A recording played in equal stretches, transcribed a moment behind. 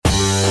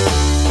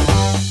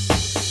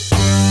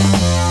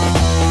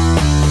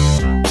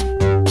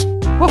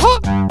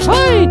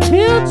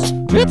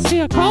It's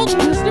the Occult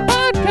Disney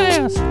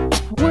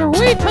Podcast, where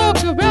we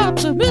talk about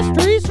the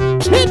mysteries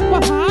hidden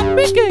behind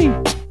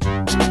Mickey.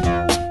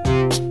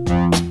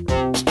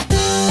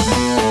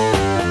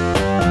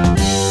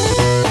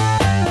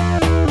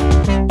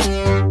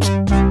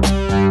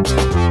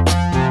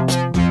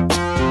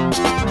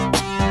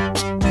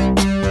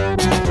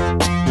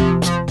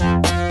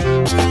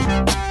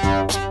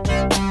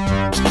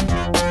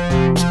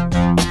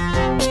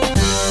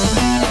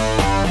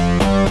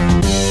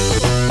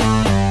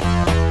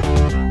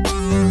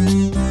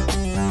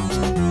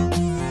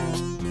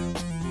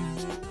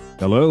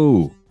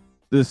 Hello,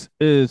 this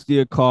is the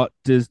Occult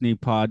Disney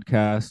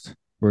Podcast,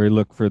 where we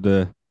look for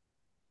the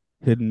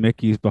hidden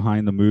Mickeys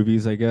behind the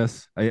movies. I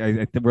guess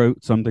I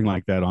wrote something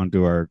like that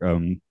onto our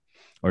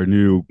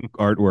new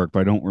artwork, but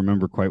I don't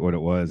remember quite what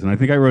it was, and I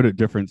think I wrote it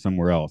different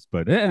somewhere else.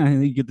 But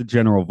you get the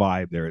general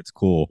vibe there. It's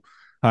cool.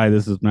 Hi,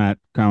 this is Matt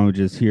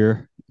Colleges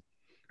here.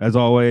 As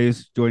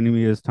always, joining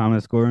me is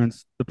Thomas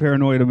Gorence, the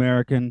Paranoid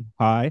American.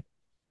 Hi.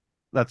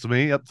 That's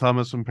me. Yep,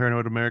 Thomas from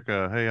Paranoid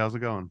America. Hey, how's it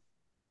going?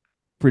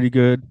 Pretty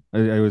good.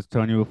 I was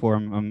telling you before,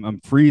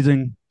 I'm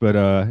freezing, but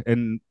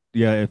and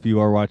yeah, if you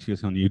are watching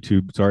us on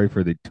YouTube, sorry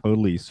for the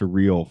totally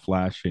surreal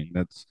flashing.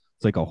 It's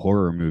like a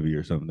horror movie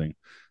or something.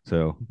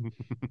 So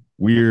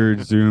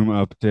weird zoom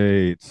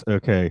updates.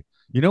 Okay,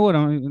 you know what?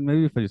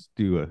 Maybe if I just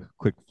do a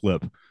quick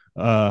flip.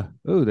 Oh,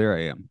 there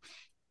I am.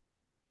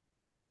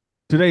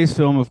 Today's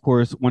film, of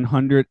course,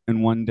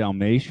 101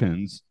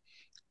 Dalmatians,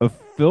 a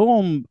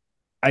film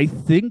I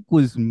think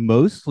was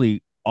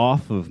mostly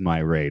off of my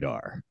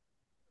radar.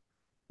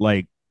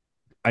 Like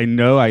I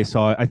know I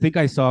saw it. I think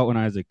I saw it when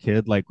I was a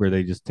kid, like where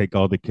they just take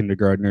all the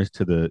kindergartners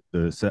to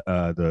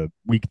the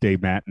weekday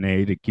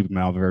matinee to keep them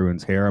out of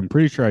everyone's hair. I'm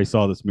pretty sure I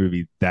saw this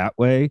movie that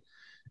way,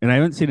 and I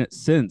haven't seen it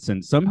since.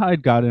 And somehow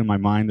it got in my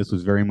mind this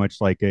was very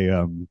much like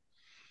a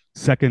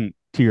second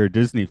tier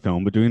Disney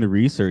film. But doing the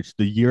research,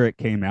 the year it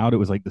came out, it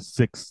was like the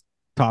sixth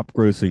top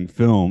grossing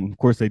film. Of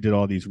course, they did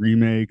all these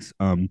remakes.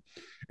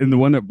 And the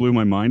one that blew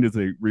my mind is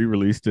they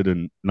re-released it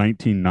in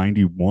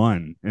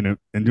 1991, and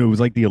it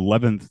was like the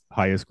 11th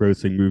highest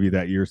grossing movie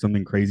that year,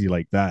 something crazy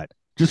like that,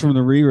 just from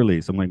the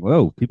re-release. I'm like,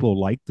 whoa, people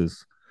like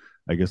this,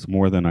 I guess,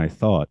 more than I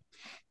thought.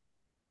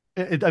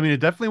 I mean,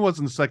 it definitely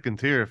wasn't second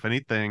tier. If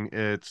anything,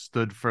 it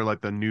stood for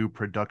like the new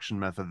production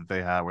method that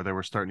they had, where they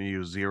were starting to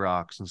use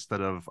Xerox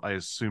instead of, I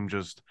assume,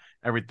 just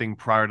everything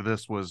prior to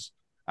this was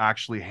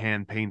actually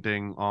hand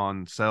painting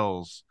on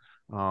cells.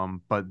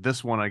 But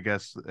this one, I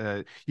guess,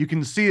 you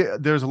can see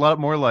there's a lot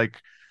more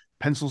like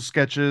pencil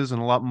sketches and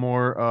a lot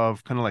more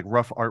of kind of like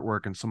rough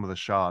artwork in some of the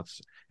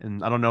shots.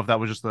 And I don't know if that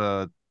was just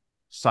a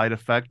side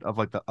effect of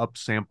like the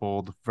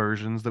upsampled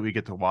versions that we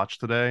get to watch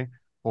today,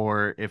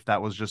 or if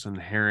that was just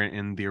inherent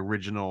in the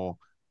original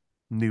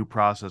new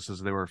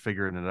processes they were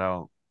figuring it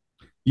out.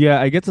 Yeah,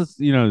 I guess it's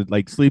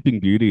like Sleeping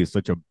Beauty is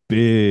such a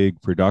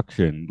big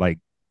production. Like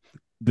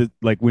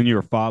when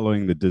you're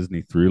following the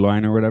Disney through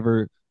line or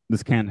whatever,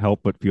 this can't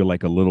help but feel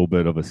like a little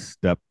bit of a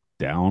step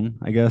down,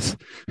 I guess.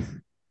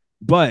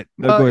 But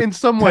of course, In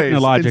some ways,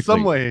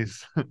 technologically,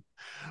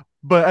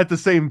 but at the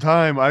same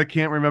time, I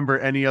can't remember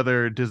any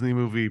other Disney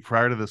movie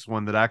prior to this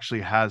one that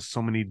actually has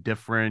so many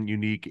different,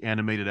 unique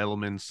animated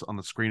elements on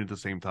the screen at the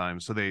same time.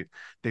 So they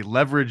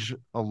leverage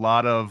a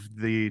lot of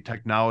the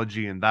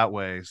technology in that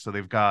way. So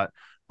they've got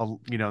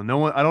no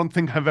one. I don't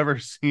think I've ever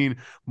seen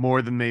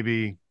more than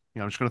maybe.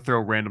 I'm just going to throw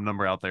a random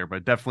number out there,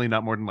 but definitely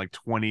not more than like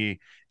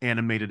 20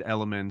 animated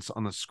elements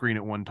on the screen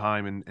at one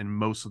time in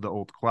most of the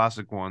old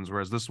classic ones.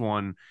 Whereas this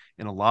one,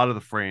 in a lot of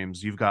the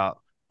frames, you've got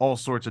all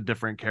sorts of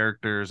different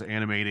characters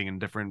animating in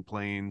different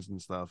planes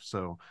and stuff.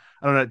 So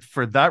I don't know.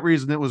 For that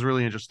reason, it was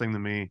really interesting to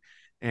me.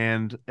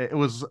 And it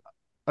was,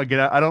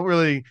 again, I don't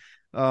really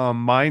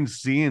mind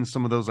seeing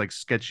some of those like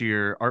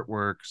sketchier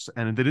artworks,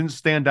 and they didn't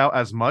stand out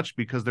as much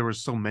because there were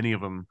so many of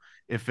them.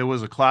 If it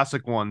was a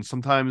classic one,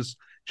 sometimes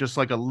just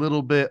like a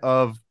little bit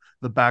of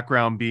the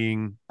background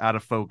being out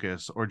of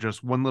focus or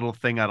just one little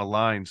thing out of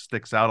line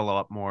sticks out a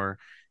lot more.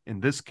 In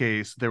this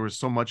case, there was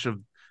so much of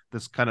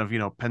this kind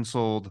of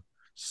penciled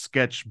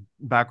sketch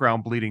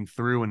background bleeding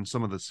through in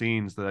some of the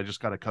scenes that I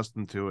just got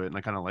accustomed to it, and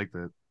I kind of liked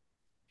it.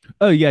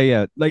 oh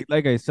yeah. Like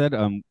I said,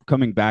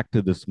 coming back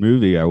to this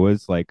movie, I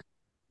was like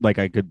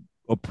I could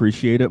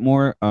appreciate it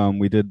more.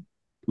 We did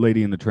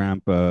Lady and the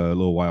Tramp a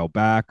little while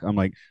back. I'm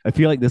like, I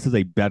feel like this is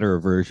a better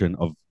version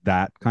of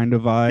that kind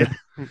of Yeah, vibe.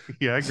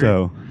 yeah, I agree.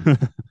 So,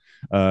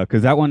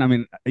 because that one, I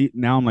mean,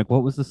 now I'm like,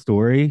 what was the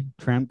story?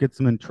 Tramp gets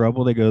them in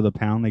trouble. They go to the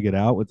pound. They get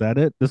out. Was that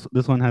it?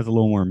 This one has a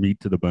little more meat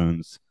to the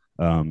bones,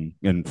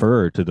 and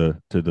fur to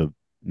the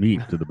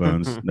meat to the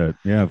bones. That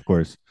yeah, of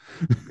course.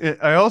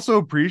 I also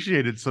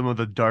appreciated some of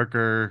the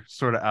darker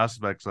sort of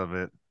aspects of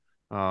it.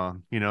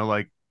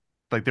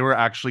 Like they were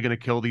actually going to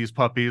kill these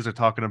puppies. They're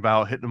talking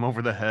about hitting them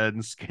over the head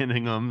and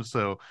skinning them.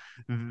 So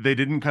they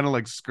didn't kind of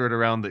like skirt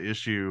around the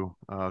issue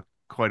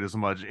quite as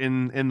much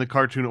in the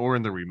cartoon or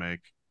in the remake.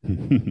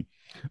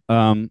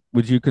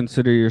 Would you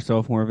consider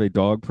yourself more of a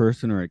dog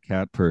person or a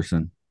cat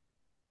person?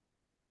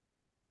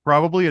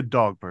 Probably a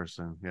dog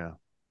person. Yeah.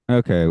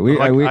 Okay, But we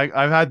I like we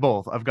I've had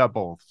both. I've got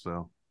both.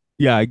 So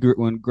yeah,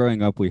 when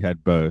growing up we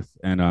had both,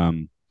 and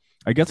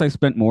I guess I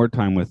spent more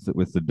time with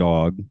the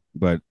dog,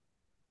 but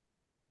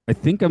I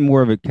think I'm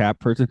more of a cat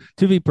person.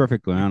 To be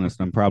perfectly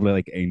honest, I'm probably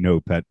like a no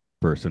pet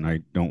person. I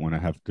don't want to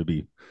have to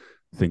be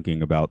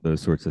thinking about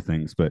those sorts of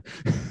things, but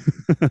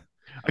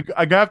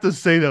I have to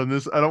say though,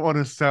 this I don't want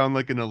to sound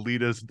like an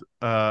elitist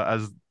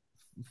as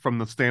from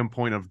the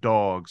standpoint of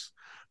dogs,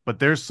 but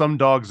there's some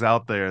dogs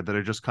out there that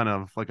are just kind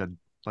of like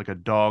a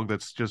dog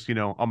that's just,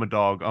 I'm a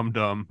dog, I'm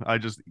dumb. I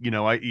just,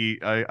 I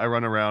eat, I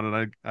run around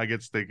and I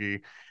get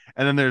sticky.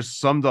 And then there's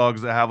some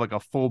dogs that have like a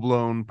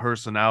full-blown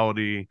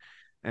personality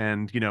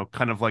and,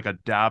 kind of like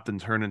adapt and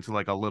turn into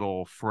like a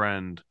little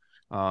friend.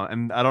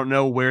 And I don't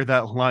know where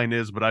that line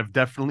is, but I've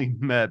definitely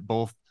met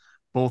both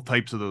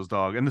types of those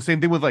dogs. And the same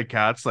thing with like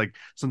cats. Like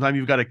sometimes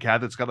you've got a cat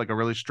that's got like a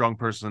really strong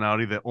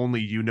personality that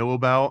only you know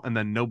about, and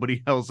then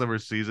nobody else ever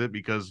sees it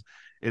because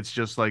it's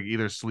just like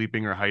either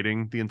sleeping or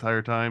hiding the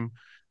entire time.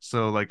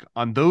 So like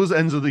on those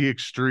ends of the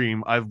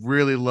extreme, I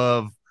really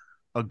love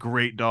a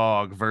great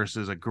dog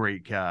versus a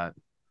great cat.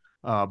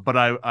 But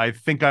I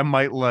think I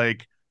might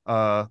like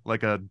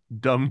a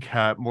dumb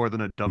cat more than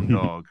a dumb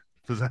dog.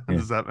 Does that yeah.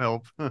 does that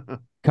help?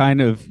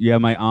 Kind of, yeah.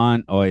 My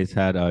aunt always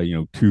had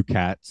two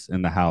cats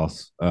in the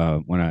house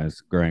when I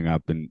was growing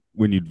up, and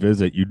when you'd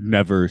visit you'd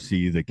never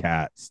see the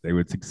cats. They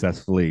would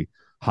successfully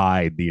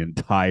hide the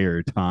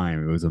entire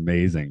time. It was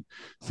amazing.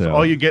 So all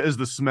So, you get is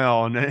the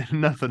smell and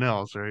nothing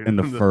else, right? and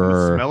the The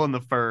fur. smell and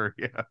the fur.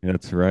 Yeah.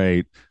 That's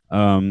right.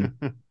 um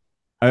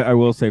I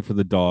will say for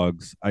the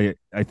dogs, I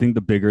think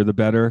the bigger the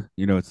better.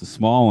 It's the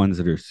small ones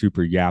that are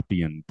super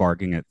yappy and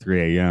barking at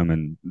 3 a.m.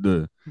 and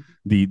the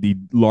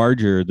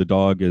larger the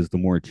dog is, the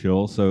more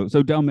chill. So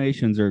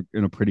Dalmatians are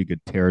in a pretty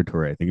good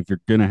territory. I think if you're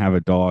gonna have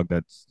a dog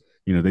that's,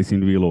 they seem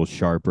to be a little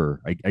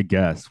sharper. I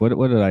guess. What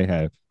did I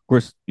have? Of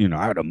course, I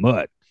had a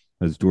mutt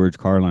as George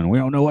Carlin. We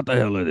don't know what the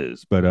hell it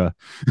is, but I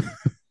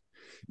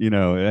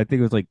think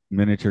it was like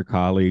miniature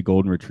collie,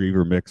 golden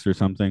retriever mix or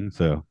something.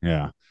 So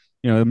yeah,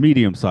 a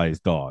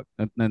medium-sized dog.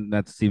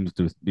 That seems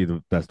to be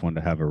the best one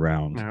to have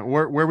around.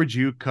 Where would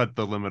you cut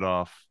the limit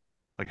off?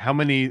 Like how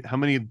many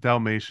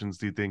Dalmatians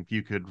do you think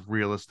you could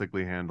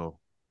realistically handle?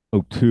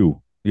 Oh,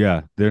 two.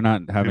 Yeah, they're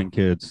not Two. having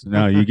kids.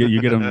 No, you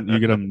get them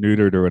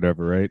neutered or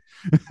whatever, right?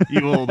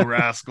 You old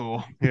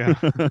rascal. Yeah.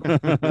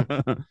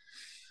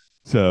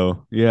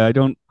 So yeah, I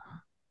don't.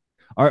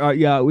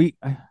 Yeah,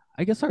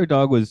 I guess our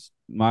dog was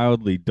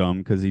mildly dumb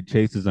because he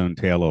chased his own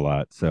tail a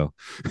lot. So,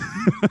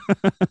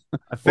 I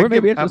or think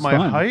maybe it's at just my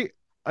fun. height,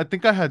 I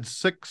think I had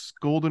six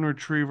golden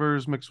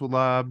retrievers mixed with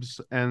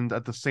labs, and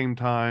at the same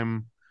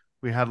time,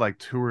 we had like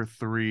two or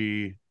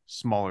three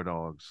smaller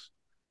dogs.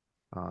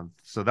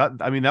 So that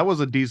I mean that was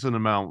a decent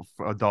amount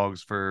of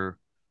dogs for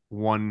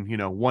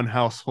one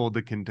household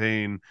to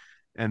contain,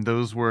 and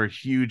those were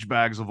huge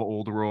bags of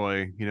old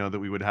Roy, that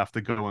we would have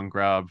to go and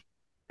grab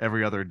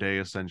every other day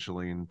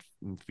essentially and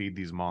feed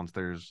these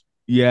monsters.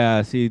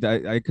 Yeah, see,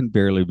 I can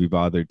barely be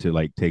bothered to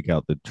like take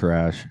out the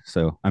trash.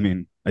 So, I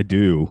mean, I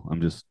do.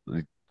 I'm just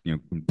like,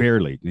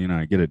 barely,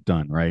 I get it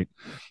done, right?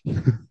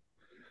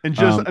 And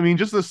just Um, I mean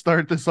just to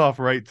start this off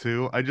right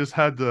too, I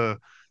had the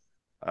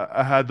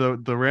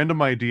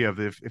random idea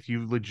of if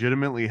you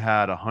legitimately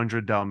had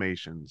 100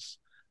 Dalmatians,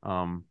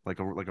 like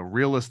a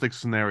realistic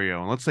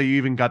scenario, and let's say you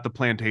even got the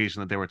plantation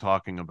that they were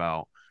talking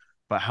about,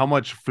 but how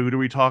much food are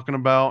we talking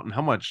about, and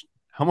how much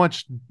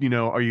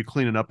are you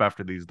cleaning up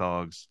after these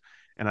dogs?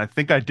 And I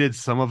think I did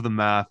some of the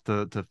math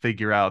to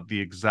figure out the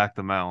exact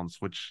amounts,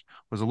 which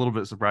was a little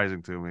bit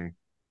surprising to me.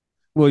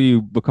 well,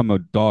 you become a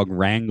dog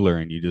wrangler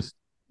and you just,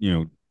 you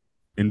know,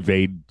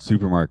 invade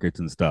supermarkets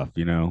and stuff,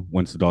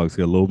 once the dogs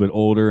get a little bit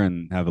older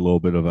and have a little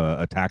bit of a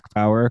attack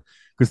power.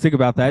 Because think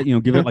about that,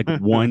 give it like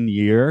 1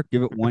 year,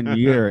 give it 1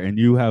 year, and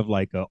you have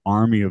like an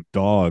army of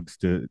dogs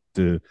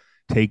to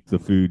take the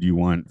food you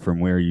want from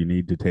where you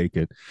need to take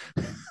it.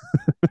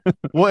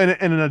 Well, and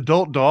an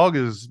adult dog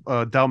is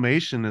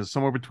Dalmatian is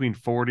somewhere between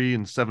 40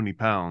 and 70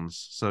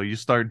 pounds. So you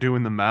start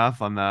doing the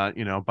math on that,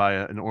 by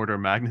an order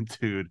of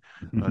magnitude,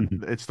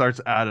 it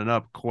starts adding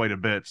up quite a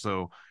bit.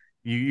 So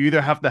you either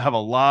have to have a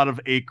lot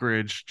of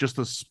acreage just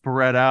to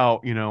spread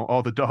out,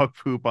 all the dog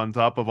poop on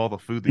top of all the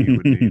food that you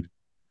would need.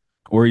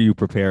 Or you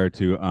prepare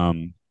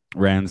to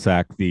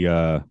ransack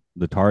the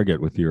target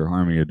with your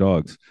army of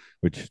dogs,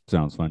 which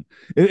sounds fun.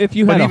 If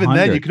you But had a even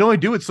then, you hundred, can only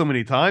do it so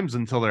many times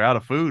until they're out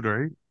of food,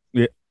 right?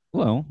 yeah,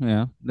 well,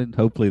 yeah, then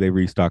hopefully they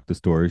restock the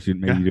stores.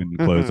 Maybe Yeah. you didn't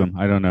close them.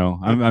 I don't know.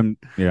 I'm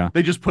yeah.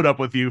 They just put up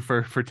with you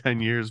for 10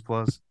 years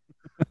plus.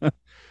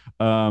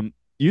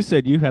 You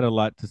said you had a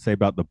lot to say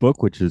about the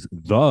book, which is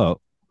The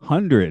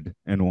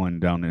 101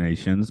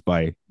 Dalmatians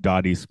by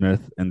Dottie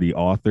Smith and the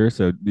author.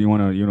 So do you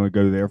want to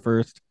go there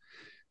first?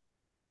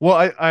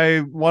 Well,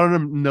 I wanted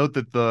to note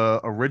that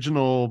the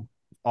original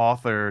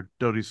author,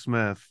 Dodie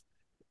Smith,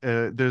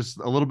 there's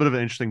a little bit of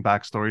an interesting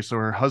backstory. So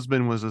her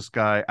husband was this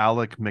guy,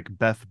 Alec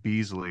Macbeth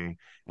Beasley,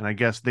 and I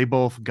guess they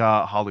both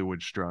got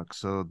Hollywood struck.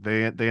 So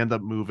they end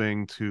up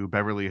moving to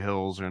Beverly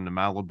Hills or into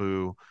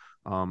Malibu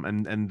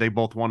and they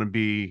both want to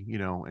be, you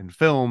know, in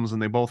films,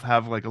 and they both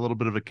have like a little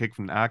bit of a kick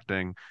from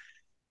acting.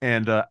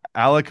 And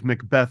Alec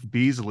Macbeth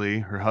Beasley,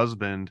 her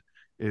husband,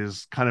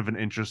 is kind of an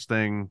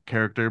interesting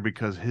character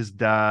because his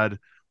dad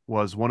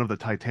was one of the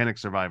Titanic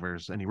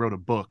survivors, and he wrote a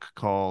book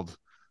called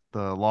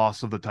The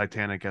Loss of the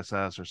Titanic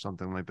SS or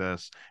something like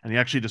this. And he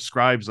actually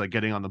describes like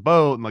getting on the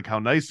boat and like how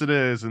nice it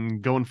is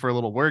and going for a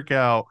little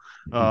workout,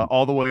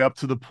 all the way up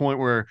to the point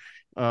where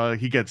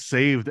he gets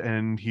saved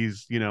and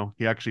he's, you know,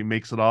 he actually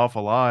makes it off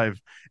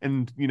alive.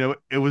 And you know,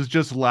 it was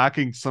just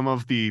lacking some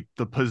of the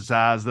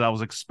pizzazz that I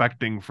was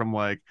expecting from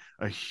like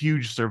a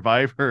huge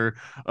survivor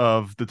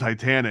of the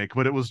Titanic.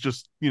 But it was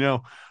just, you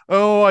know,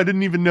 oh, I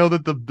didn't even know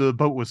that the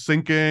boat was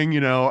sinking. You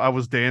know, I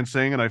was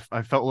dancing and I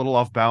felt a little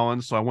off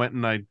balance, so I went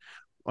and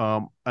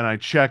I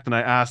checked and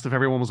I asked if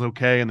everyone was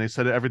okay, and they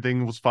said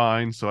everything was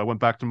fine. So I went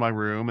back to my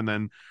room, and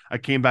then I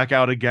came back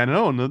out again,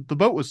 and and the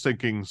boat was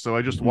sinking. So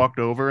I just walked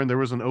over, and there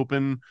was an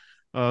open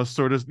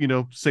sort of, you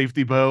know,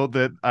 safety boat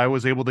that I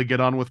was able to get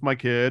on with my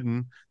kid,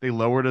 and they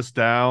lowered us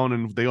down,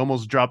 and they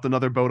almost dropped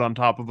another boat on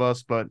top of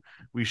us, but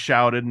we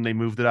shouted and they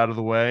moved it out of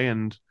the way,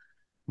 and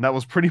that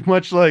was pretty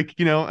much like,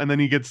 you know, and then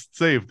he gets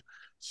saved.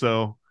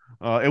 So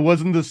it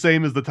wasn't the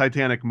same as the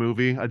Titanic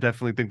movie. I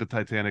definitely think the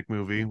Titanic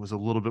movie was a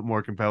little bit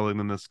more compelling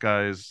than this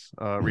guy's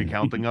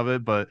recounting of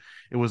it, but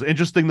it was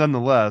interesting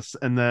nonetheless.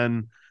 And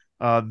then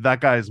that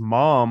guy's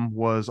mom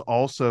was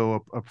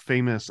also a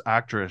famous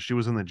actress. She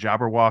was in the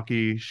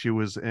Jabberwocky. She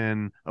was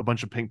in a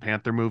bunch of Pink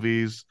Panther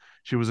movies.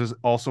 She was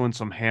also in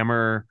some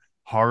Hammer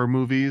horror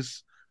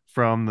movies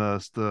from the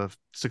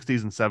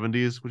 60s and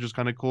 70s, which is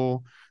kind of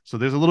cool. So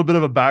there's a little bit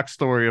of a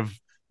backstory of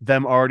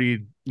them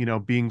already, you know,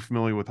 being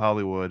familiar with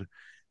Hollywood.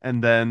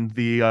 And then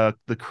the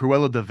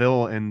Cruella de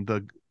Vil in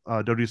the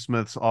Dodie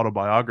Smith's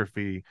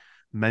autobiography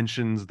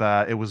mentions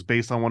that it was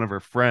based on one of her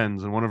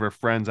friends, and one of her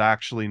friends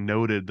actually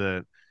noted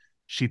that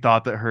she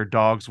thought that her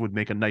dogs would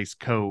make a nice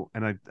coat.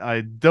 And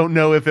I don't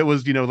know if it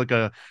was, you know, like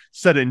a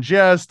said in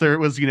jest, or it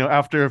was, you know,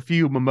 after a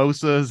few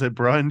mimosas at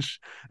brunch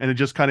and it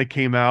just kind of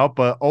came out.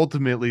 But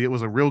ultimately it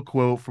was a real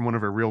quote from one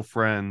of her real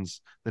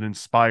friends that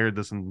inspired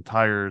this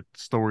entire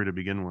story to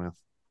begin with.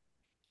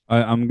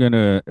 I'm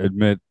gonna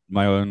admit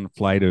my own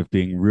flight of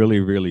being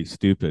really, really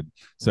stupid.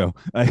 So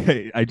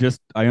I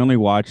only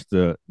watched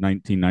the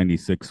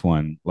 1996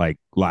 one like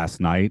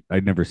last night.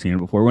 I'd never seen it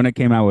before. When it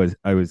came out,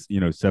 I was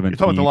You're talking about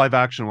 17. the live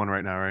action one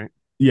right now, right?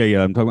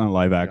 Yeah, I'm talking about the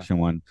live action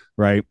one,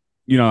 right?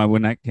 You know,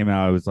 when that came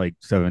out, I was like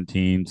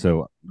 17,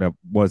 so that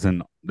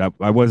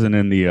I wasn't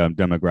in the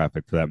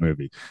demographic for that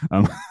movie.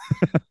 Um,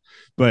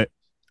 but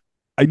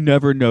I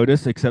never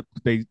noticed, except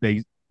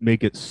they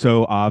make it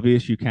so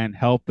obvious you can't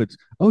help. It's,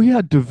 oh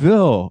yeah,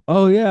 Deville.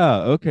 Oh yeah,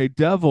 okay,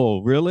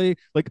 Devil. Really?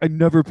 Like I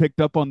never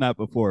picked up on that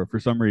before for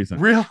some reason.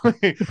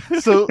 Really?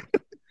 So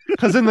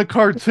because in the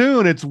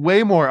cartoon it's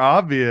way more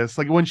obvious.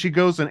 Like when she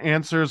goes and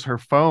answers her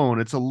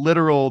phone, it's a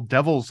literal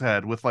devil's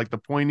head with like the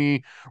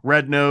pointy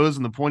red nose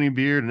and the pointy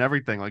beard and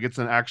everything. Like it's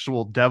an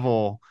actual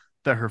devil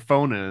that her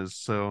phone is.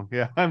 So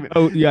yeah, I mean,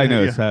 Oh yeah, I yeah,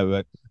 noticed that.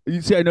 But you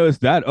see, I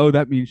noticed that. Oh,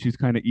 that means she's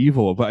kind of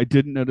evil. But I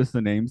didn't notice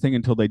the name thing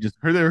until they just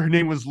her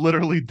name was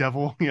literally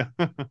Devil. Yeah.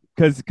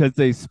 because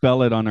they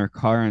spell it on her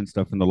car and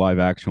stuff in the live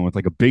action with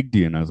like a big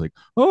D, and I was like,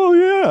 oh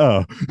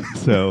yeah.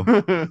 So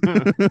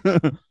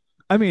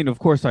I mean, of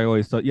course, I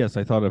always thought, yes,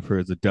 I thought of her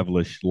as a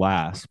devilish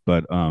lass,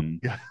 but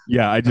Yeah.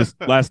 yeah, I just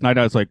last night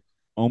I was like,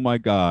 oh my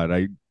God,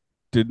 I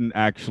didn't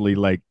actually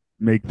like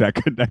make that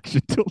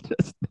connection till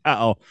just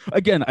now.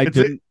 Again, I It's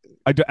a, didn't,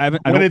 I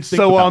haven't, I when don't it's think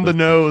so about on the this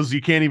nose,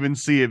 you can't even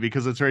see it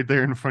because it's right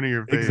there in front of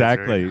your face.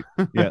 exactly.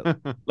 Yeah, Right?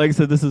 like I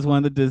said, this is one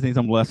of the Disneys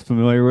I'm less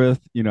familiar with.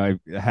 You know,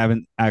 I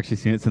haven't actually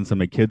seen it since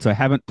I'm a kid, so I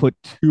haven't put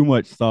too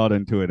much thought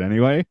into it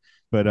anyway.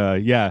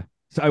 But yeah,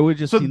 so I would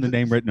just So seen the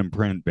name written in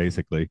print,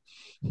 basically.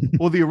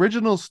 well, the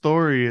original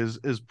story is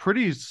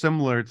pretty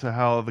similar to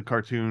how the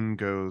cartoon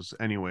goes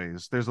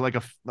anyways. There's like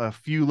a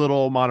few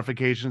little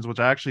modifications, which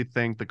I actually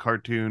think the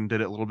cartoon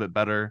did it a little bit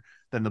better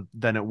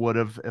than it would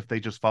have if they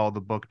just followed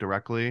the book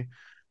directly.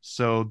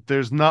 So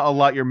there's not a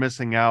lot you're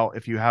missing out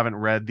if you haven't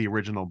read the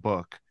original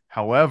book.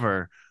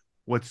 However,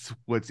 what's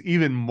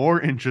even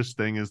more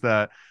interesting is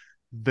that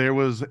there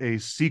was a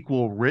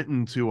sequel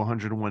written to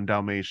 101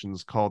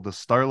 Dalmatians called The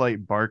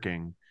Starlight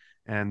Barking,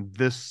 and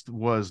this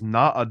was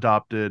not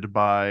adopted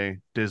by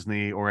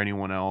Disney or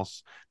anyone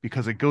else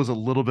because it goes a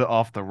little bit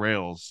off the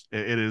rails.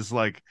 It is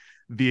like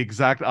the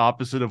exact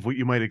opposite of what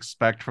you might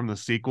expect from the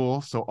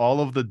sequel. So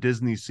all of the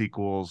Disney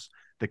sequels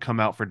that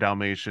come out for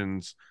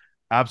Dalmatians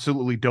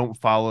absolutely don't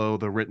follow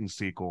the written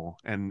sequel.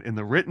 And in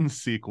the written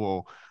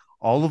sequel,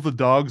 all of the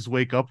dogs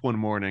wake up one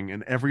morning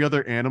and every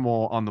other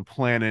animal on the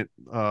planet,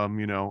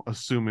 you know,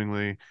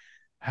 assumingly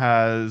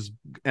has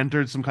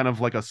entered some kind of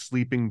like a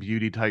sleeping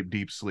beauty type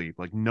deep sleep.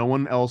 Like no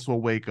one else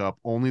will wake up,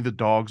 only the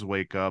dogs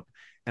wake up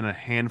and a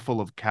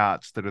handful of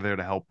cats that are there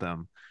to help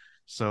them.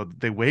 So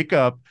they wake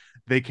up,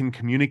 they can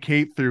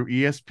communicate through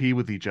ESP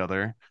with each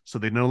other. So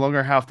they no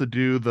longer have to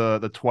do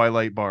the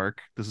twilight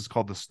bark. This is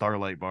called the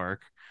starlight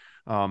bark.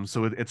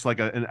 So it's like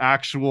an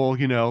actual,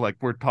 you know, like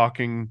we're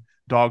talking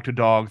dog to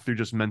dog through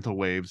just mental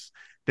waves.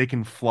 They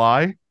can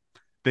fly.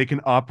 They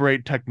can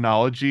operate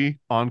technology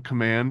on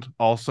command,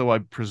 also, I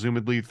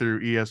presumably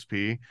through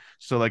ESP.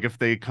 So, like, if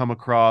they come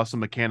across a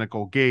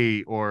mechanical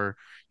gate or,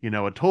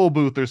 a toll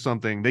booth or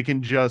something, they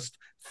can just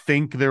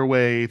think their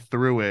way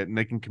through it and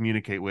they can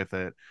communicate with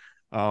it.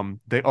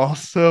 They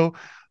also,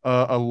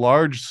 a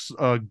large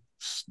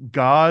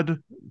god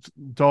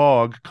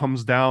dog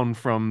comes down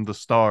from the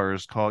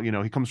stars called,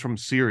 he comes from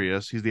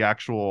Sirius. He's the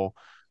actual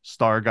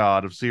star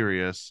god of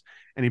Sirius.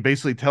 And he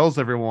basically tells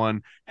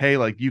everyone, hey,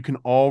 like, you can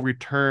all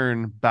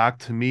return back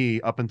to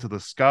me up into the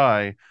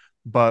sky,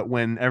 but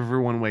when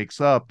everyone wakes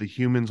up, the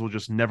humans will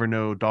just never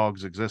know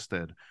dogs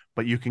existed.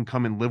 But you can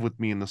come and live with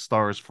me in the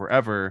stars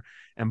forever.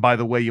 And by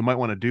the way, you might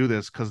want to do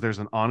this because there's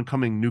an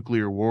oncoming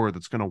nuclear war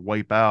that's going to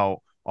wipe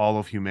out all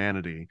of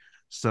humanity.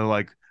 So,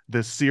 like,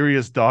 this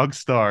Sirius dog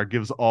star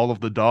gives all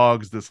of the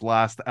dogs this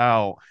last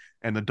out,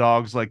 and the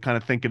dogs like kind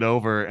of think it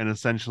over, and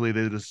essentially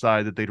they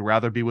decide that they'd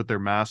rather be with their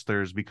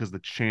masters because the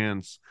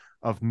chance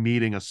of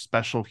meeting a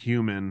special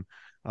human,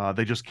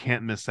 they just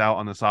can't miss out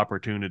on this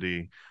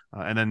opportunity.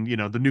 And then,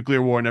 the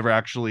nuclear war never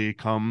actually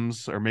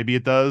comes, or maybe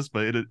it does,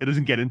 but it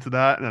doesn't get into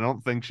that. And I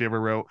don't think she ever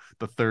wrote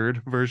the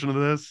third version of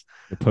this.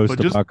 The But just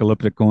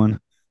post-apocalyptic one.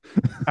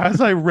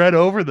 as I read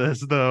over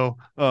this, though,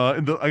 I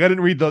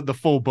didn't read the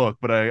full book,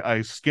 but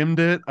I skimmed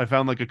it. I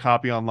found like a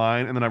copy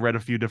online, and then I read a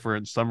few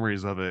different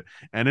summaries of it.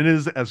 And it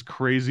is as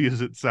crazy as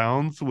it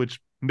sounds,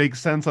 which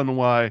makes sense on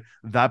why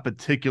that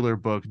particular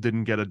book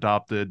didn't get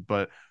adopted.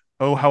 But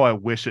oh, how I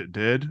wish it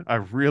did. I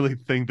really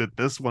think that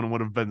this one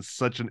would have been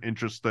such an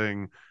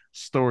interesting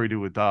story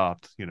to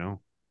adopt.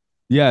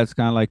 Yeah, it's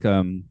kind of like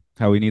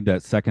how we need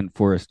that second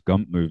Forrest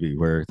Gump movie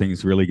where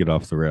things really get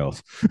off the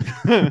rails.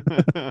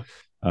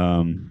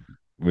 um,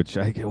 which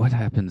what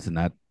happens in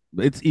that?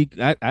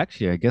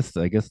 Actually, I guess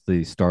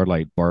the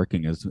Starlight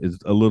barking is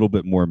a little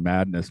bit more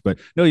madness. But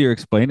no, you're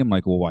explaining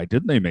like, well, why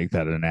didn't they make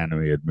that an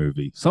animated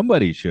movie?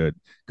 Somebody should.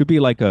 Could be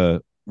like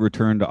a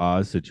Return to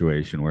Oz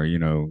situation where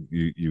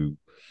you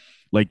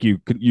like you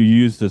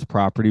use this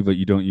property, but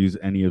you don't use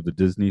any of the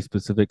Disney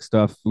specific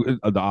stuff. The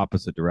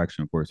opposite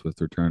direction, of course,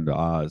 with Return to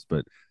Oz.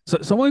 But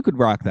someone could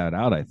rock that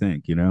out. I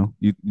think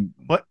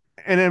But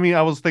and I mean,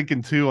 I was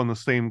thinking too on the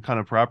same kind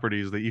of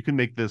properties that you can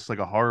make this like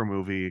a horror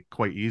movie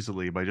quite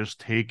easily by just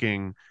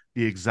taking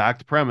the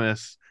exact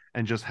premise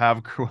and just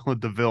have Cruella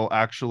de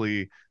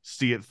actually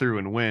see it through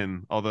and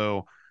win.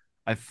 Although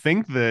I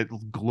think that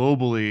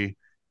globally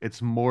it's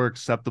more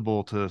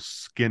acceptable to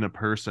skin a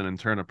person and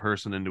turn a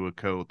person into a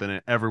coat than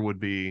it ever would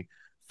be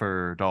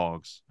for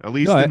dogs, at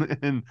least no,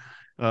 in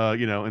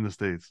the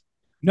States.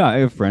 no. I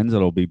have friends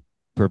that'll be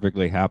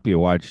perfectly happy to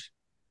watch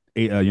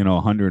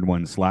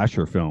 101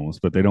 slasher films,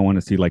 but they don't want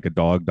to see like a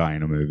dog die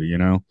in a movie.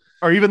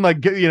 Or even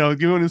like you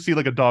want to see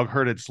like a dog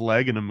hurt its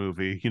leg in a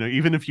movie,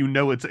 even if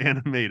it's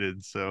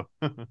animated. So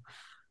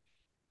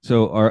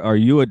So are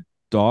you a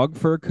dog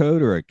fur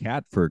coat or a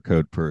cat fur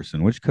coat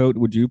person? Which coat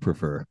would you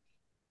prefer?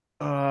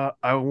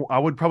 I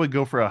would probably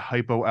go for a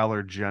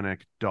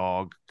hypoallergenic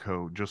dog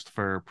coat just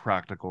for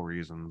practical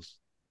reasons.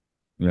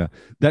 Yeah,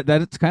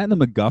 that's kind of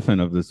the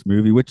MacGuffin of this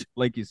movie. Which,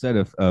 like you said,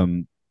 if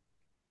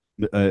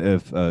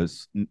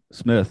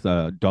Smith,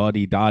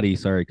 Dottie,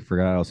 sorry, I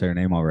forgot I'll say her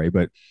name already,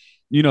 but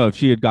if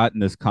she had gotten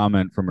this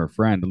comment from her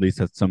friend, at least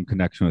that's some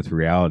connection with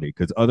reality.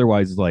 Because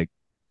otherwise, it's like,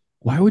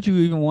 why would you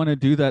even want to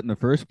do that in the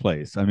first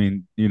place? I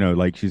mean,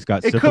 like she's got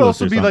It could syphilis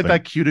also or be like something.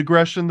 that cute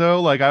aggression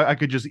though. Like I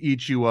could just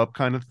eat you up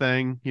kind of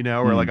thing,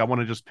 or like Mm. I want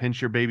to just pinch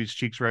your baby's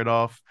cheeks right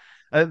off.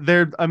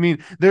 There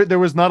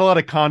was not a lot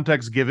of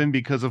context given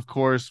because, of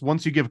course,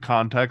 once you give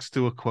context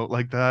to a quote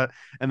like that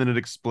and then it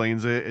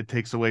explains it, it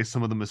takes away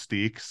some of the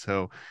mystique.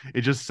 So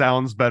it just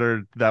sounds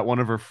better that one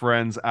of her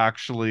friends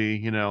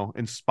actually,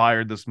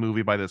 inspired this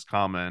movie by this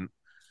comment.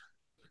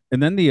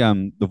 And then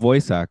the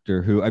voice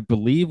actor who I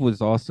believe was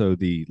also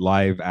the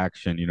live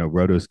action,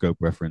 rotoscope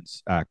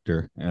reference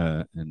actor.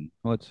 And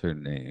what's her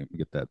name?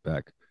 Get that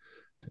back.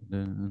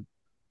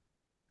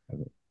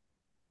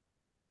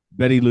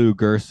 Betty Lou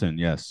Gerson,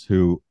 yes,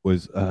 who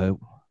was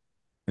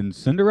in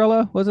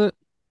Cinderella, was it?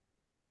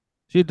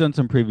 She had done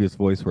some previous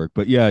voice work,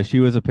 but yeah, she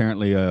was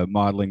apparently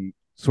modeling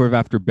sort of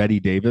after Betty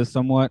Davis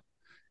somewhat.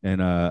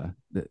 And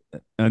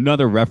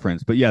another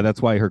reference, but yeah, that's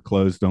why her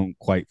clothes don't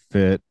quite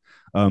fit.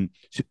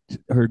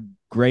 Her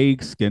gray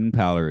skin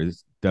pallor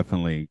is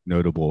definitely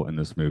notable in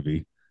this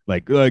movie.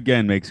 Like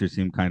again, makes her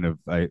seem kind of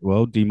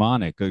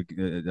demonic.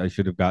 I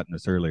should have gotten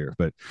this earlier,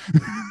 but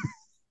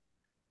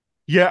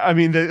Yeah, I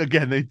mean,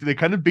 they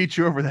kind of beat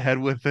you over the head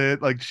with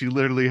it. Like she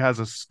literally has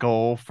a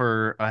skull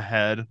for a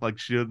head. Like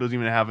she doesn't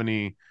even have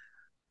any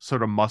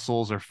sort of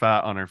muscles or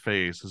fat on her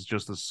face. It's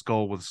just a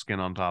skull with skin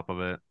on top of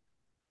it.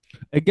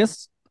 I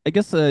guess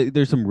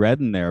there's some red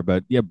in there,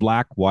 but yeah,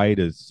 black white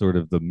is sort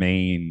of the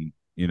main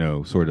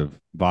sort of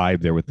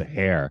vibe there with the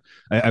hair.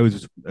 I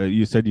was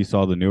you said you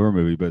saw the newer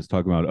movie, but it's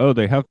talking about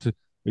they have to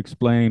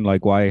explain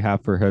like why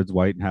half her head's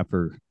white and half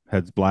her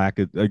head's black.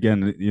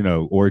 Again,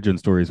 origin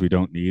stories we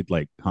don't need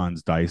like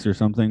Hans Dice or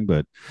something,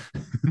 but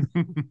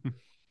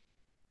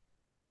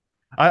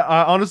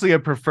I honestly I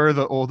prefer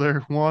the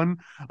older one,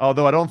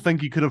 although I don't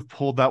think you could have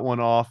pulled that one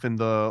off in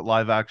the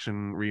live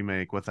action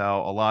remake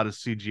without a lot of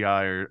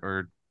CGI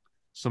or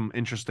some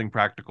interesting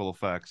practical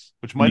effects,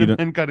 which might You have don't,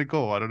 been kind of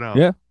cool. I don't know.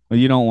 yeah. Well,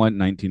 you don't want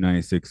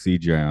 1996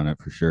 CGI on it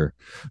for sure.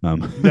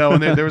 No,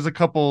 and there was a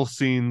couple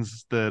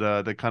scenes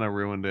that kind of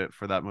ruined it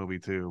for that movie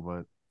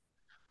too,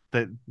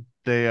 but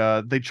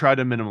they try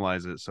to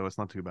minimize it, so it's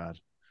not too bad.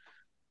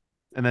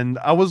 And then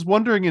I was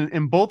wondering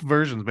in both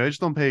versions, maybe I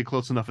just don't pay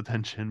close enough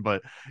attention,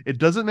 but it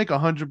doesn't make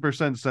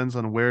 100% sense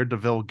on where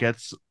DeVille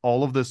gets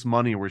all of this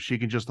money where she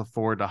can just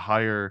afford to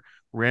hire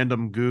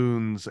random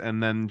goons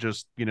and then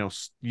just,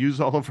 use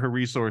all of her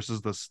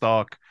resources to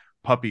stock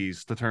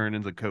puppies to turn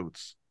into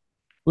coats.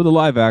 Well, the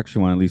live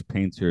action one at least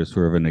paints her as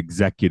sort of an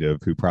executive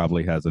who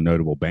probably has a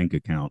notable bank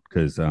account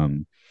because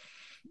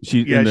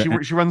she in Yeah, the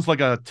she runs like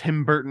a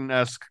Tim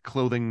Burton-esque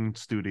clothing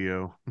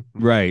studio.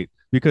 right,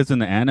 because in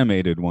the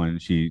animated one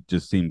she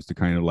just seems to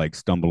kind of like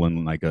stumble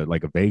in like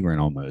a vagrant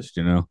almost,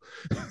 you know.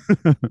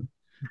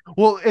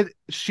 Well,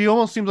 she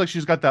almost seems like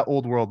she's got that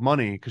old world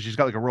money because she's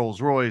got like a Rolls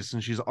Royce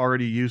and she's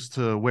already used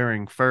to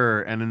wearing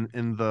fur. And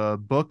in the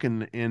book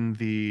and in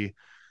the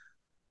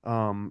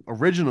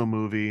original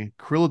movie,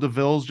 Cruella de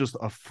Vil's just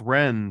a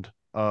friend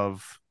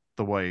of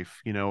the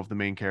wife, of the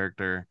main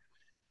character.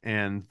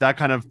 And that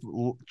kind of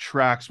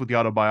tracks with the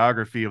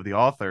autobiography of the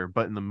author.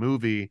 But in the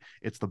movie,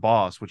 it's the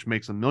boss, which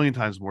makes a million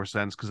times more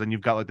sense because then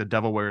you've got like the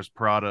Devil Wears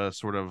Prada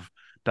sort of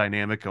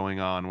dynamic going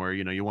on where,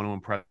 you want to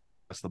impress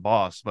the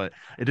boss. But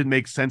it didn't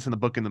make sense in the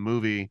book and the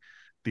movie,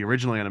 the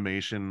original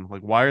animation.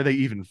 Like, why are they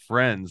even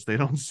friends? It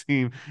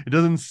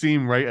doesn't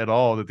seem right at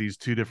all that these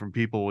two different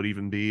people would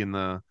even be in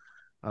the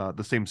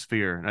same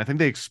sphere. And I think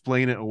they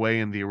explain it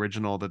away in the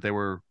original that they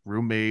were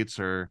roommates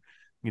or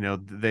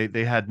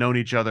they had known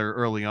each other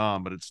early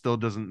on, but it still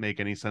doesn't make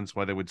any sense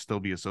why they would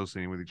still be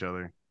associating with each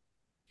other.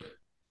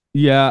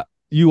 Yeah,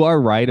 you are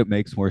right. It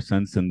makes more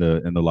sense in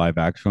the live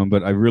action one,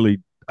 but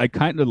I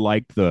kind of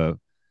like the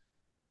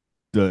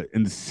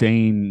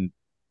insane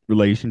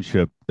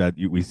relationship that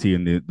we see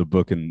in the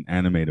book and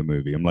animated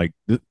movie. I'm like,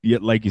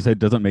 yet like you said,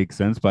 doesn't make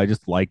sense, but I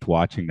just liked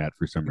watching that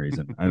for some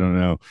reason. I don't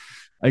know.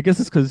 I guess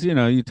it's because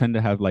you tend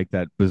to have like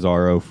that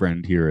bizarro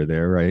friend here or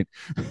there, right?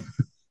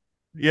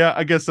 Yeah,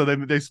 I guess so.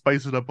 They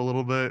spice it up a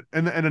little bit.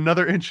 And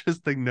another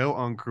interesting note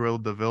on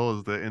Cruella de Vil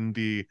is that in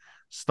the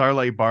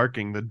Starlight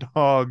Barking, the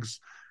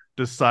dogs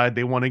decide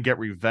they want to get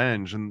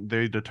revenge and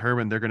they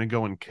determine they're going to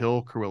go and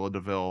kill Cruella de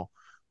Vil.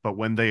 But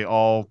when they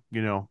all,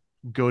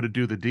 go to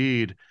do the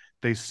deed,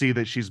 they see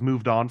that she's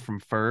moved on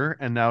from fur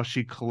and now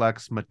she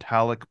collects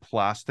metallic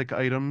plastic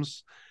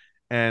items.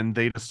 And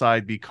they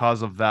decide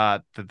because of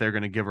that they're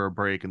going to give her a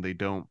break and they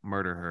don't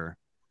murder her,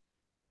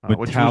 which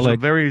was a Metallic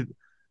very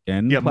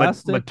and yeah,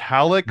 plastic,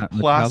 metallic not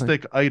metallic.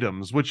 plastic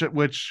items,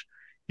 which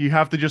you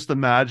have to just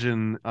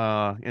imagine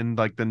in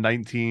like the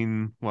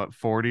 19 what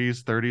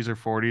 40s, 30s or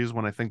 40s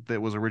when I think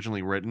that was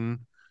originally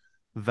written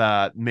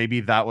that maybe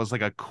that was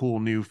like a cool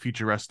new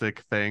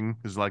futuristic thing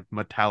is like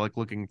metallic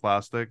looking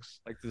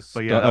plastics. Like this.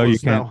 But yeah, Oh, you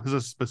can't. that was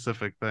a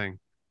specific thing.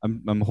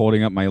 I'm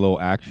holding up my little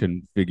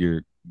action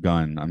figure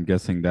gun. I'm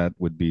guessing that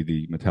would be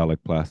the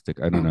metallic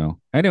plastic. I don't know.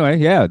 Anyway,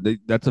 yeah,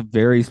 that's a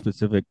very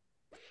specific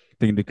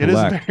thing to It is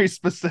collect. very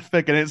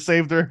specific and it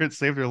saved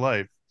her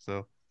life.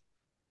 So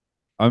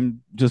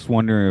I'm just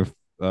wondering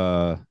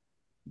if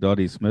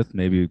Dottie Smith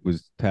maybe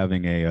was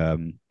having a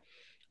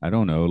I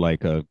don't know,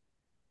 like a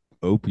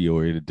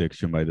opioid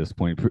addiction by this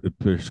point,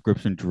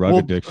 prescription drug well,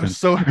 addiction.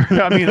 so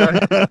I mean,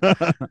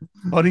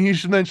 funny you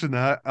should mention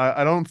that.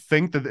 I don't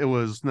think that it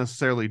was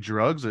necessarily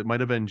drugs. It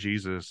might have been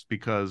Jesus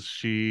because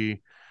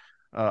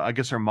I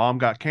guess her mom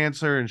got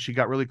cancer and she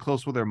got really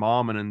close with her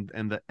mom. And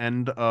in the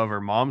end of her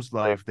mom's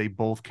life, they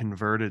both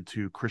converted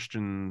to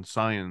Christian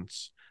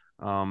Science.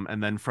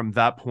 And then from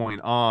that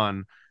point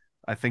on,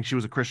 I think she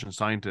was a Christian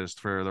Scientist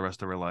for the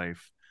rest of her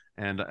life.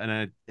 And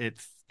it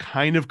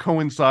kind of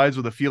coincides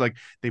with a few like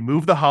they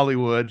moved to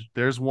Hollywood.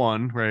 There's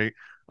one, right?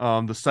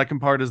 The second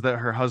part is that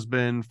her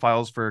husband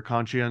files for a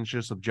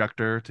conscientious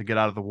objector to get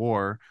out of the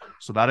war.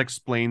 So that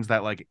explains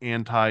that like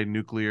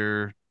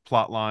anti-nuclear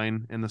plot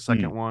line in the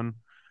second Hmm.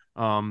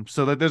 one.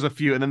 So that there's a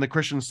few, and then the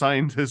Christian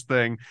Scientist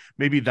thing,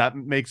 maybe that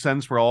makes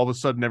sense where all of a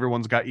sudden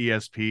everyone's got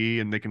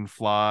ESP and they can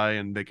fly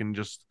and they can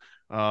just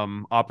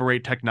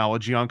operate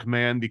technology on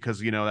command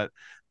because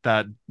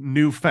that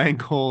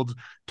newfangled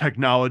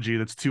technology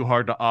that's too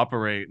hard to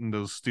operate in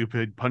those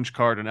stupid punch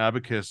card and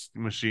abacus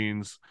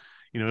machines.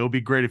 It'll be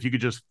great if you could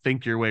just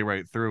think your way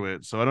right through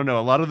it. So I don't know.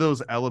 A lot of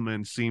those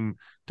elements seem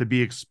to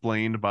be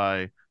explained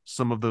by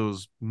some of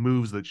those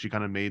moves that she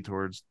kind of made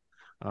towards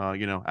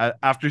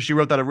after she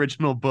wrote that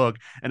original book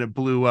and it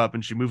blew up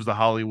and she moves to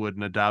Hollywood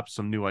and adapts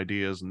some new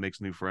ideas and makes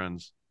new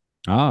friends.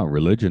 Ah,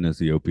 religion is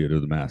the opiate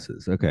of the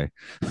masses. Okay.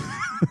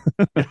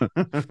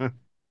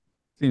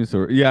 Seems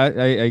so. Yeah,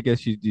 I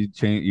guess you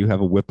change. You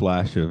have a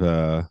whiplash of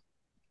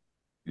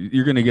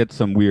you're gonna get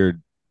some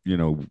weird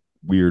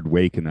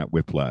wake in that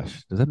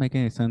whiplash. Does that make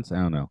any sense? I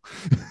don't know.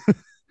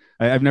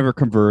 I've never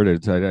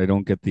converted, so I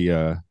don't get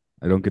the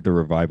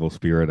revival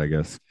spirit, I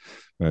guess.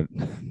 But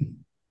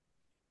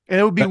And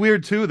it would be That,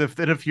 weird too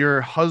if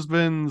your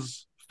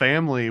husband's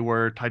family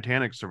were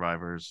Titanic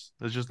survivors.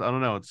 It's just, I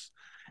don't know.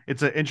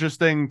 It's an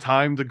interesting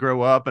time to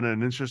grow up and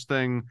an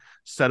interesting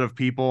set of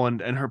people.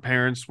 And her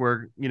parents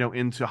were,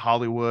 into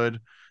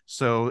Hollywood.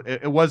 So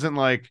it wasn't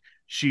like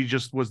she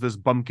just was this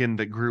bumpkin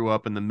that grew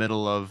up in the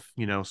middle of,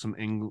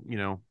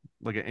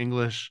 like an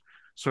English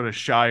sort of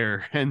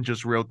shire and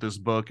just wrote this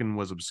book and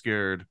was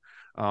obscured.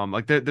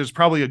 Like there's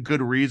probably a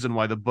good reason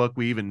why the book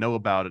we even know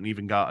about and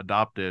even got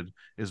adopted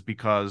is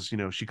because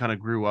she kind of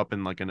grew up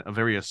in like a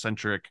very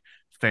eccentric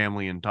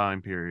family and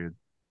time period.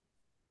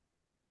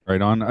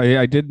 right on.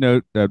 I did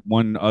note that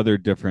one other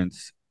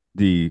difference,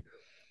 the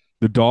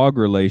the dog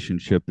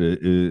relationship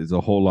is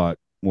a whole lot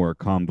more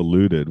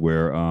convoluted,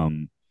 where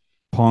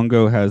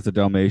Pongo has the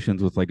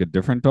Dalmatians with like a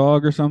different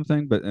dog or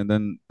something, but and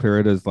then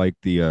Perida's like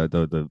the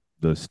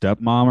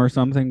stepmom or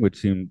something, which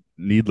seemed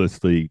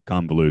needlessly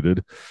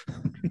convoluted.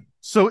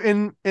 So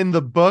in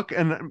the book,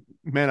 and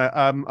man,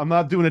 I'm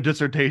not doing a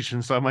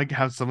dissertation, so I might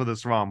have some of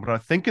this wrong, but I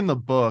think in the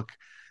book,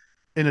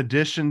 in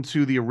addition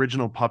to the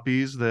original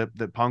puppies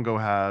that Pongo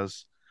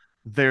has,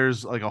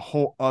 there's like a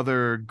whole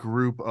other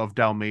group of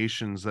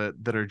Dalmatians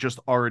that are just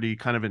already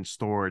kind of in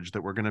storage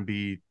that were going to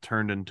be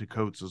turned into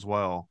coats as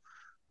well.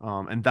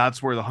 And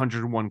that's where the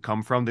 101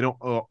 come from. They don't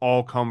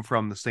all come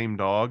from the same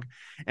dog,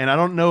 and I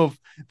don't know if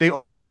they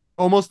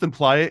almost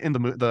imply it in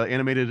the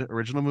animated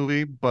original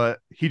movie, but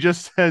he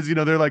just says,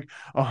 they're like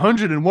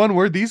 101.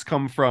 Where'd these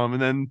come from?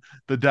 And then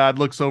the dad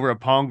looks over at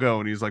Pongo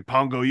and he's like,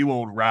 Pongo, you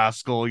old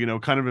rascal,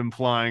 kind of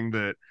implying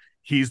that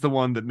he's the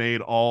one that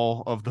made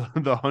all of the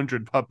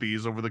 100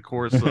 puppies over the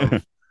course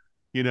of,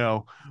 you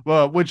know,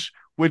 well, which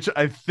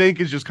I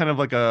think is just kind of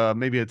like a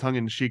maybe a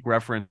tongue-in-cheek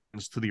reference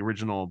to the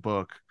original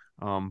book.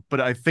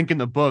 But I think in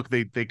the book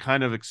they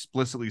kind of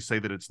explicitly say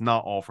that it's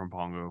not all from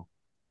Pongo.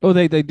 Oh,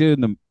 they do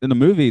in the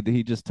movie.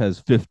 He just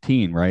has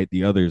 15, right?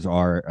 The others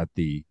are at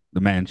the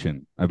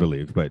mansion, I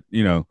believe. But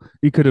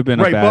he could have been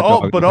a Right, but bad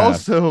dog in the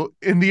past. also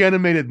in the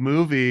animated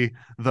movie,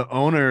 the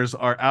owners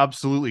are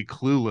absolutely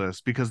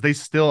clueless because they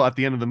still at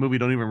the end of the movie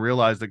don't even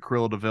realize that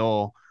Cruella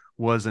Deville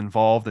was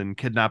involved in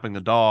kidnapping the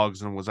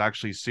dogs and was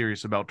actually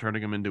serious about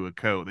turning them into a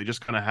coat. They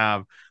just kind of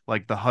have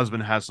like the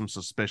husband has some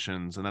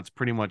suspicions, and that's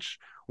pretty much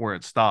where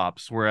it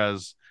stops.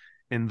 Whereas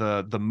in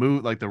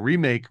like the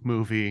remake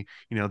movie,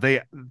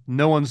 they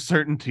no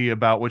uncertainty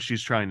about what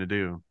she's trying to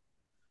do.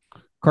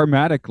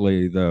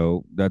 Karmatically,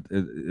 though, that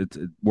it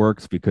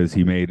works because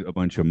he made a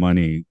bunch of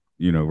money,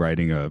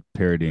 writing a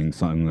parodying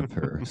song with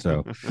her.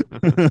 So,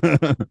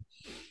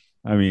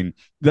 I mean,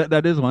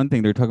 that is one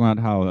thing they're talking about,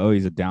 how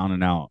he's a down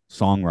and out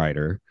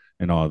songwriter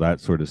and all that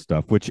sort of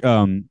stuff. Which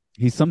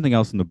he's something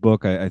else in the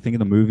book. I think in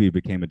the movie he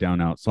became a down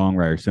and out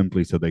songwriter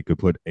simply so they could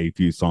put a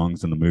few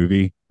songs in the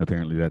movie.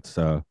 Apparently, that's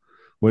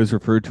what is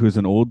referred to as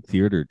an old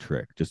theater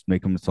trick. Just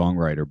make him a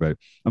songwriter. But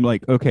I'm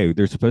like, okay,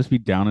 they're supposed to be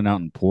down and out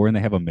and poor, and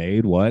they have a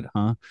maid. What?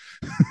 Huh?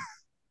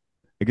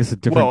 I guess a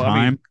different Well,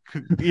 I mean,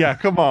 time. yeah,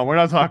 come on. We're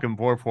not talking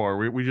poor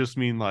poor. We just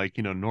mean like,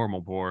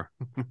 normal poor.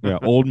 Yeah,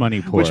 old money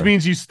Which poor.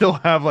 means you still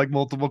have like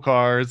multiple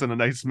cars and a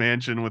nice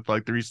mansion with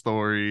like 3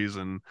 stories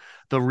and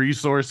the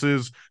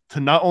resources to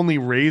not only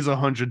raise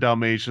 100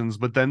 Dalmatians,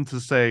 but then to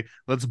say,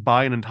 let's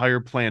buy an entire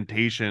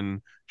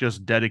plantation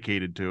just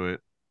dedicated to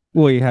it.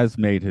 Well, he has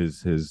made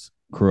his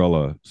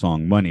Corolla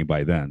song money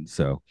by then.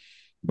 So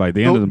by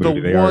the end of The the the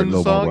movie, they are a one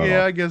little more song, well yeah,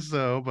 off. I guess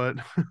so, but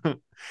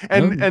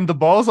and No, and the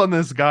balls on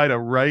this guy to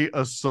write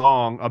a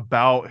song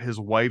about his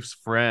wife's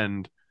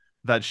friend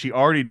that she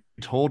already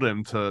told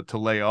him to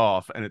lay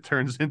off, and it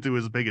turns into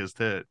his biggest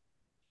hit.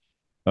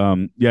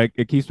 yeah,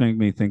 it keeps making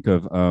me think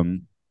of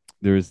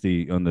there's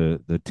the on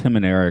the Tim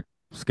and Eric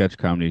sketch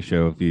comedy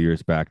show a few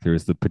years back.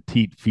 There's the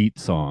Petite Feet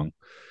song,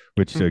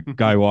 which a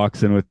guy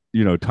walks in with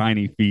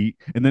tiny feet,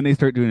 and then they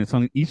start doing a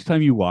song. Each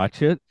time you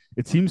watch it,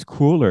 it seems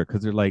cooler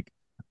because they're like,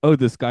 oh,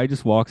 this guy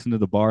just walks into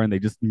the bar and they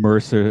just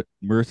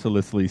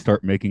mercilessly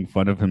start making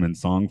fun of him in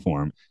song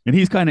form, and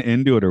he's kind of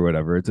into it or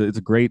whatever. It's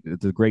a great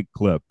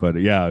clip, but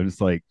yeah,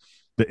 it's like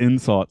the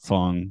insult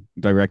song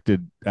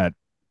directed at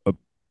a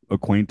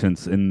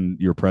acquaintance in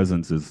your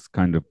presence is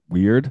kind of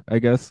weird, I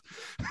guess.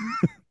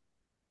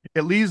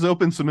 It leaves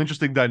open some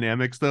interesting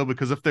dynamics though,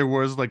 because if there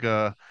was like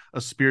a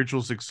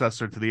spiritual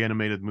successor to the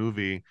animated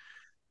movie,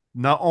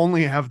 not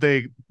only have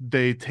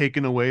they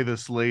taken away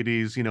this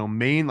lady's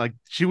main, like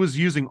she was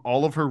using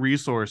all of her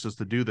resources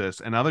to do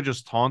this, and now they're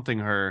just taunting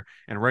her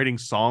and writing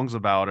songs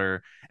about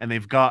her, and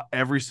they've got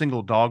every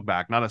single dog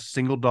back. Not a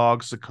single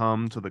dog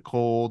succumbed to the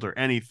cold or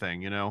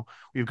anything.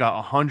 We've got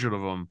 100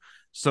 of them.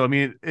 So I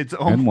mean, it's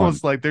And one.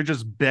 almost like they're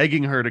just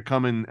begging her to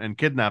come in and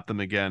kidnap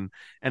them again,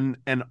 and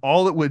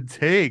all it would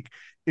take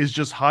is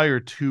just hire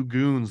 2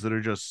 goons that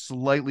are just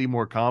slightly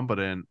more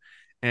competent.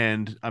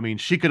 And I mean,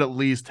 she could at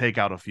least take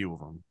out a few of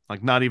them.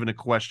 Like, not even a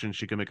question.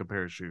 She could make a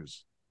pair of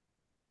shoes.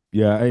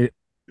 Yeah,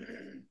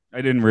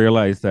 I didn't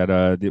realize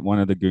that one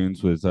of the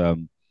goons was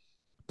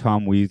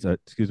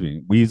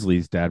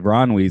Weasley's dad,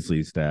 Ron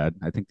Weasley's dad.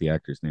 I think the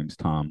actor's name's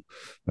Tom,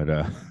 but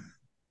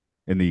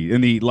in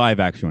the live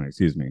action one,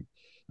 excuse me.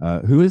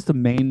 Who is the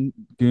main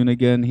goon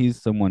again?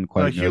 He's someone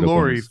quite Hugh notable.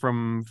 Laurie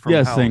from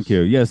Yes, thank House.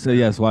 you. Yes, Yeah.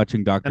 yes.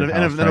 Watching Doctor House And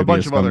try a to be a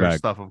bunch of other scumbag.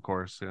 stuff, of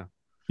course. Yeah.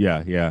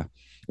 Yeah, yeah.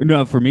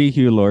 No, for me,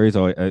 Hugh Laurie's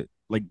always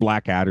like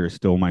Blackadder is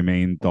still my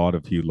main thought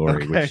of Hugh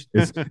Laurie, Okay.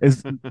 which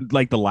is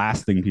like the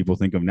last thing people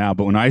think of now.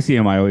 But when I see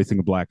him, I always think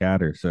of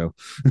Blackadder. So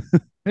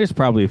there's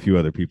probably a few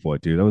other people I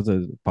do. That was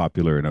a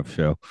popular enough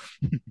show.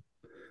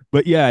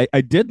 But yeah,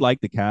 I did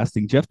like the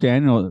casting. Jeff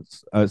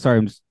Daniels. Sorry,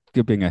 I'm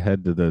skipping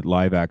ahead to the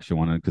live action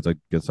one because I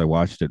guess I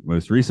watched it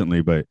most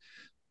recently. But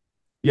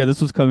yeah,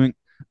 this was coming.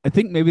 I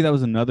think maybe that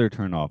was another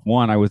turnoff.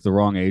 One, I was the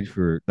wrong age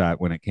for that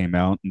when it came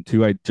out, and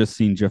two, I'd just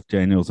seen Jeff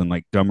Daniels in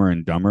like Dumber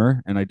and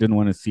Dumber, and I didn't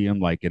want to see him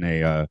like in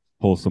a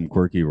wholesome,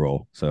 quirky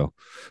role. So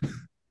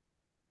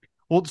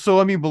Well,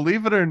 so I mean,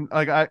 believe it or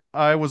like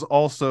I was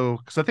also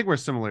because I think we're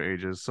similar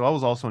ages, so I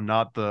was also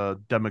not the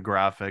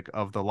demographic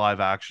of the live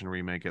action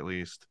remake, at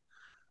least.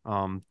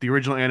 The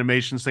original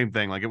animation, same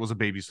thing. Like it was a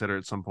babysitter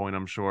at some point,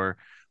 I'm sure.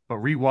 But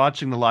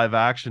rewatching the live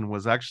action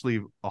was actually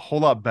a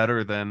whole lot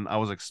better than I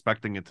was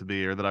expecting it to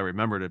be, or that I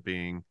remembered it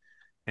being.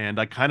 And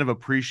I kind of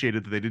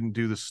appreciated that they didn't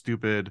do the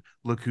stupid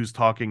 "look who's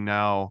talking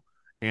now"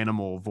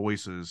 animal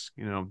voices.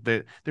 You know,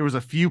 there was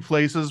a few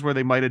places where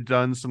they might have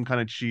done some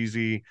kind of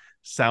cheesy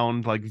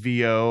sound like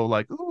VO,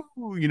 like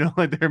ooh, you know,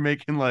 like they're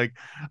making like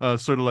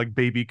sort of like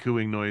baby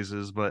cooing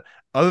noises. But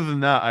other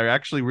than that, I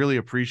actually really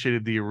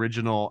appreciated the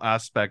original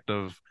aspect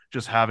of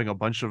just having a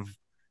bunch of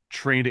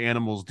trained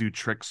animals do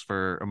tricks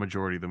for a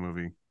majority of the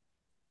movie.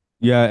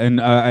 yeah, and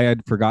I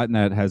had forgotten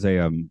that it has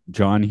a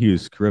John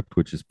Hughes script,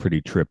 which is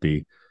pretty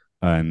trippy.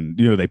 And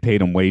they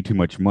paid him way too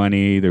much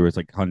money. There was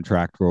like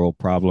contractual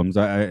problems.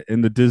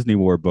 In the Disney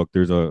War book,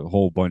 there's a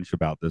whole bunch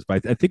about this,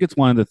 but I think it's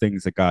one of the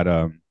things that got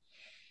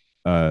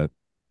uh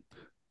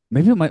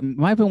maybe it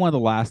might have been one of the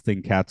last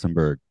thing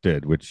Katzenberg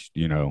did, which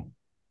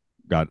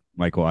got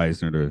Michael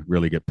Eisner to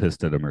really get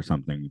pissed at him or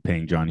something,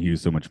 paying John Hughes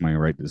so much money to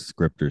write this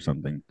script or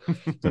something.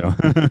 So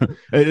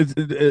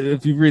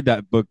if you read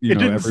that book, it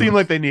didn't seem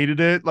like they needed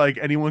it. Like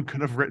anyone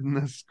could have written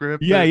this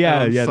script.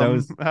 Yeah. That some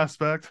was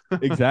aspect.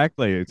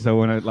 exactly. So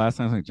when last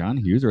time I was like, John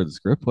Hughes wrote the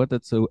script, what?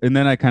 That's so. And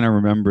then I kind of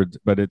remembered,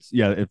 but it's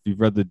if you've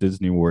read the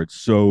Disney War, it's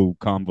so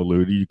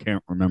convoluted, you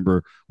can't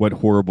remember what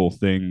horrible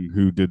thing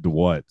who did the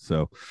what.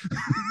 So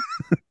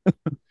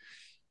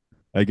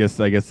I guess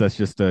that's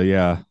just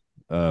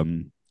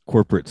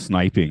corporate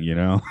sniping.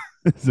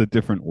 It's a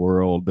different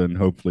world than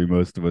hopefully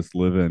most of us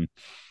live in.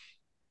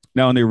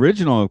 Now in the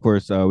original, of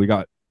course, we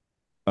got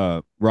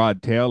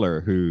Rod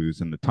Taylor,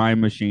 who's in the Time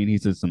Machine.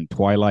 He's in some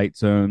Twilight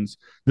Zones.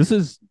 This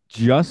is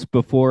just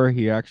before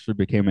he actually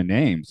became a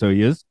name, so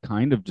he is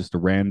kind of just a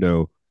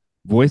rando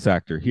voice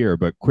actor here,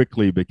 but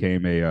quickly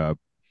became the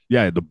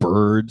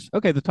Birds.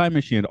 Okay, the Time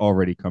Machine had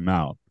already come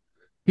out.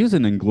 He was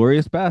in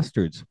Inglorious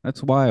Bastards.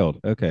 That's wild.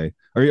 Okay,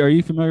 are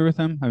you familiar with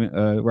him? I mean,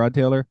 Rod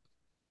Taylor.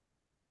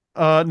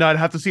 No, I'd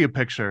have to see a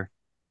picture.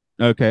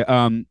 Okay.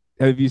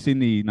 Have you seen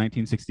the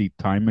 1960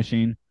 Time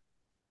Machine?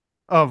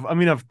 I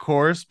mean, of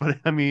course, but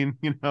I mean,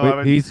 I But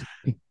would.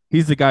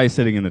 he's the guy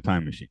sitting in the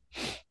time machine.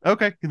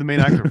 Okay, he's the main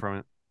actor from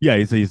it. Yeah,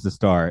 he's the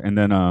star. And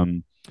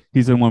then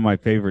he's in one of my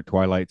favorite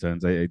Twilight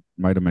Zones. I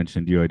might have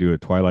mentioned you. I do a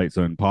Twilight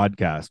Zone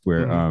podcast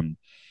where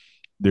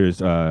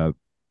there's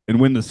and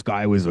when the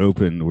sky was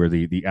open, where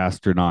the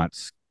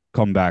astronauts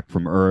come back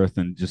from Earth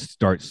and just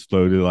start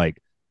slowly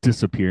like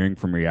disappearing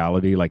from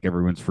reality, like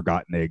everyone's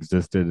forgotten they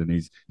existed, and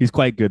he's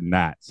quite good in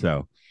that.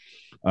 So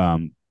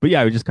but yeah,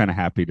 I was just kind of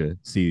happy to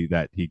see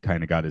that he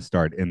kind of got his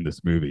start in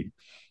this movie.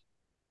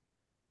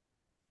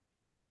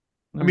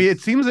 I mean,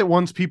 it seems that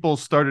once people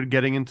started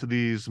getting into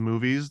these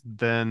movies,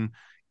 then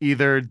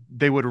either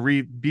they would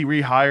be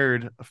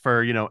rehired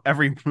for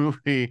every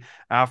movie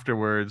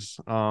afterwards,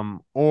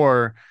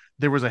 or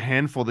there was a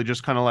handful that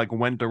just kind of like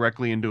went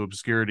directly into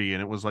obscurity,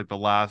 and it was like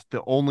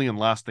the only and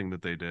last thing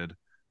that they did.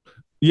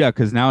 Yeah,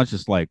 because now it's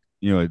just like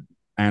an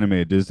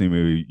animated Disney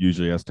movie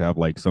usually has to have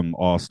like some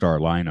all-star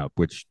lineup,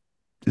 which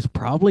is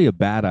probably a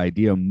bad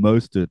idea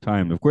most of the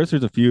time. Of course,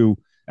 there's a few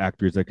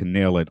actors that can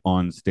nail it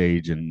on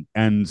stage and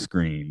end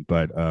screen,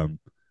 but on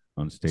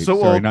stage,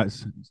 So, sorry, not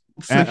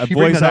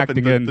voice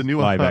acting in the new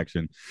live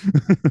action.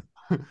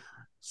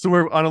 So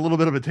we're on a little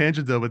bit of a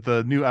tangent though, but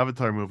the new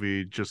Avatar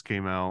movie just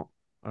came out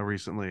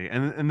recently,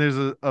 and there's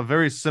a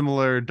very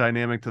similar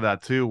dynamic to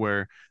that too,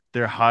 where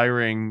they're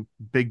hiring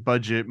big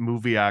budget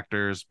movie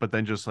actors, but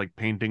then just like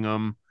painting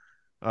them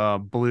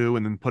blue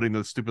and then putting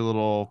the stupid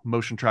little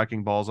motion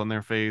tracking balls on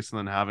their face and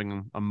then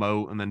having a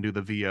moat and then do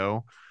the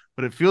VO.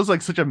 But it feels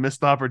like such a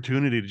missed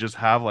opportunity to just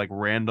have like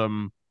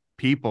random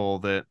people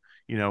that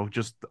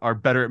just are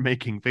better at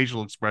making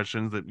facial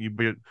expressions that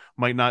you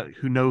might not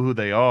who know who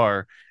they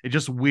are. It's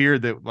just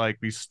weird that like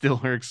we still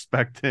are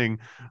expecting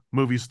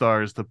movie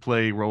stars to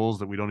play roles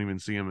that we don't even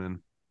see them in.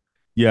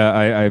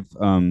 Yeah,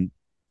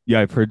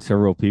 I've heard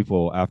several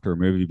people after a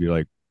movie be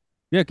like,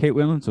 yeah, Kate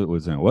Winslet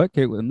was in it. What?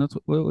 Kate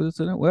Winslet was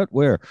in it? What?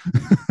 Where?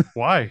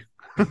 Why?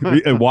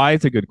 Why?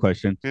 It's a good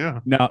question. Yeah.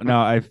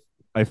 Now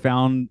I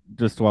found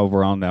just while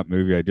we're on that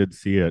movie, I did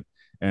see it,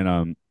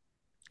 and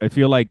I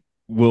feel like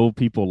will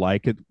people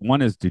like it?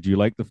 One is, did you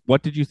like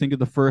what did you think of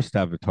the first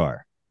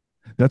Avatar?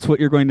 That's what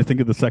you're going to think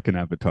of the second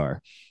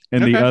Avatar.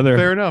 And the Okay, other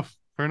fair enough.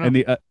 Fair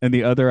enough. and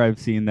the other I've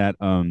seen that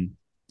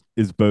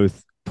is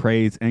both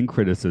praise and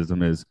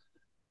criticism is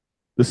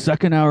the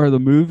second hour of the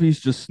movie's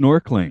just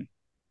snorkeling.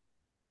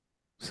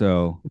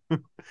 So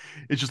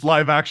It's just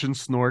live action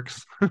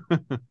snorks.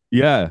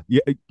 yes,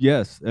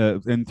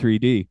 in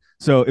 3D.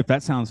 So if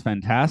that sounds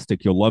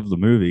fantastic, you'll love the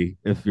movie.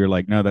 If you're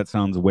like, no, that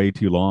sounds way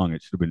too long,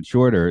 it should have been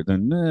shorter,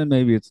 then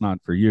maybe it's not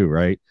for you,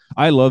 right?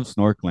 I love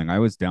snorkeling. I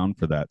was down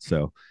for that.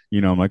 So,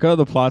 I'm like, oh,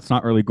 the plot's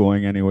not really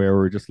going anywhere.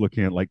 We're just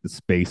looking at like the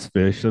space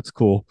fish. That's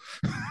cool.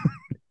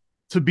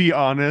 To be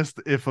honest,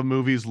 if a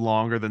movie's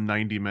longer than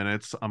 90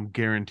 minutes, I'm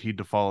guaranteed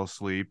to fall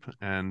asleep.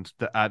 And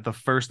at the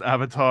first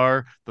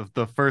Avatar,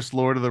 the first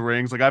Lord of the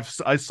Rings, like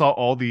I saw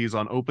all these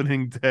on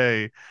opening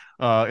day,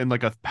 in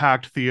like a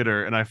packed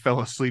theater, and I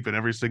fell asleep in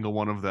every single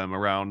one of them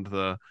around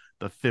the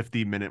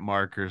 50-minute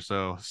mark or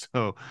so.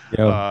 So,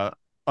 Yeah.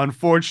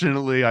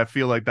 unfortunately, I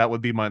feel like that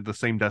would be the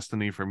same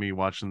destiny for me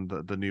watching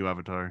the new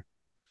Avatar.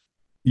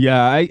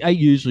 Yeah, I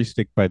usually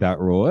stick by that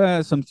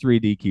rule. Some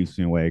 3D keeps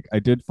me awake. I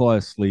did fall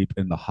asleep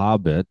in The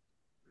Hobbit,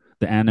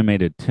 the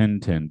animated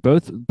Tintin,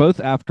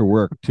 both after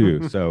work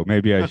too. So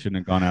maybe I shouldn't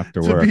have gone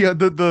after To work. be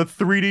the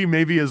 3D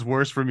maybe is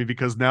worse for me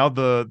because now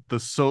the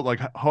so like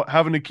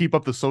having to keep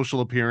up the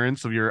social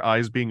appearance of your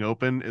eyes being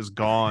open is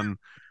gone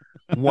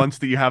once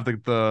that you have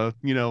the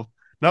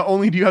not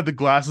only do you have the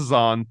glasses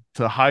on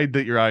to hide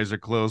that your eyes are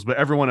closed, but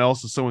everyone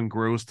else is so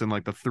engrossed in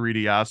like the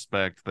 3D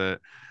aspect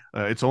that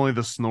it's only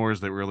the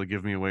snores that really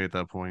give me away at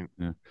that point.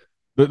 Yeah.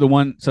 The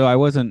one, so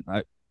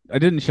I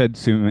didn't shed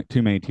too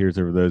many tears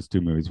over those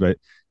two movies, but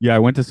yeah, I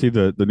went to see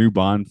the new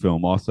Bond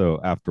film also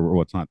after,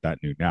 well, it's not that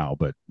new now,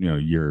 but a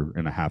year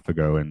and a half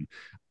ago. And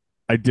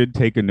I did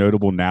take a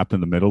notable nap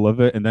in the middle of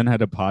it and then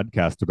had a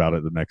podcast about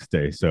it the next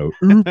day. So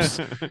oops.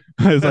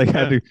 I was like,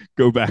 had to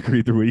go back,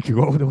 read the week and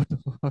go, what the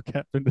fuck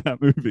happened to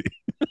that movie?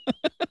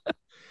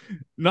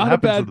 Not a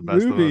bad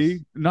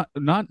movie.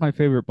 Not my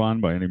favorite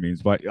Bond by any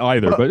means, by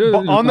either. But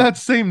on that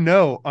same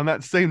note,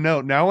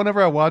 now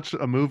whenever I watch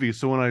a movie,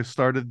 so when I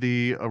started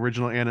the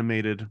original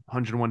animated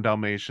 101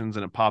 Dalmatians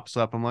and it pops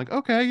up, I'm like,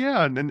 okay,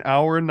 yeah, an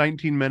hour and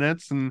 19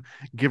 minutes and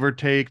give or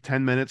take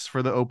 10 minutes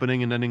for the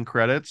opening and ending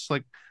credits.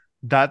 Like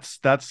that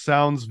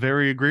sounds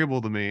very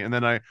agreeable to me. And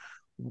then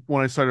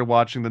when I started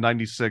watching the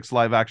 96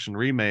 live action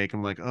remake,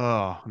 I'm like,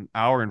 oh, an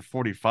hour and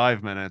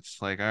 45 minutes.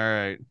 Like, all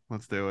right,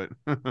 let's do it.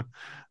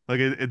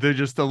 Like they're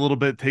just a little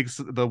bit takes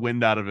the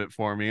wind out of it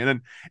for me.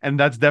 And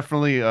that's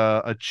definitely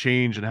a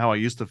change in how I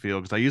used to feel.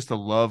 Cause I used to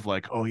love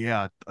like, oh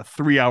yeah, a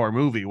 3-hour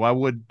movie. Why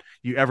would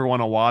you ever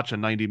want to watch a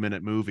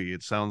 90-minute movie?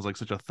 It sounds like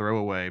such a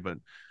throwaway, but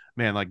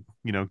man, like,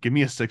 give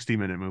me a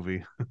 60-minute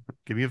movie.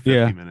 Give me a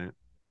 50-minute.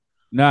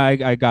 No,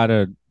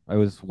 I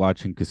was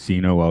watching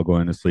Casino while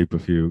going to sleep a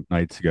few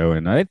nights ago,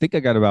 and I think I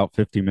got about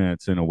 50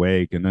 minutes in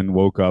awake, and then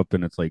woke up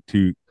and it's like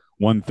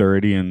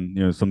 1:30,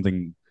 and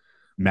something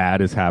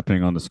mad is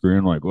happening on the screen.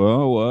 I'm like,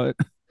 well, what?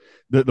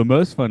 The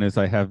most fun is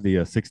I have the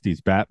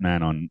 60s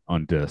Batman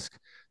on disc,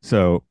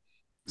 so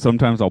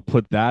sometimes I'll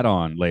put that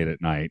on late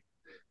at night,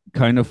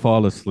 kind of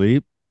fall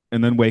asleep,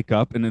 and then wake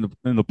up, and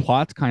then the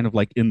plot's kind of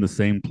like in the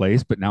same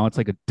place, but now it's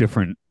like a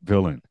different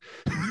villain.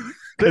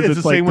 It's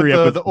the same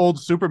with the old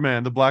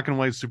Superman. The black and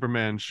white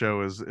Superman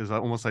show is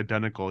almost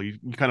identical. You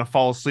kind of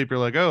fall asleep. You're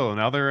like, oh,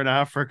 now they're in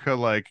Africa,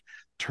 like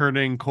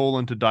turning coal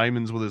into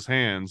diamonds with his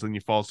hands. And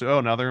you fall asleep.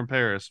 Oh, now they're in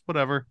Paris.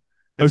 Whatever.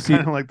 It's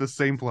kind of like the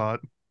same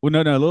plot. Well,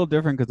 no, a little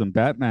different because in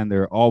Batman,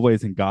 they're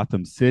always in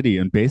Gotham City,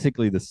 and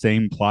basically the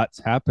same plot's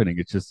happening.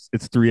 It's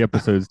 3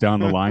 episodes down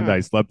the line that I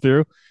slept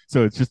through,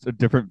 so it's just a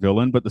different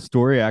villain. But the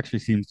story actually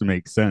seems to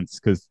make sense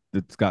because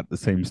it's got the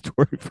same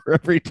story for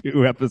every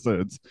 2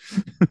 episodes.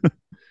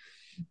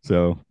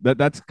 So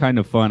that's kind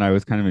of fun. I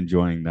was kind of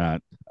enjoying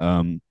that.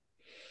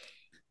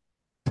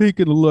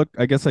 Taking a look,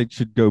 I guess I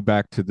should go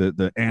back to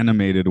the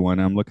animated one.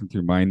 I'm looking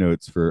through my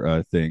notes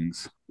for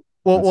things.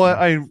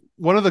 Well,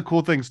 one of the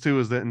cool things too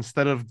is that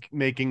instead of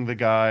making the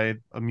guy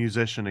a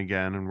musician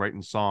again and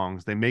writing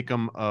songs, they make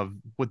him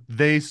what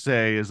they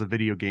say is a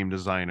video game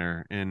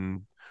designer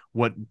in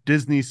what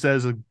Disney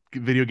says a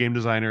video game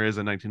designer is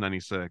in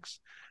 1996.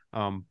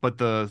 But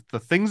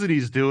the things that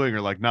he's doing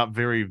are like not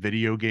very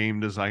video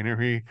game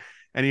designery.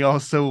 And he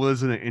also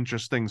lives in an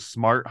interesting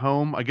smart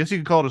home. I guess you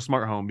could call it a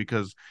smart home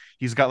because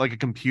he's got like a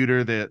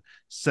computer that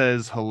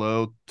says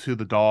hello to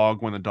the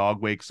dog when the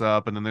dog wakes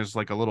up. And then there's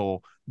like a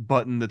little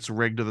button that's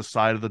rigged to the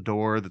side of the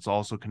door that's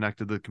also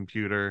connected to the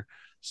computer.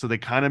 So they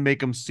kind of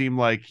make him seem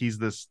like he's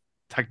this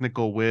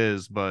technical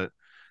whiz, but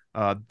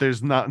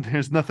there's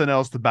nothing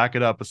else to back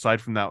it up aside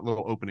from that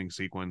little opening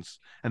sequence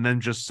and then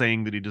just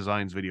saying that he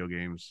designs video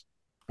games.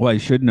 Well, I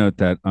should note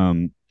that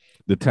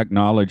the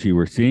technology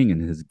we're seeing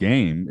in his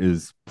game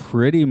is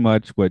pretty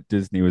much what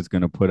Disney was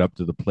going to put up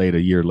to the plate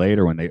a year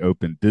later when they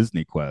opened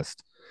Disney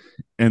Quest.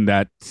 And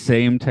that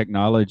same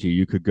technology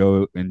you could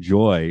go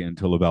enjoy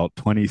until about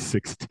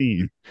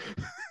 2016.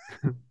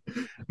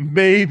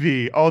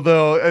 Maybe,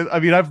 although I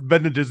mean, I've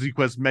been to Disney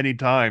Quest many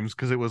times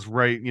because it was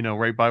right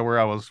by where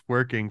I was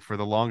working for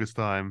the longest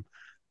time.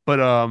 But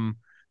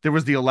there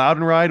was the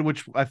Aladdin ride,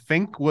 which I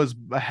think was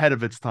ahead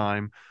of its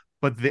time.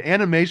 But the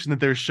animation that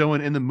they're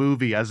showing in the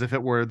movie, as if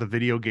it were the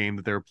video game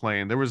that they were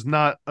playing, there was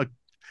not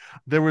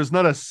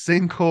a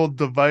single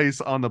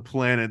device on the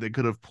planet that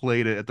could have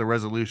played it at the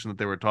resolution that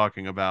they were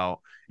talking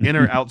about in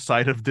or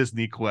outside of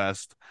Disney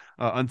Quest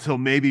until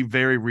maybe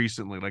very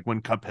recently, like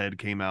when Cuphead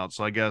came out.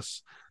 So I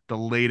guess the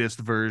latest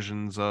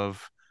versions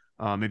of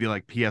maybe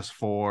like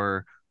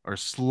PS4 or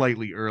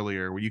slightly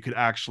earlier, where you could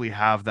actually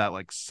have that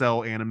like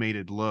cell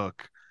animated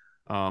look.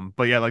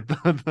 But yeah, like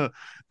the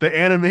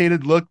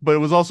animated look, but it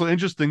was also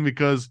interesting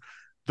because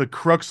the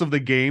crux of the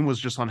game was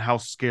just on how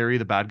scary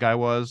the bad guy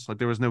was. Like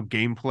there was no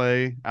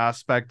gameplay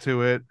aspect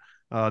to it.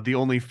 The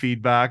only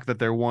feedback that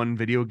their one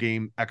video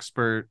game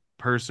expert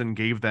person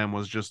gave them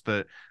was just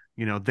that,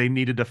 they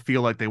needed to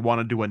feel like they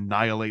wanted to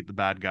annihilate the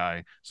bad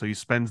guy. So he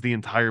spends the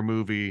entire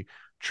movie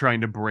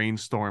trying to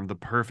brainstorm the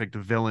perfect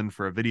villain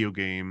for a video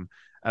game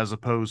as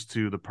opposed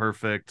to the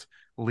perfect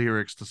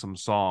lyrics to some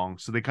song.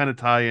 So they kind of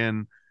tie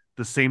in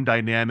the same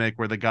dynamic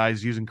where the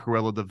guy's using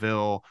Cruella de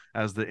Vil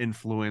as the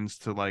influence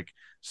to like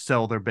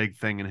sell their big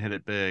thing and hit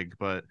it big.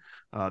 But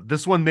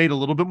this one made a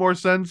little bit more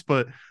sense,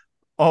 but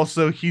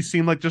also he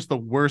seemed like just the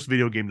worst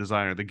video game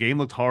designer. The game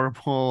looked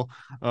horrible.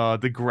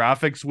 The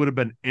graphics would have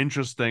been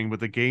interesting,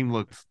 but the game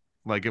looked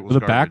like it was The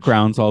garbage.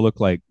 backgrounds all look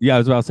like, yeah, I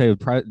was about to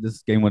say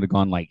this game would have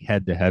gone like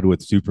head to head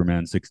with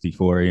Superman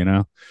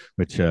 64,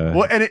 which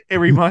Well, and it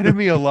reminded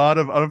me a lot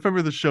of, I don't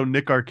remember the show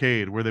Nick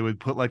Arcade, where they would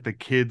put like the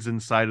kids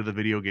inside of the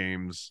video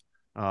games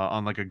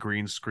on like a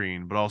green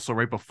screen. But also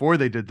right before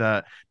they did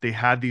that, they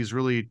had these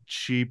really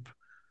cheap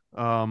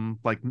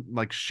like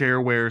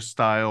shareware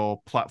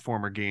style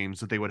platformer games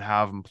that they would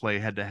have them play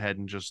head to head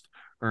and just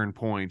earn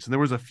points. And there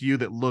was a few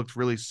that looked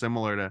really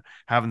similar to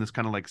having this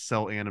kind of like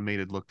cell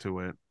animated look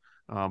to it.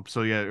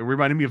 So yeah, it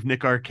reminded me of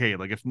Nick Arcade.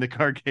 Like if Nick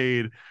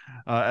Arcade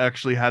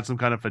actually had some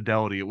kind of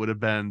fidelity, it would have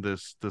been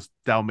this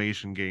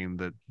Dalmatian game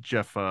that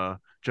Jeff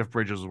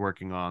Bridges was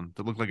working on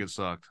that looked like it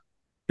sucked.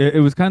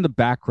 it was kind of the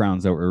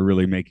backgrounds that were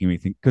really making me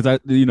think, because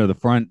the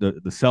front,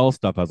 the cell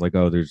stuff, I was like,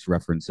 oh, there's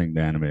referencing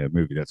the animated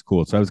movie. That's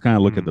cool. So I was kind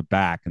of looking at the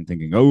back and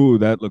thinking, oh,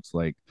 that looks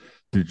like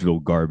digital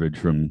garbage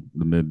from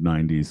the mid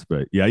 90s.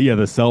 But yeah,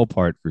 the cell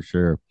part for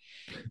sure.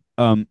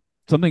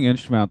 Something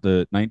interesting about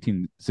the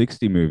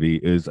 1960 movie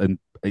is, and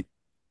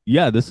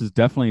yeah, this is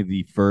definitely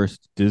the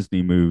first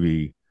Disney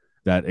movie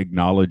that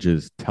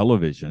acknowledges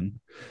television,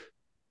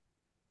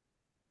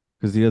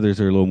 because the others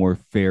are a little more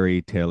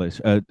fairy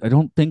tale-ish. I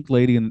don't think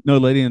Lady and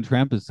the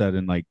Tramp is set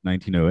in like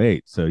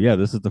 1908. So yeah,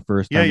 this is the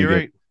first Yeah, time we you're get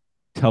right.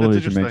 That's television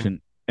interesting.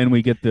 mentioned, and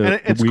we get And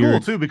the it's cool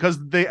weird. too because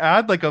they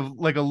add like a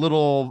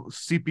little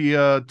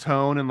sepia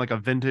tone and like a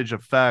vintage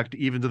effect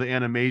even to the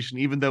animation,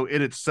 even though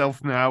it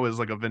itself now is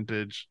like a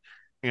vintage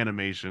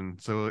animation.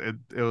 So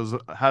it was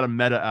had a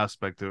meta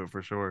aspect to it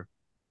for sure.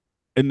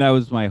 And that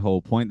was my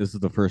whole point. This is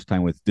the first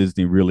time with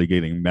Disney really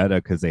getting meta,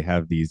 because they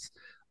have these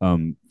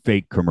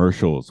fake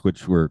commercials,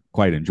 which were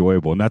quite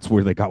enjoyable, and that's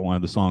where they got one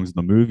of the songs in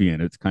the movie.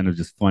 And it's kind of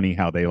just funny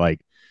how they like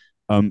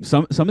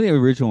some of the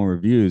original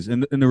reviews,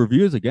 and in the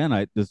reviews again,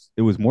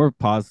 it was more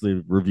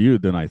positive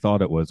reviewed than I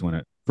thought it was when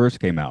it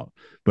first came out.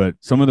 But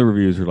some of the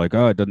reviews were like,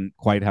 oh, it doesn't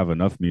quite have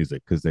enough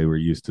music, because they were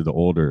used to the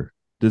older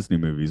Disney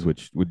movies,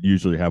 which would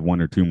usually have one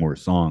or two more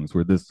songs,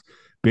 where this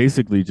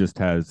basically just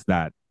has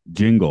that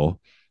jingle,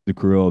 the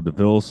Cruella de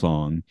Vil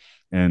song,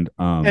 and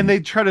And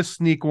they try to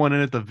sneak one in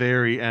at the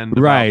very end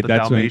about right, the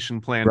that's when, Dalmatian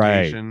right,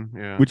 plantation.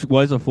 Yeah. which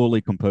was a fully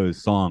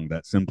composed song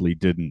that simply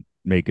didn't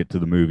make it to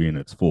the movie in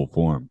its full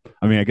form.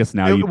 I mean, I guess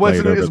now you It play it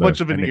wasn't over as the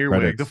much of an ending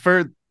earwig.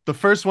 credits. The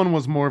first one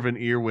was more of an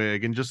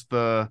earwig, and just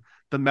the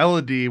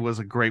melody was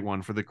a great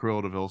one for the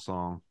Cruella de Vil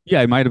song.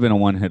 Yeah, it might have been a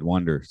one-hit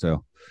wonder.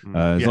 So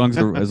as Yeah,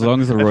 long as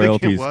long as the I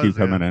think it royalties was. keep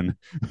Yeah. coming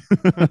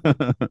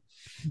in.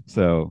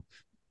 So,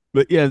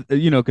 but yeah,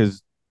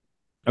 because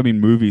I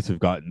mean, movies have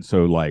gotten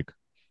so like,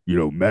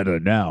 meta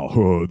now.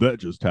 Oh, that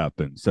just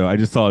happened. So I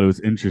just thought it was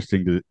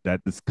interesting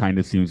that this kind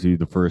of seems to be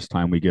the first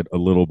time we get a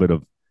little bit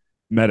of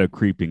meta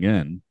creeping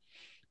in,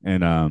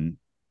 and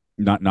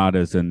not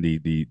as in the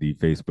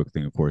Facebook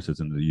thing, of course, as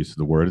in the use of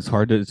the word. It's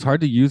hard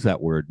to use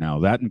that word now.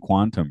 That and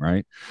quantum,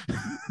 right?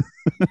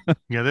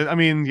 Yeah, I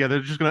mean, yeah, they're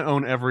just gonna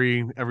own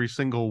every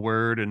single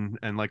word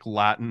and like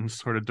Latin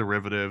sort of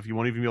derivative. You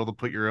won't even be able to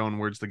put your own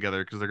words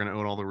together because they're gonna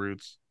own all the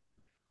roots.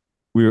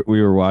 We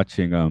were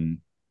watching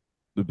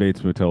the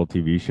Bates Motel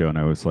TV show, and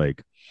I was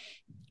like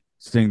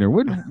sitting there.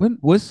 When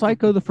was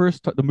Psycho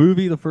the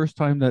movie the first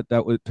time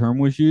that term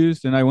was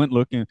used? And I went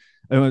looking.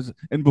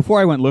 And before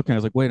I went looking, I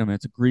was like, wait a minute,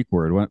 it's a Greek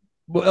word.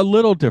 Well, a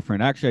little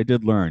different. Actually, I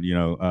did learn.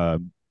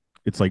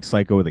 It's like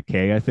Psycho with a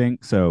K, I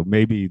think. So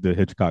maybe the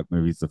Hitchcock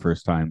movie is the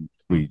first time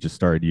we just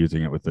started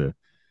using it with the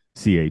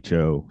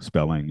CHO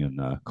spelling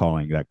and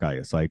calling that guy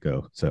a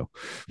psycho. So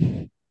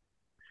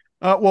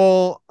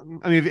Well,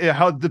 I mean,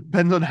 how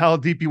depends on how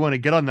deep you want to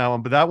get on that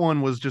one, but that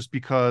one was just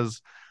because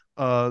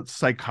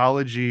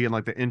psychology and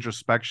like the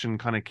introspection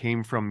kind of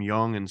came from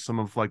Jung and some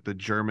of like the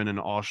German and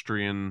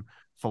Austrian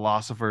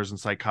philosophers and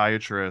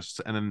psychiatrists,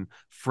 and then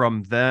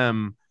from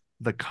them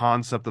the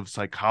concept of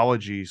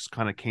psychology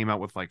kind of came out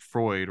with like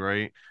Freud,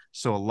 right?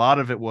 So a lot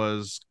of it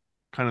was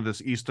kind of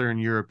this Eastern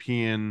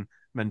European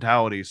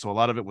mentality. So a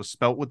lot of it was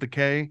spelt with the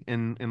K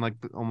in like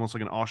almost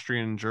like an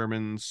Austrian,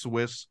 German,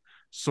 Swiss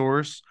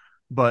source.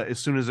 But as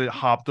soon as it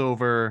hopped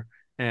over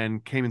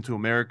and came into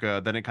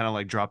America, then it kind of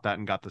like dropped that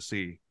and got the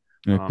C.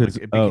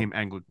 It became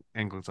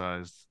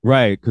anglicized.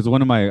 Right, because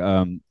one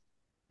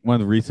of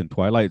the recent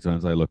Twilight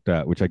Zones I looked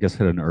at, which I guess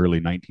had an early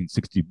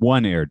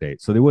 1961 air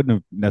date, so they wouldn't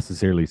have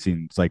necessarily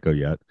seen Psycho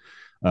yet.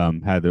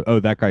 Had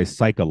that guy's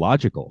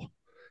psychological.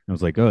 And I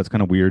was like, oh, it's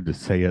kind of weird to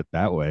say it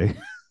that way.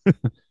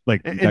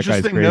 Like that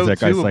guy's crazy, that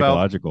guy's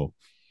psychological.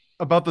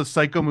 About the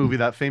Psycho movie,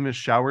 that famous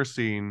shower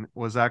scene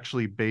was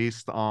actually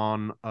based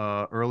on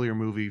a earlier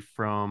movie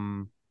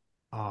from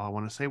I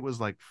want to say it was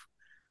like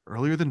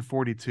earlier than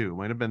 42,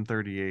 might have been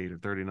 38 or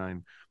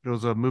 39, but it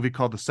was a movie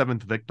called The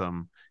Seventh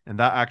Victim, and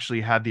that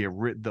actually had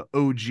the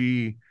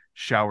OG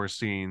shower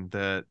scene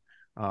that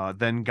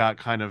then got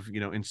kind of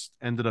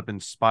ended up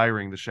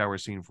inspiring the shower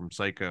scene from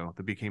Psycho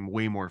that became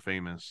way more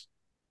famous.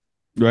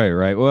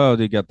 Right. Well,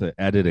 they got the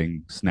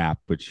editing snap,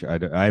 which I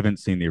haven't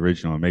seen the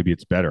original. Maybe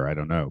it's better. I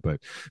don't know, but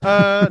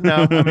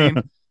no, I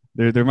mean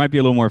there might be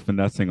a little more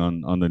finessing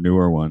on the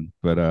newer one,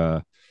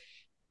 but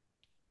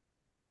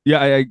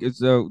yeah,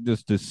 so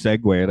just to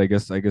segue it, I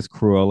guess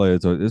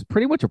Cruella is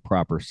pretty much a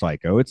proper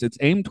Psycho. It's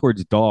aimed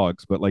towards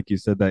dogs, but like you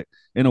said, that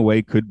in a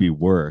way could be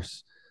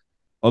worse.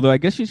 Although I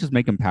guess she's just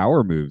making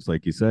power moves,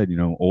 like you said,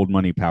 old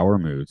money power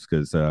moves,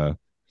 because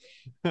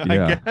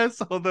I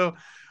guess, although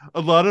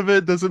a lot of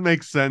it doesn't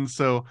make sense.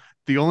 So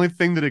the only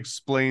thing that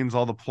explains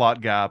all the plot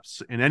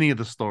gaps in any of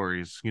the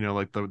stories,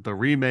 like the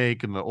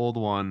remake and the old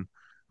one,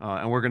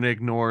 and we're gonna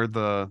ignore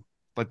the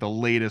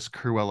latest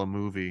Cruella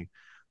movie.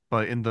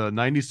 But in the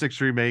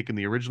 96 remake and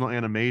the original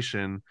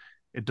animation,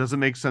 it doesn't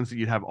make sense that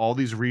you'd have all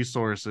these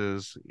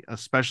resources,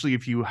 especially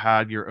if you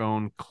had your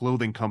own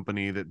clothing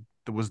company that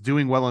was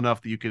doing well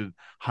enough that you could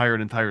hire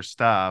an entire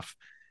staff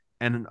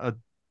and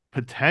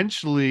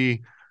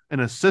potentially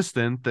an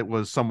assistant that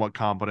was somewhat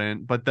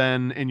competent, but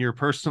then in your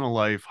personal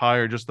life,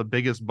 hire just the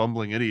biggest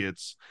bumbling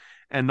idiots.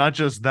 And not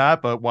just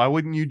that, but why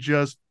wouldn't you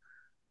just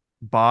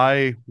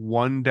buy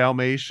one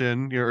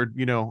Dalmatian or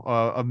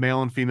a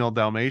male and female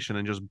Dalmatian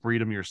and just breed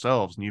them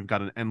yourselves, and you've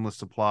got an endless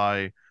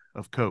supply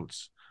of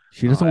coats.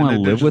 She doesn't want to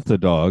live with the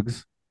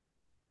dogs.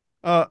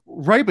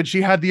 Right, but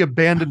she had the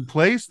abandoned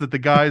place that the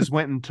guys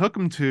went and took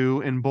them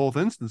to in both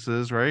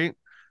instances, right?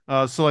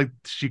 So like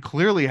she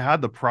clearly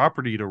had the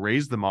property to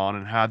raise them on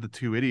and had the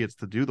two idiots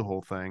to do the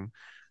whole thing.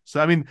 So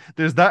I mean,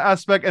 there's that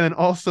aspect, and then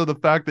also the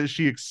fact that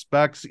she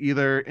expects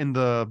either in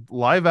the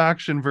live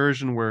action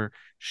version where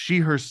she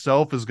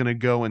herself is going to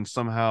go and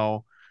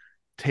somehow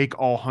take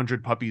all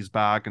 100 puppies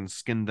back and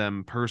skin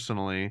them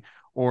personally,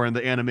 or in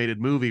the animated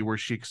movie where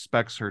she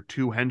expects her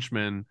two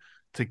henchmen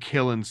to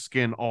kill and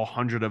skin all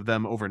 100 of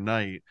them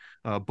overnight.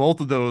 Both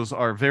of those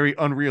are very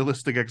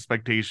unrealistic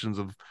expectations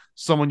of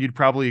someone you'd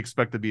probably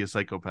expect to be a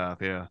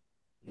psychopath. Yeah.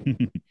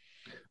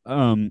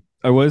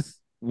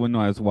 When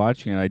I was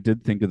watching it, I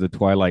did think of the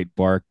Twilight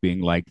bark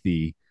being like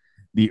the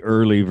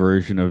early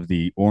version of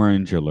the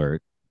orange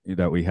alert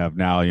that we have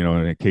now.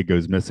 When a kid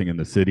goes missing in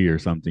the city or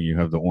something, you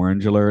have the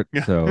orange alert.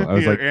 So I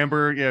was like,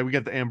 Amber. Yeah, we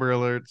get the Amber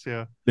alerts.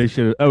 Yeah, they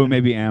should. Oh,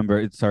 maybe Amber.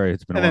 It's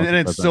been. And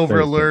it's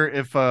Silver alert.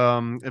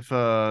 If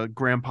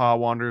grandpa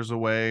wanders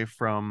away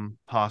from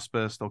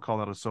hospice, they'll call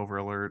that a Silver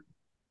alert.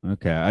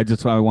 Okay, I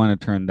want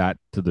to turn that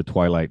to the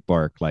Twilight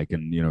bark, like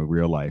in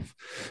real life.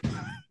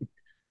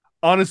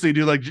 Honestly,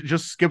 dude, like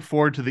just skip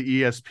forward to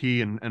the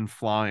ESP and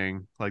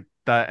flying like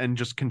that, and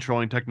just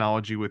controlling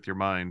technology with your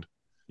mind.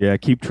 Yeah,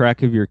 keep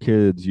track of your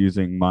kids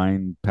using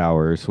mind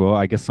powers. Well,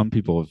 I guess some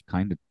people have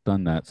kind of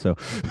done that. So,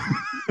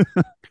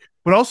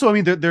 but also, I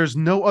mean, there's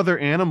no other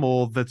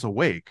animal that's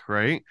awake,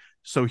 right?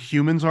 So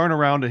humans aren't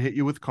around to hit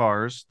you with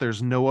cars.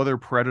 There's no other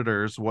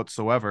predators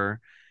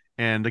whatsoever.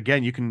 And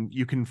again, you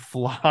can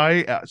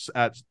fly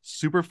at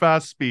super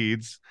fast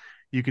speeds.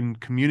 You can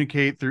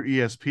communicate through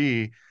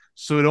ESP.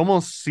 So it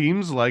almost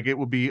seems like it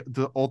would be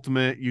the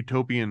ultimate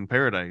utopian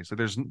paradise. So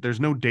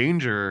there's no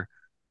danger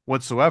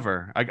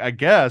whatsoever, I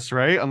guess,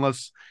 right?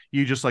 Unless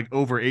you just like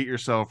overate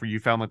yourself, or you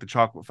found like the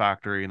chocolate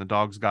factory and the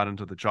dogs got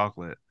into the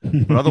chocolate.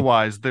 But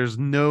otherwise, there's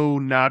no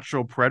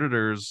natural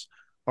predators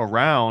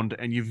around,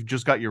 and you've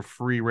just got your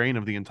free reign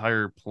of the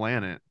entire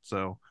planet.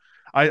 So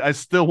I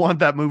still want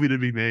that movie to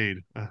be made.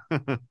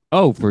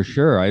 Oh, for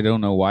sure. I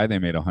don't know why they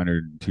made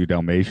 102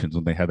 Dalmatians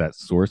when they had that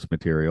source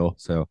material.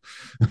 So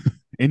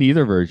in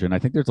either version, I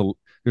think there's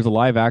a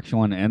live action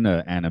one and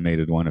an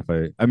animated one.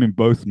 I mean,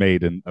 both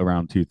made in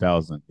around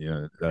 2000.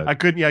 Yeah, I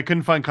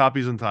couldn't find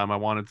copies in time. I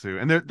wanted to,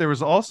 and there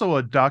was also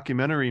a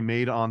documentary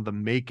made on the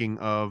making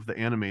of the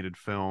animated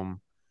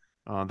film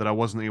that I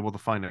wasn't able to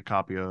find a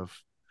copy of.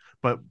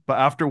 But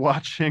after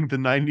watching the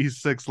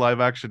 '96 live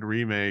action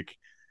remake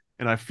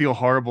and I feel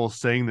horrible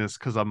saying this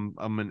because I'm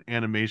an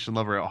animation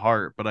lover at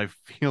heart, but I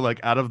feel like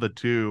out of the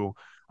two,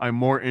 I'm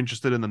more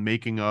interested in the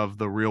making of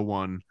the real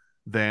one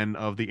than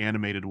of the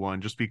animated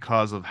one, just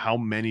because of how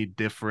many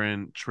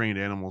different trained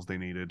animals they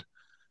needed.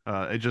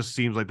 It just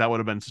seems like that would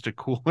have been such a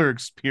cooler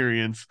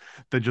experience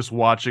than just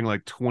watching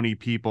like 20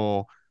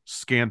 people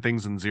scan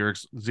things in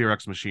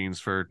Xerox machines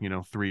for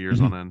 3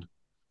 years on Mhm. end.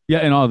 Yeah,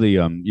 and all the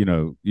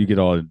you get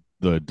all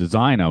the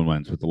design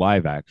elements with the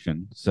live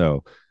action.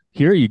 So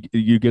here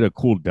you get a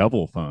cool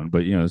devil phone,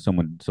 but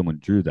someone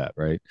drew that,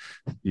 right?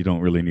 You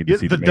don't really need to Yeah,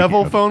 see the the making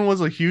Devil of it. phone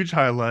was a huge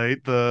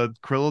highlight. The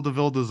Cruella de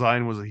Vil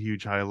design was a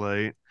huge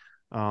highlight.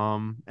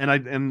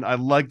 And I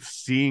liked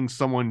seeing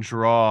someone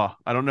draw.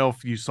 I don't know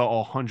if you saw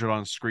all 100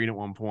 on screen at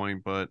one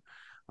point, but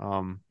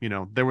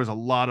there was a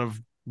lot of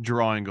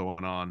drawing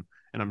going on,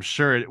 and I'm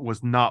sure it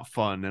was not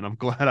fun. And I'm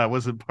glad I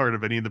wasn't part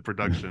of any of the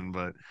production,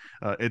 but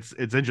it's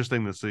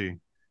interesting to see.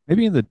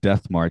 Maybe in the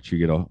Death March you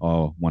get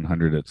all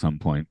 100 at some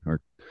point,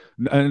 or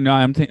no,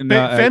 I'm thinking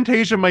no,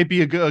 Fantasia might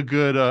be a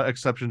good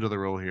exception to the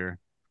rule here.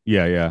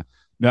 yeah, yeah.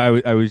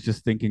 No, I was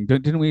just thinking,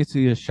 didn't we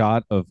see a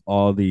shot of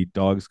all the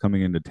dogs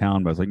coming into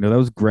town? But I was like, no, that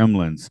was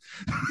Gremlins,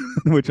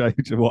 which I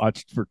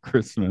watched for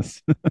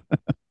Christmas.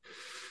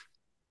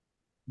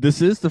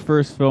 This is the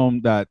first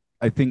film that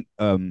I think,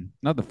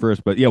 not the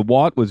first, but yeah,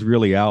 Walt was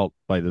really out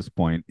by this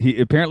point.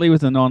 He apparently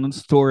was in on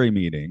story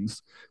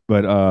meetings,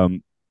 but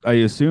I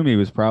assume he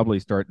was probably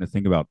starting to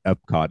think about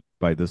Epcot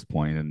by this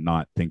point and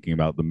not thinking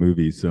about the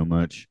movies so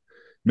much,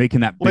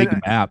 making that big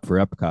When map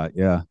for Epcot.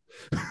 Yeah.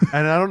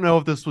 And I don't know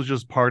if this was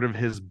just part of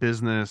his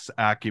business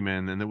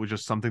acumen and it was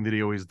just something that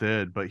he always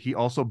did, but he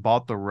also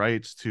bought the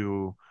rights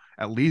to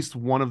at least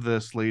one of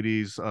this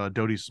lady's,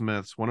 Dodie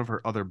Smith's, one of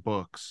her other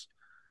books.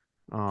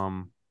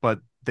 But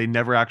they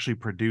never actually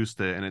produced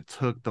it, and it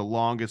took the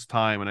longest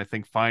time. And I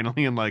think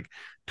finally in like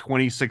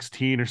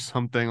 2016 or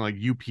something, like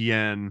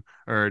UPN,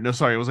 or no,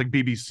 sorry, it was like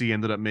BBC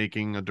ended up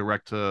making a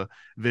direct to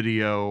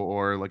video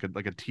or like a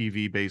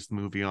TV based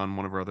movie on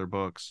one of her other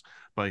books.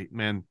 But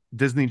man,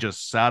 Disney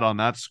just sat on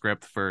that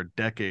script for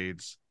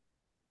decades.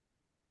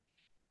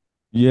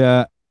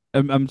 Yeah.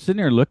 I'm sitting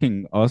here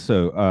looking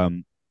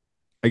also.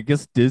 I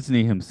guess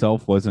Disney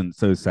himself wasn't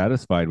so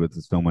satisfied with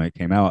this film when it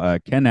came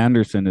out. Ken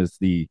Anderson is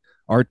the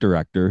art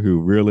director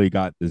who really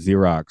got the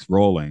Xerox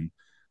rolling.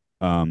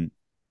 Um,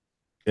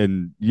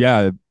 and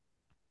yeah,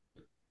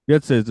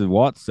 it says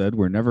Watt said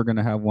we're never going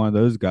to have one of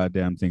those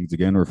goddamn things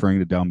again, referring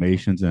to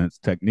Dalmatians and its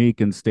technique,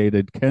 and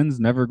stated Ken's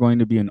never going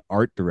to be an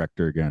art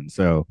director again.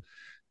 So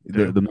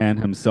Yeah. the man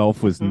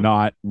himself was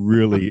not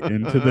really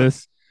into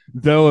this,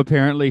 though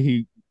apparently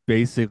he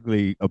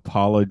basically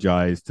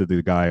apologized to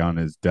the guy on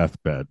his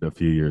deathbed a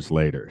few years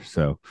later.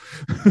 So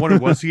Wonder,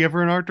 was he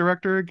ever an art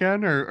director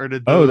again, or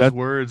did oh those that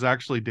words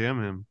actually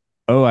damn him?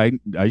 oh I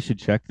should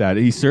check that.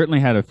 He certainly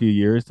had a few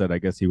years that I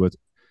guess he was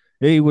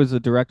a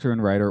director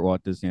and writer at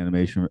Walt Disney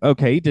Animation.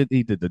 Okay, he did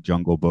the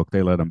Jungle Book.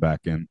 They let him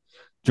back in.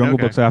 Jungle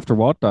Okay. Book's after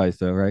Walt dies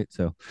though, right?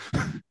 So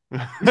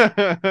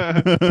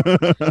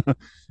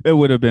it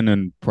would have been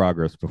in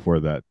progress before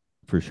that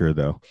for sure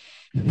though.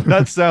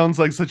 That sounds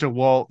like such a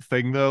Walt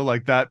thing though,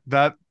 like that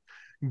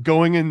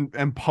going in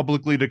and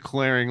publicly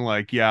declaring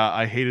like, yeah,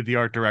 I hated the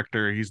art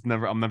director,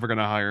 I'm never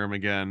gonna hire him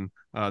again.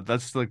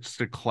 That's like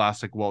just a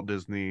classic Walt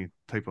Disney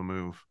type of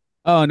move.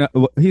 Oh no,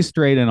 he's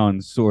straight in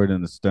on Sword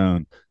in the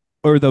Stone,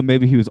 or though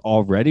maybe he was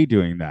already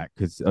doing that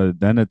because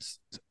then it's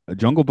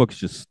Jungle Book's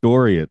just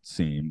story. It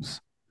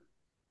seems.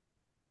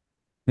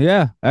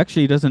 Yeah,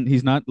 actually, he doesn't.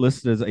 He's not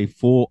listed as a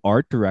full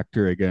art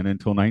director again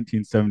until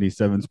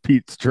 1977's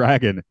Pete's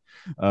Dragon,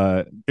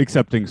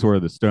 accepting Sword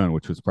of the Stone,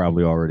 which was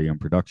probably already in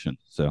production.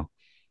 So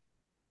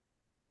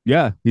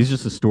yeah, he's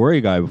just a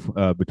story guy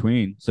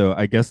between. So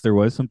I guess there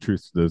was some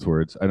truth to those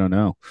words. I don't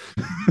know.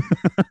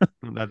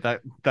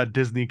 That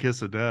Disney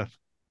kiss of death.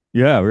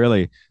 Yeah,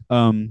 really.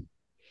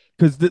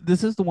 Because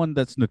this is the one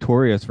that's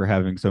notorious for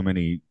having so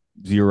many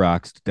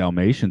Xeroxed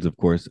Dalmatians, of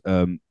course.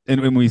 And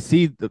when we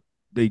see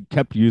they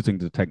kept using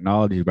the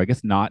technology, but I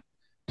guess not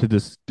to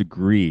this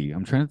degree.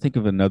 I'm trying to think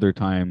of another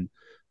time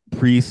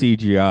pre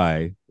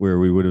CGI where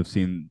we would have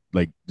seen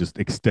like just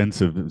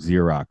extensive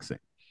Xeroxing.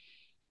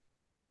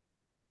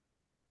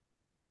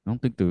 I don't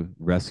think the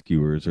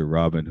Rescuers or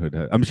Robin Hood.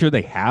 I'm sure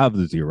they have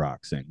the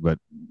Xeroxing, but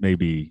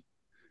maybe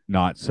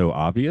not so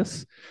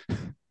obvious.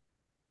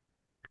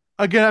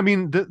 Again, I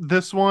mean,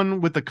 this one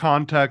with the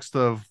context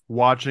of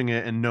watching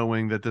it and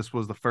knowing that this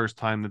was the first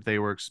time that they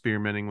were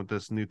experimenting with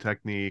this new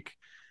technique,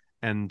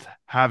 and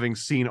having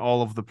seen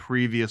all of the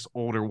previous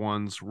older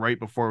ones right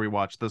before we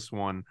watched this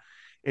one,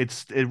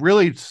 it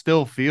really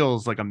still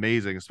feels like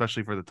amazing,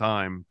 especially for the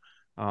time.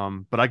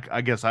 But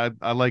I guess I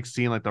like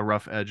seeing like the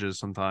rough edges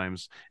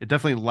sometimes. It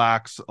definitely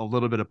lacks a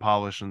little bit of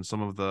polish in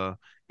some of the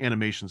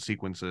animation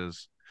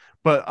sequences.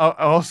 But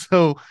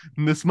also,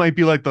 this might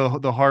be like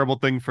the horrible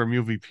thing for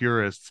movie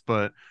purists,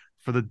 but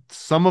for the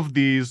some of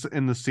these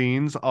in the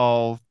scenes,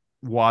 I'll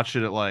watch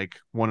it at like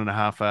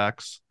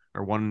 1.5x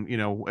or one,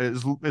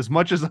 as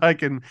much as I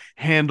can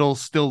handle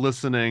still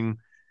listening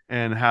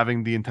and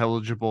having the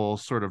intelligible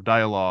sort of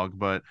dialogue.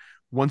 But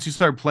once you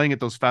start playing at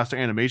those faster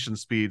animation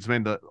speeds,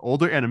 man, the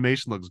older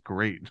animation looks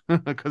great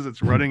because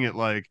it's running at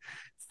like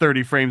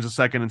 30 frames a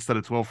second instead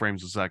of 12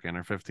 frames a second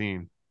or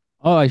 15.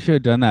 Oh, I should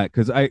have done that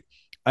because I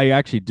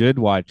actually did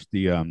watch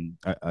the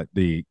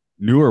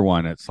newer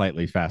one at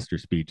slightly faster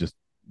speed just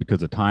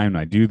because of time.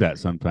 I do that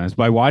sometimes,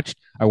 but I watched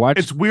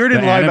It's weird the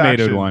in live animated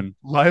action. one.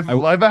 Live I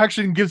live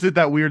action gives it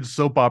that weird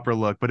soap opera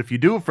look, but if you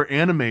do it for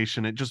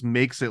animation, it just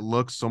makes it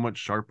look so much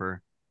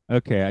sharper.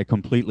 Okay, I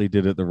completely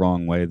did it the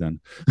wrong way then.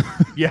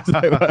 Yeah.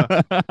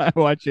 I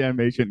watch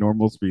animation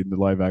normal speed and the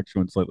live action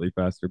one slightly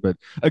faster. But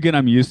again,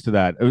 I'm used to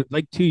that.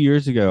 Like 2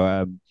 years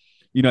ago,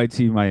 I'd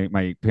see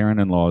my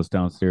parent-in-laws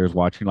downstairs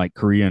watching like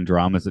Korean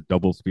dramas at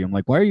double speed. I'm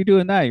like, why are you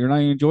doing that? You're not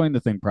even enjoying the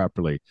thing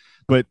properly.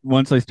 But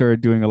once I started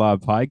doing a lot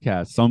of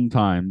podcasts,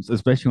 sometimes,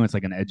 especially when it's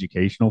like an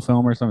educational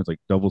film or something, it's like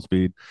double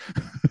speed.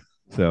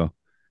 So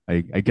I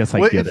guess I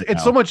Well, get it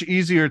it's so now. much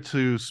easier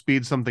to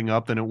speed something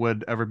up than it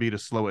would ever be to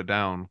slow it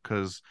down.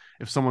 Because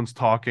if someone's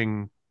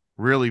talking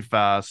really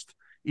fast,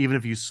 even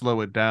if you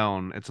slow it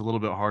down, it's a little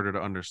bit harder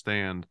to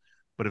understand.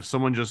 But if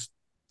someone just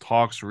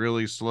talks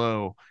really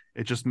slow,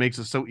 it just makes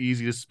it so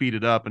easy to speed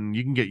it up, and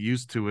you can get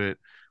used to it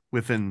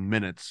within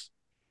minutes.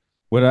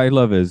 What I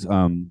love is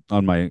on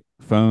my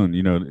phone,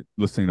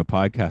 listening to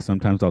podcasts.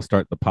 Sometimes I'll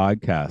start the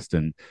podcast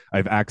and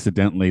I've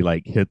accidentally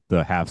like hit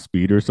the half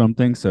speed or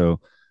something. So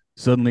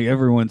suddenly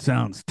everyone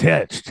sounds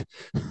touched.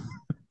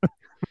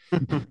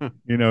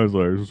 It's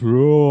like,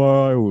 so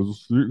I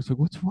was it's like,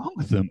 what's wrong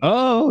with them?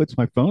 Oh, it's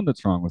my phone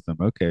that's wrong with them.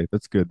 Okay,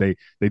 that's good. They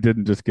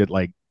didn't just get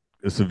like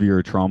a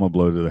severe trauma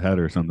blow to the head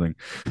or something.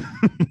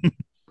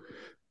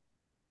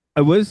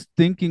 I was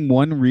thinking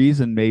one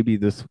reason maybe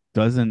this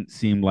doesn't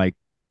seem like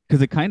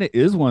because it kind of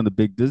is one of the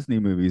big Disney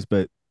movies,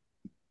 but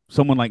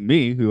someone like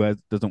me who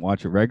doesn't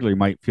watch it regularly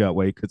might feel that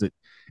way because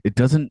it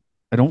doesn't.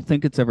 I don't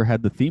think it's ever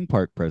had the theme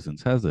park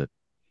presence, has it?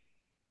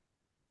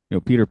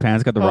 Peter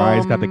Pan's got the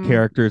rides, got the um,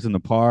 characters in the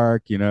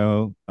park. yeah,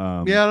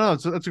 no,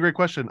 that's a great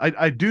question.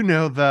 I do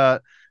know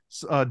that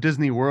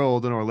Disney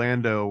World in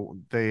Orlando,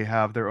 they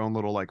have their own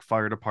little like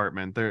fire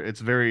department.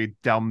 It's very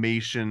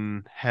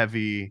Dalmatian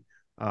heavy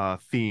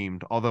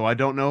themed. Although I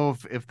don't know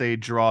if they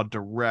draw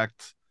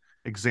direct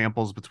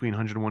examples between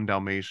 101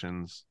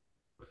 Dalmatians.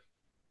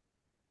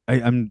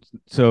 I'm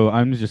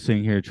just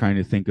sitting here trying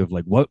to think of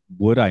like what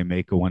would I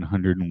make a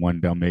 101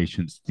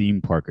 Dalmatians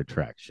theme park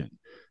attraction?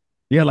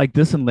 Yeah, like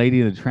this and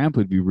Lady and the Tramp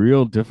would be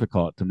real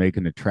difficult to make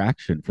an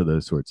attraction for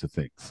those sorts of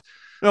things.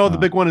 No, the Uh,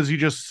 big one is you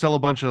just sell a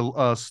bunch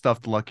of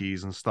stuffed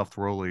Luckies and stuffed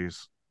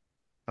Rollies.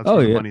 That's oh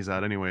where the yeah, money's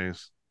at,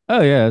 anyways.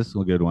 oh yeah, that's a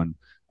good one.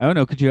 I don't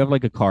know. Could you have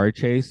like a car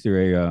chase or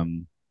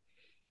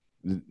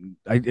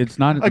it's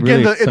not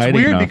Again, really it's exciting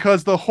weird enough.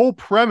 because the whole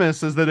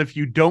premise is that if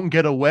you don't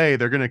get away,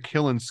 they're gonna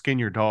kill and skin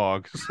your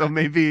dog. So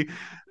maybe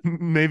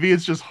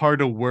it's just hard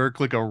to work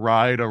like a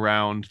ride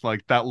around.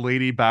 Like that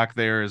lady back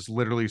there is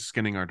literally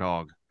skinning our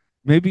dog.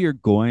 Maybe you're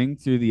going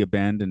through the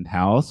abandoned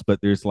house, but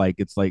there's like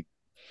it's like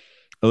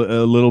a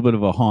little bit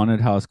of a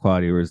haunted house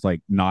quality where it's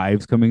like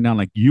knives coming down,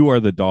 like you are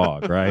the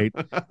dog, right?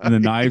 And the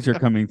knives are Yeah.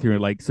 coming through,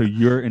 like so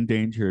you're in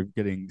danger of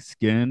getting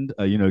skinned.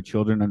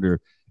 Children under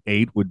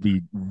 8 would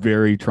be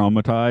very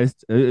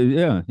traumatized.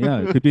 Yeah,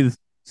 yeah, it could be the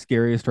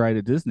scariest ride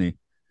at Disney.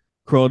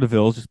 Cruella de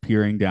Vil's just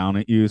peering down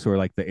at you, sort of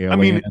like the I alien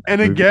mean, in that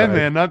and movie again, ride.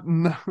 man,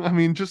 I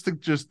mean, just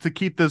to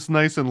keep this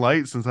nice and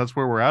light, since that's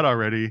where we're at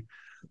already.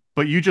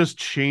 But you just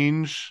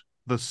change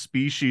the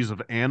species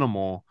of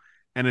animal,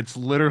 and it's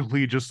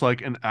literally just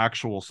like an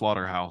actual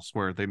slaughterhouse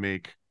where they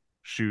make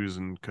shoes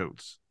and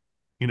coats.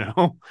 You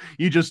know,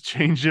 you just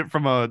change it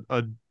from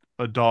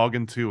a dog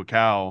into a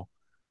cow,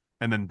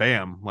 and then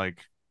bam, like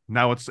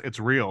now it's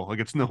real. Like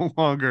it's no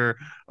longer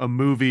a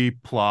movie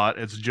plot.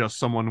 It's just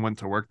someone went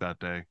to work that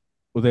day.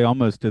 Well, they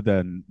almost did that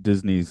in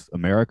Disney's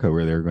America,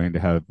 where they're going to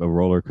have a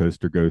roller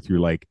coaster go through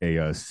like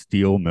a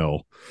steel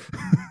mill.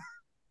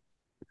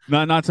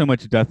 Not so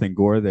much death and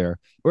gore there.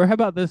 Or how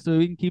about this? So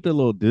we can keep it a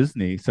little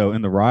Disney. So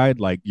in the ride,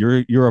 like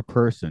you're a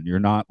person. You're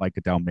not like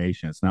a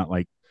Dalmatian. It's not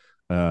like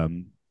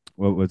um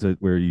what was it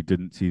where you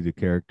didn't see the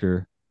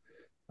character?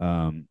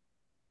 Um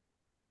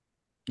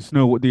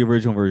the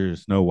original version of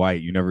Snow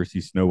White. You never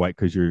see Snow White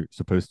because you're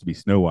supposed to be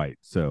Snow White.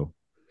 So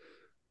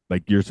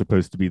like you're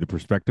supposed to be the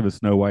perspective of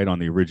Snow White on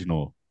the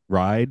original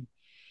ride.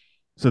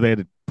 So they had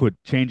to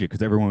change it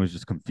because everyone was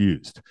just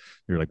confused.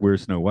 They're like,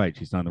 "Where's Snow White?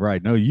 She's not on the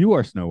ride." No, you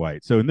are Snow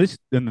White. So in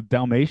the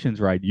Dalmatians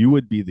ride, you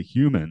would be the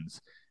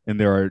humans, and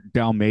there are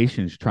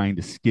Dalmatians trying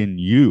to skin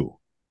you.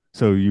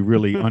 So you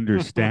really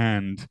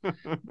understand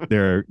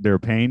their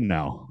pain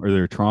now or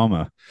their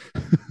trauma.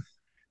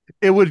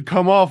 It would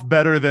come off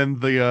better than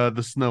the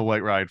Snow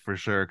White ride for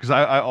sure. Because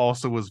I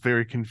also was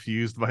very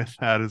confused by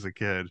that as a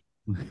kid.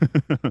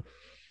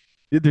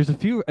 There's a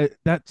few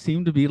that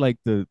seem to be like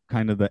the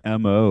kind of the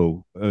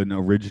MO an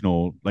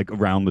original like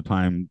around the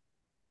time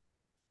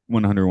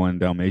 101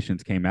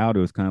 Dalmatians came out. It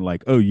was kind of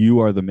like, oh, you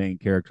are the main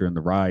character in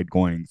the ride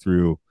going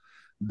through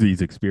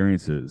these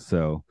experiences.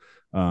 So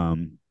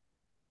um,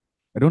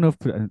 I don't know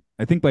if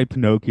I think by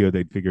Pinocchio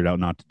they'd figured out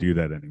not to do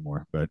that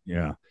anymore. But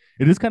yeah,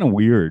 it is kind of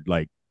weird.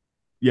 Like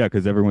Yeah,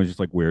 because everyone's just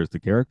like, where's the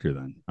character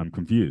then? I'm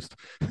confused.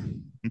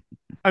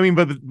 I mean,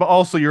 but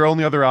also your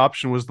only other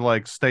option was to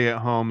like stay at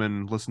home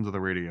and listen to the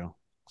radio.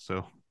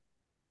 So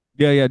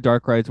Yeah, yeah,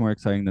 Dark Ride's more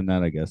exciting than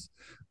that, I guess.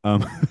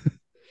 Um,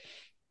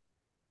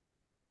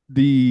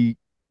 the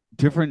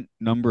different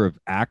number of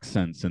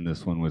accents in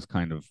this one was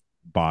kind of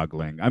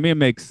boggling. I mean, it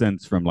makes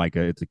sense from like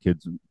it's a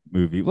kids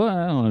movie. Well,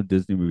 I don't know,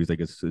 Disney movies, I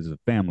guess, is a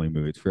family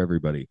movie. It's for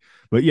everybody.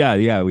 But yeah,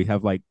 yeah, we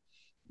have like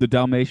the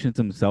Dalmatians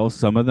themselves.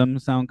 Some of them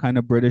sound kind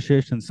of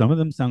Britishish, and some of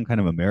them sound kind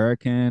of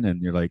American.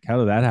 And you're like, how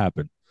did that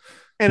happen?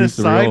 and Who's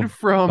the aside real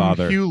from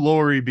father? Hugh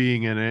Laurie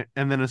being in it,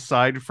 and then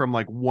aside from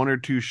like one or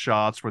two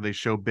shots where they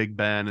show Big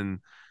Ben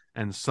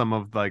and some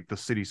of like the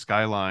city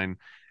skyline,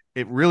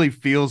 it really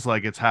feels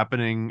like it's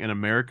happening in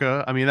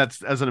America. I mean,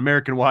 that's as an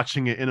American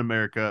watching it in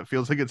America, it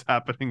feels like it's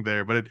happening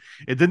there, but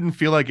it didn't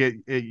feel like it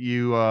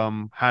you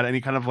had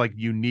any kind of like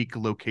unique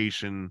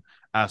location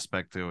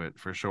aspect to it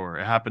for sure.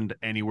 It happened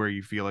anywhere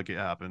you feel like it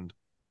happened.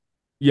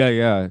 Yeah,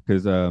 yeah,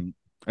 because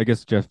I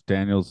guess Jeff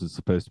Daniels is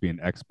supposed to be an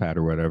expat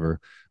or whatever.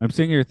 I'm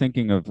sitting here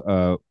thinking of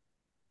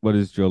what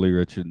is Jolie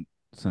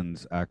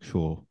Richardson's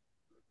actual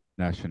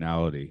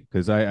nationality?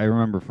 Because I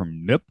remember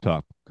from Nip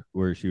Tuck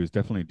where she was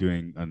definitely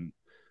doing an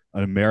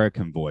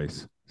American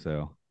voice.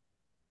 So,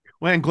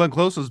 Well, and Glenn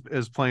Close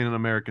is playing an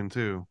American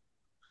too.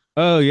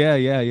 oh yeah,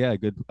 yeah, yeah,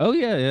 good. Oh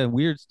yeah, yeah,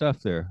 weird stuff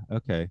there.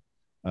 Okay,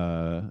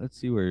 let's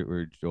see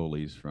where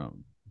Jolie's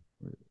from.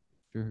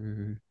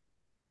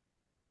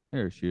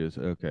 There she is.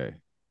 Okay,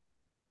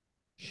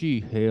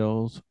 she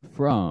hails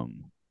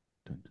from.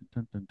 Dun, dun,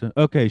 dun, dun, dun.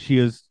 Okay, she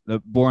is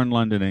born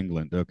London,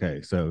 England.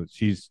 Okay, so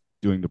she's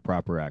doing the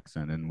proper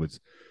accent and was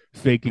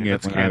faking Yeah,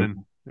 it that's when I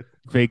canon.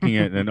 faking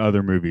it in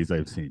other movies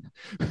I've seen.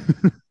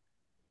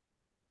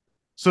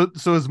 So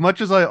as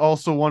much as I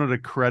also wanted to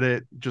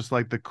credit just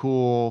like the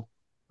cool,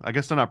 I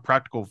guess they're not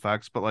practical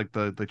effects, but like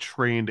the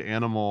trained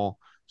animal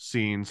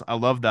scenes, I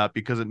love that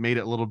because it made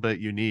it a little bit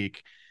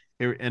unique.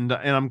 And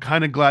I'm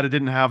kind of glad it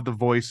didn't have the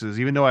voices,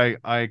 even though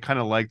I kind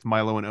of liked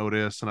Milo and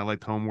Otis and I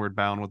liked Homeward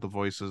Bound with the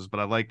voices, but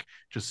I like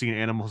just seeing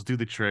animals do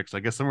the tricks. I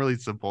guess I'm really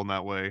simple in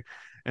that way.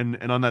 And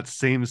on that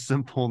same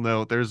simple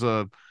note, there's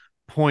a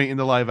point in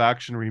the live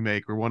action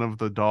remake where one of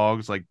the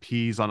dogs like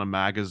pees on a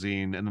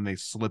magazine and then they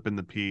slip in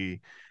the pee,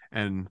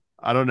 and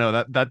I don't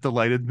know, that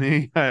delighted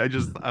me.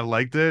 I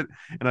liked it,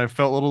 and I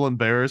felt a little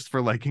embarrassed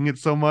for liking it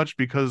so much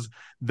because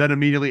then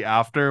immediately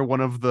after,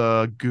 one of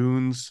the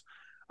goons,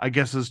 I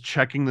guess, is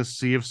checking to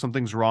see if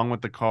something's wrong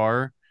with the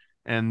car,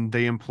 and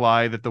they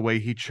imply that the way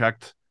he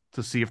checked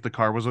to see if the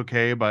car was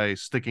okay by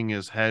sticking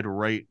his head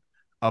right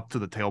up to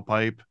the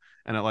tailpipe,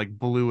 and it like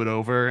blew it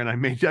over. And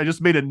I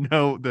just made a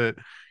note that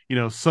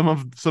some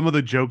of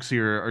the jokes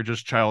here are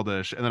just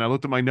childish, and then I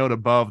looked at my note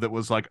above that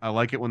was like, I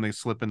like it when they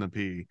slip in the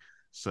pee.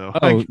 So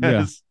I Oh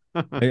yeah, guess.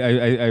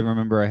 I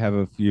remember I have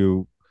a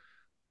few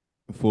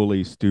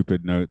fully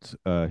stupid notes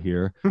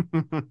here.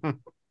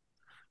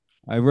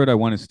 I wrote I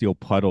want to steal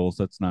puddles.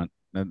 That's not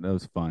that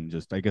was fun.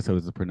 Just I guess that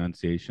was the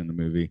pronunciation of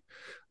the movie.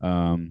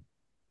 Um,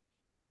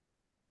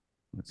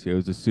 let's see. I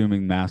was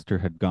assuming Master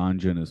had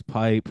ganja in his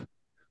pipe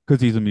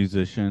because he's a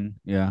musician.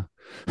 Yeah.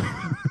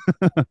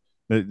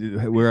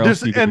 Where else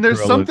there's do you get the and there's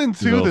gorilla something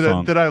do too little that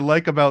song? that I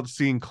like about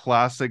seeing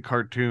classic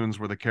cartoons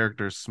where the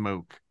characters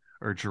smoke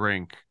or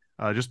drink.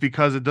 Just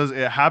because it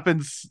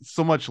happens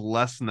so much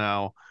less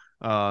now.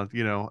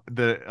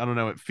 That I don't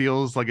know, it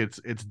feels like it's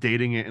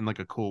dating it in like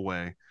a cool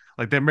way.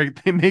 Like they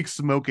make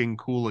smoking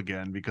cool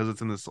again because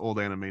it's in this old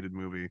animated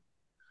movie.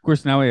 Of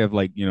course, now we have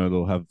like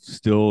they'll have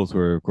stills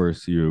where of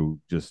course you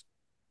just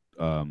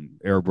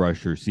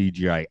airbrush or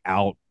CGI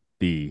out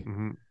the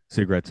Hmm.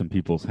 cigarettes in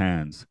people's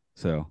hands.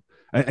 So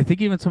I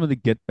think even some of the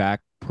Get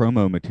Back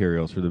promo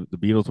materials for the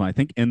Beatles one, I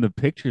think in the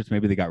pictures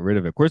maybe they got rid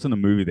of it. Of course, in the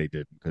movie they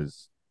didn't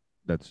because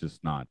that's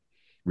just not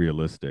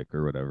realistic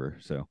or whatever.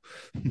 So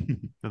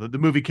The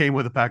movie came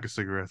with a pack of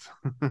cigarettes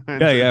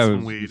yeah, and yeah,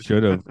 some it weed.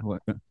 should have.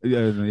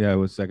 Yeah, yeah, it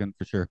was second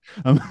for sure.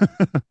 Um,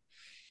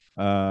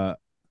 uh,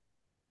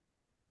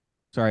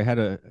 sorry, I had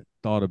a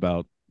thought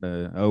about.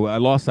 Oh, I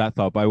lost that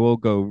thought, but I will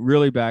go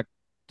really back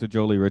to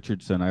Jolie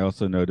Richardson. I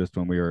also noticed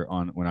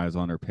when I was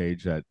on her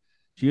page that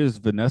she is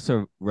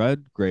Vanessa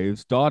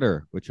Redgrave's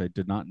daughter, which I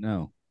did not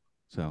know.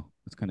 So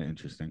it's kind of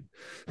interesting.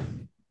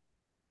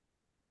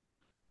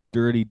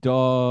 Dirty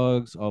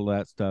dogs, all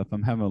that stuff.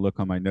 I'm having a look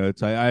on my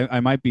notes. I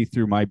might be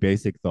through my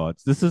basic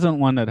thoughts. This isn't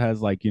one that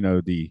has like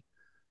the.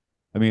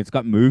 I mean, it's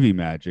got movie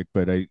magic,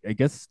 but I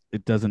guess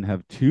it doesn't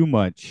have too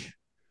much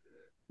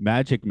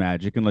magic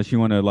unless you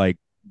want to like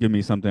give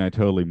me something I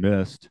totally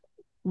missed.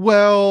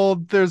 Well,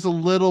 there's a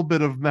little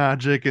bit of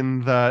magic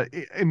in that.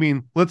 I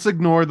mean, let's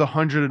ignore the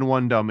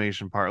 101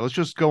 Dalmatian part. Let's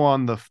just go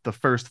on the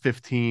first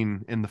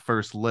 15 in the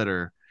first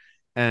litter,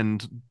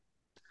 and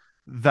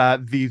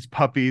that these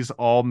puppies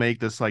all make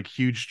this like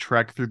huge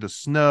trek through the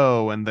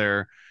snow, and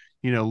they're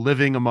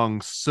living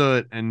among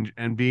soot and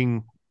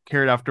being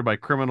cared after by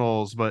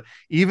criminals. But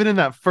even in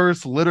that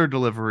first litter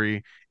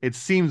delivery, it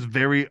seems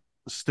very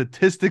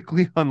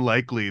statistically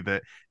unlikely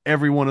that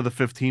every one of the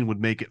 15 would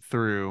make it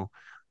through.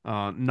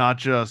 not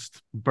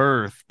just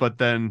birth, but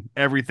then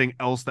everything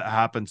else that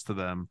happens to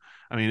them.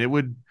 I mean, it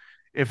would,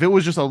 if it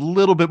was just a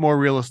little bit more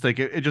realistic,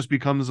 it just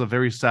becomes a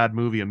very sad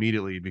movie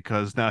immediately,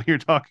 because now you're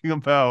talking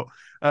about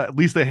at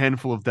least a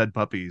handful of dead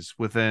puppies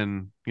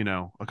within,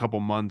 a couple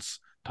months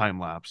time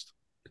lapsed.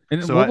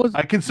 And So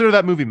I consider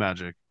that movie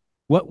magic.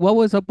 what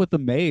was up with the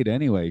maid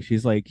anyway?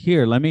 She's like,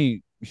 "Here, let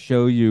me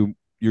show you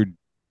your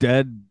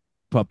dead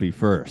puppy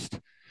first."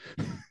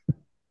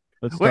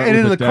 Let's Well, start and with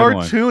in the the dead one.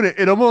 cartoon,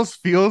 it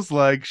almost feels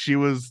like she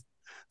was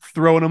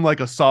throwing him like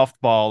a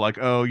softball. Like,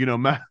 oh,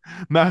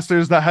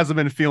 Masters, that hasn't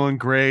been feeling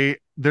great.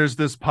 There's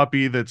this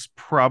puppy that's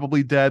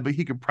probably dead, but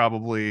he could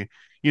probably,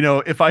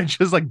 if I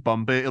just like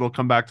bump it, it'll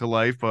come back to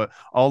life. But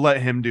I'll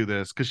let him do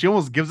this, because she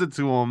almost gives it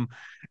to him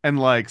and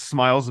like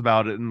smiles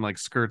about it and like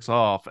skirts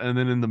off. And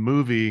then in the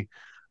movie,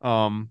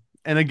 and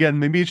again,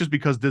 maybe it's just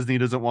because Disney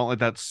doesn't want like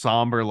that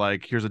somber,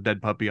 like, here's a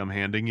dead puppy I'm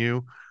handing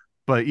you.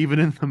 But even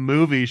in the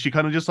movie, she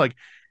kind of just like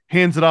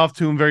hands it off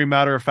to him very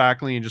matter of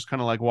factly and just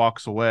kind of like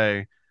walks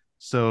away.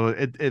 So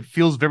it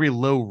feels very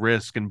low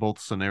risk in both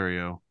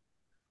scenario.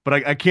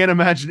 But I can't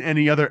imagine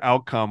any other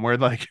outcome where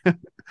like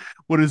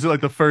what is it,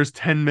 like the first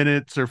 10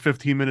 minutes or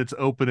 15 minutes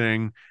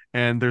opening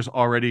and there's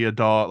already a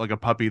dog, like a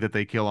puppy that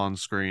they kill on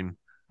screen.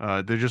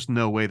 There's just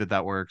no way that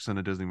that works in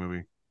a Disney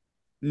movie.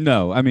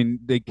 No, I mean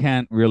they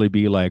can't really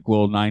be like,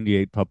 well,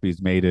 98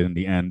 puppies made it in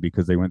the end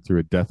because they went through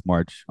a death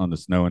march on the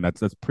snow, and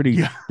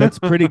Yeah. that's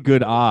pretty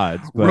good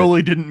odds. But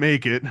Really didn't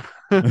make it.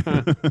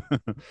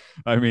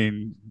 I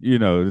mean,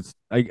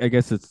 I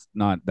guess it's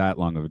not that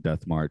long of a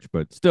death march,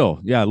 but still,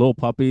 yeah, little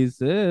puppies,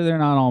 they're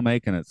not all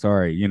making it.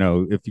 Sorry,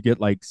 if you get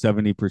like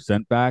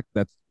 70% back,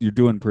 that's you're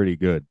doing pretty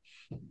good.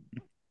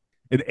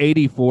 And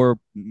 84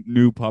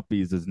 new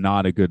puppies is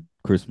not a good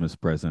Christmas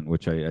present,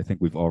 which I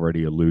think we've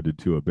already alluded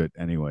to a bit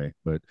anyway.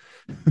 But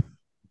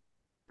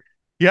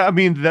Yeah, I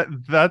mean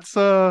that's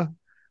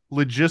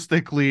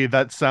logistically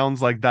that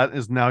sounds like that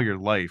is now your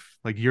life.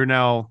 Like you're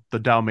now the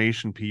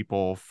Dalmatian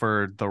people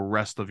for the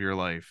rest of your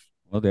life.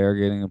 well, they are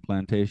getting a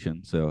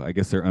plantation, so I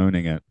guess they're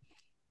owning it.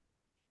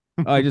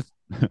 I just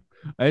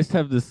I just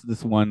have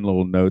this one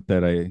little note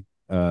that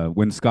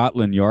when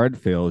Scotland Yard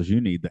fails, you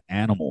need the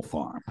animal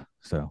farm.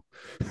 So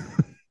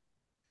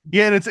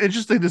Yeah, and it's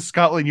interesting that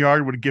Scotland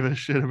Yard would give a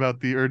shit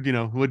about or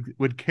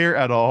would care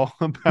at all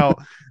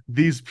about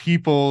these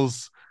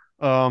people's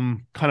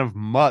kind of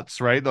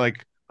mutts, right?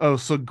 Like, oh,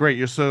 so great,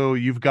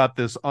 you've got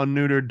this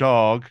unneutered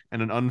dog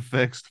and an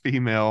unfixed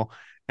female,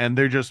 and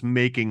they're just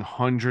making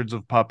hundreds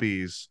of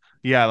puppies.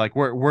 Yeah, like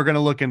we're gonna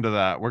look into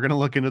that. We're gonna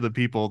look into the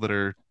people that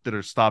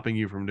are stopping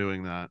you from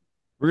doing that.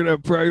 we're gonna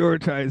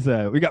prioritize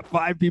that. We got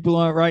 5 people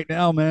on it right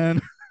now,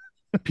 man.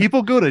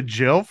 People go to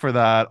jail for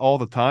that all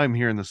the time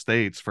here in the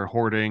States for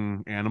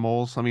hoarding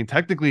animals. I mean,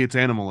 technically it's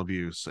animal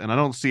abuse, and I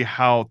don't see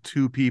how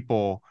two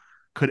people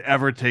could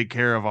ever take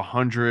care of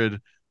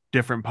 100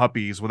 different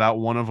puppies without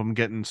one of them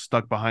getting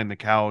stuck behind the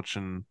couch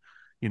and,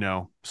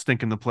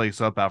 stinking the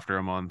place up after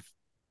a month.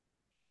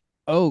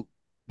 Oh,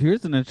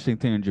 here's an interesting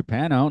thing in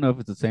Japan. I don't know if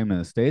it's the same in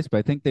the States, but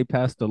I think they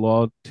passed a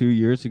law 2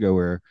 years ago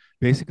where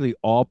basically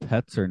all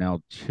pets are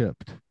now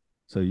chipped.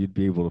 So you'd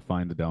be able to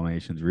find the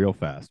Dalmatians real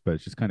fast, but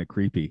it's just kind of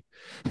creepy.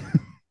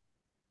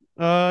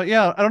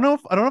 Yeah, I don't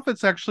know if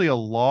it's actually a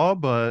law,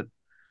 but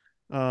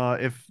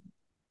if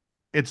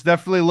it's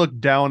definitely looked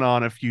down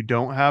on if you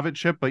don't have it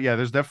chipped. But yeah,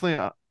 there's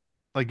definitely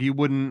like you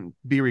wouldn't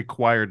be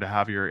required to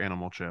have your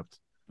animal chipped.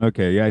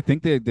 Okay, yeah, I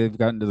think they've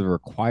gotten to the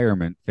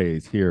requirement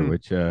phase here, Hmm.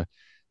 which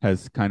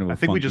has kind of I a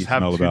think we funky just have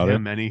smell too about it.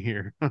 damn many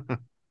here.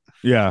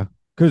 Yeah,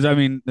 because I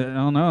mean, I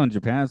don't know. In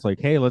Japan, it's like,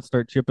 hey, let's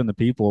start chipping the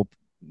people.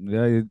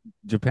 Yeah,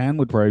 Japan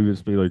would probably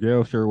just be like,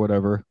 yeah, sure,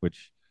 whatever.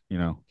 Which, you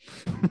know,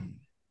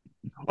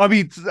 I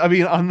mean,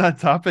 on that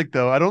topic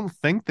though, I don't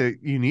think that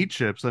you need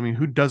chips. I mean,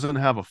 who doesn't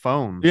have a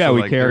phone? yeah, So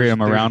we like, carry them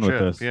there's around your with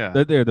chip. us.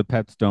 Yeah. They're the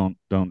pets don't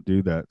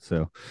do that.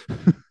 So,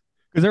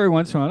 because every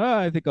once in a while,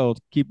 I think I'll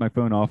keep my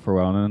phone off for a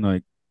while, and then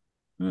like,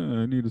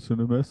 I need to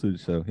send a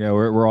message. So yeah,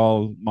 we're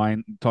all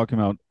talking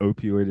about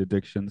opioid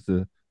addictions,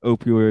 the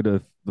opioid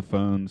of the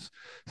phones.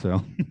 So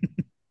I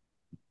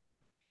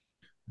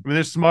mean,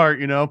 they're smart.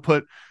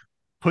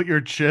 Put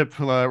your chip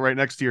right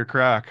next to your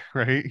crack,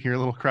 right? Your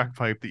little crack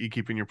pipe that you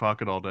keep in your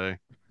pocket all day.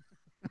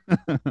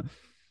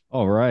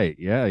 all right,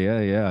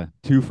 yeah.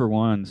 2 for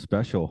 1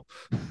 special.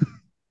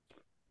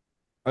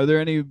 Are there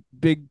any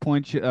big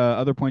points,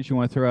 other points you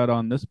want to throw out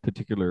on this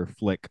particular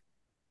flick?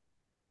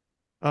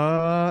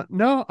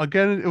 No.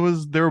 Again,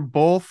 they were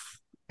both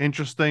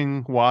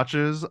interesting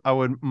watches. I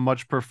would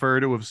much prefer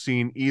to have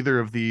seen either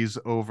of these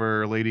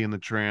over Lady and the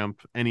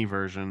Tramp, any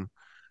version.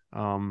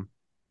 Um,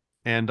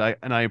 and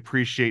I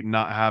appreciate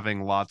not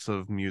having lots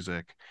of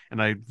music.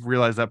 And I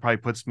realize that probably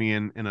puts me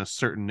in a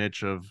certain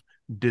niche of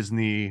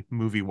Disney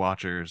movie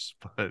watchers.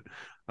 But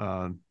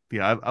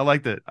yeah, I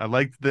liked it. I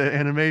liked the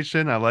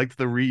animation. I liked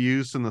the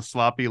reuse and the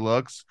sloppy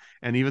looks,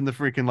 and even the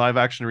freaking live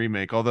action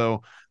remake.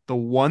 Although the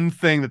one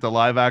thing that the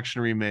live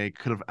action remake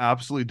could have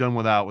absolutely done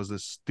without was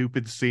this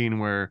stupid scene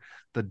where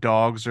the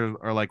dogs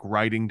are like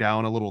riding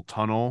down a little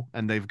tunnel,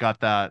 and they've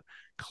got that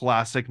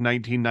classic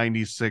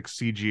 1996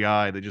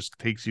 CGI that just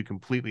takes you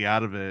completely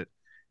out of it.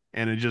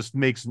 And it just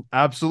makes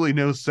absolutely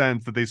no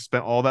sense that they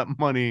spent all that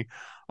money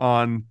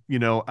on,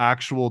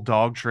 actual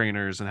dog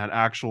trainers and had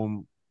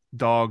actual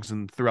dogs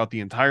and throughout the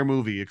entire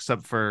movie,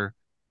 except for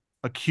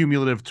a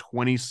cumulative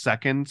 20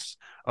 seconds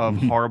of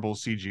horrible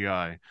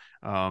CGI.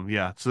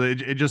 Yeah, so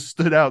it just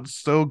stood out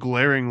so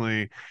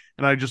glaringly.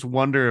 And I just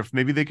wonder if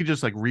maybe they could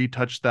just like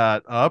retouch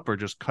that up or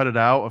just cut it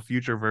out of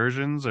future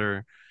versions,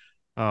 or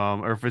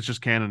if it's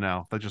just canon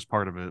now. That's just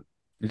part of it.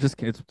 It's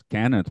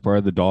canon. It's part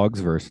of the dogs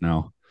verse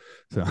now.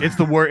 So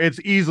It's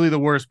easily the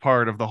worst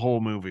part of the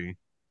whole movie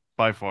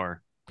by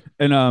far.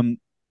 and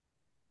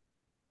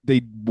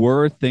they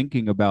were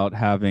thinking about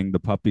having the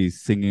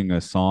puppies singing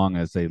a song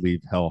as they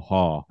leave Hell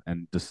Hall,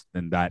 and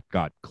that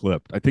got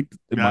clipped. I think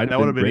it might have That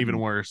would have been written. even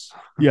worse.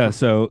 Yeah,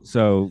 so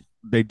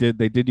they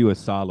did you a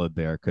solid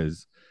there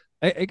because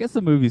I guess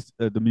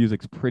the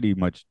music's pretty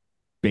much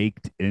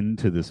baked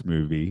into this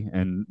movie,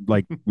 and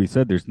like we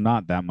said, there's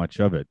not that much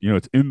of it.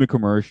 It's in the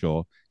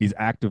commercial. He's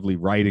actively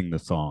writing the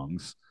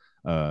songs,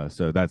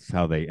 so that's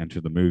how they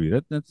enter the movie.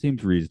 That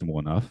seems reasonable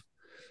enough.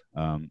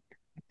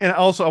 And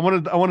also, I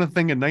want to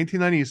think in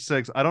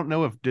 1996. I don't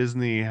know if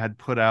Disney had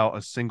put out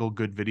a single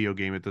good video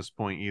game at this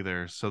point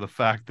either. So the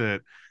fact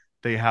that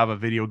they have a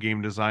video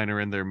game designer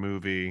in their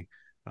movie,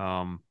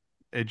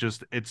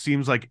 it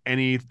seems like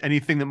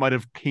anything that might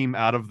have came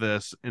out of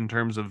this in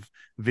terms of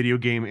video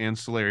game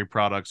ancillary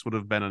products would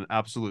have been an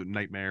absolute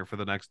nightmare for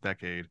the next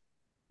decade.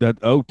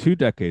 2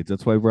 decades.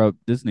 That's why we're out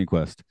Disney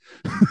Quest.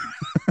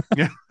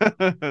 Yeah,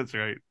 that's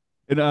right.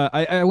 And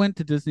I went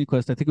to Disney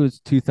Quest. I think it was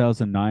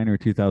 2009 or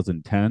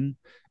 2010.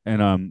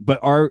 And but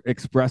our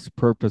express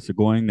purpose of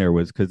going there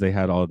was because they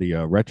had all the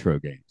retro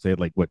games. They had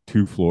like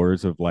 2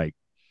 floors of like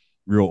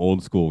real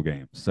old school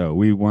games. So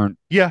we weren't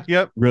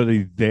Yep.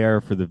 really there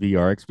for the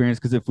VR experience,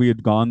 because if we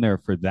had gone there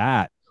for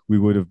that, we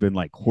would have been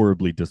like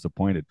horribly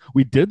disappointed.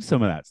 We did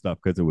some of that stuff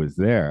because it was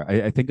there.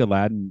 I think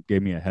Aladdin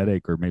gave me a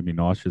headache or made me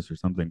nauseous or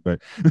something, but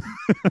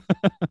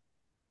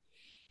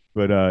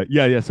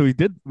yeah, so we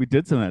did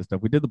some of that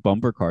stuff. We did the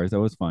bumper cars. That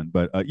was fun.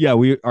 But yeah,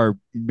 our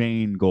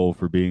main goal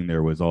for being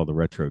there was all the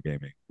retro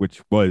gaming,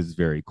 which was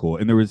very cool.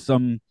 And there was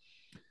some,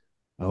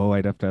 oh,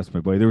 I'd have to ask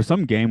my boy. There was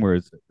some game where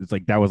it's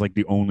like that was like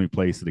the only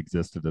place that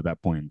existed at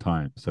that point in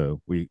time.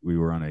 So we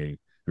were on a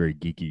very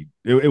geeky.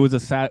 It was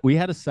we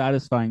had a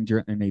satisfying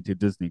journey to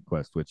Disney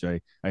Quest, which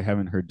I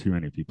haven't heard too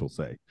many people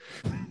say.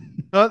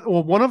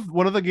 Well, one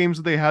of the games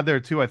that they had there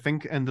too, I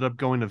think ended up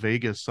going to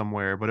Vegas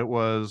somewhere, but it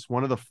was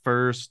one of the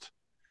first.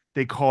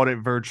 They called it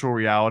virtual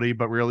reality,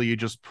 but really you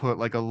just put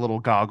like a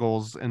little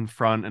goggles in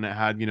front and it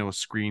had, a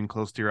screen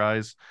close to your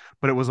eyes.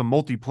 But it was a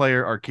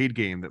multiplayer arcade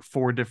game that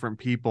 4 different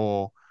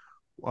people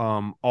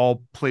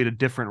all played a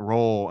different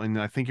role. And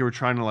I think you were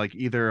trying to like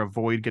either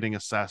avoid getting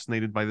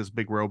assassinated by this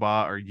big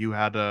robot, or you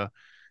had to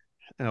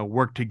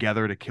work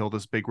together to kill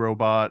this big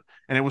robot.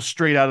 And it was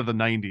straight out of the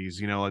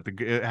 90s, like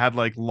it had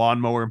like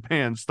lawnmower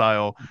man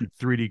style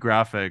 3D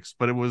graphics,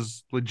 but it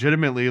was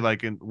legitimately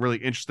like a really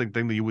interesting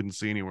thing that you wouldn't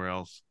see anywhere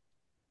else.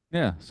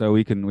 Yeah, so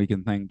we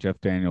can thank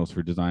Jeff Daniels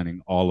for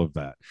designing all of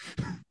that.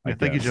 Yeah,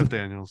 thank you, Jeff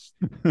Daniels.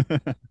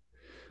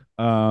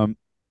 Well,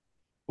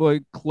 we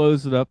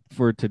close it up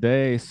for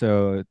today.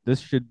 So this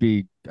should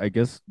be, I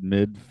guess,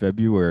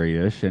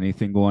 mid-February-ish.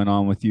 Anything going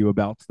on with you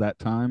about that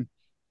time?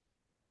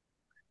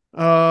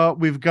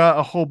 We've got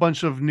a whole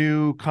bunch of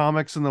new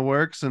comics in the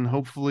works, and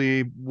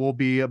hopefully we'll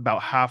be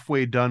about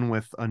halfway done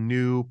with a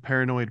new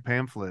Paranoid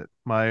pamphlet.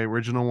 My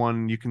original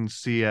one you can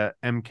see at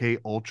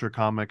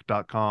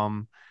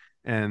mkultracomic.com,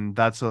 and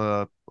that's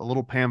a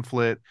little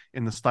pamphlet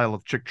in the style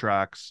of Chick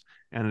Tracts,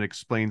 and it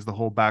explains the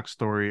whole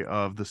backstory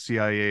of the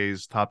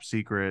CIA's top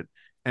secret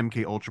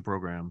MK Ultra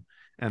program.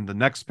 And the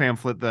next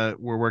pamphlet that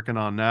we're working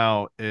on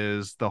now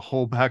is the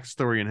whole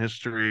backstory and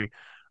history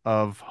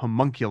of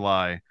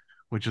homunculi,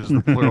 which is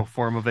the plural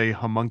form of a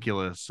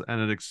homunculus,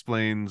 and it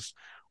explains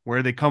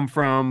where they come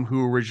from,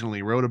 who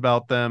originally wrote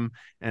about them,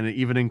 and it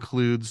even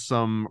includes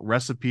some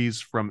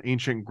recipes from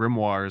ancient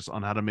grimoires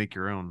on how to make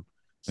your own.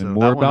 So and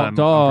more about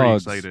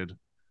dogs. I'm pretty excited.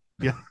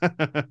 Yeah.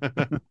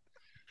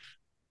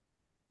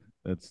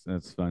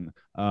 That's fun.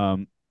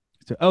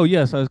 Oh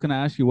yes, I was going to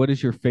ask you, what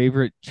is your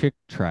favorite Chick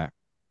Tract?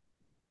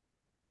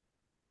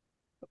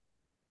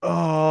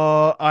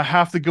 I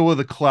have to go with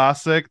a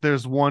classic.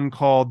 There's one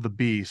called The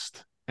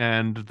Beast,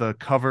 and the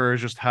cover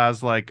just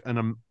has like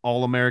an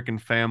all-American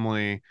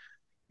family,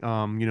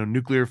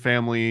 nuclear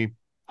family,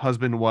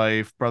 husband,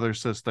 wife, brother,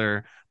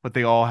 sister, but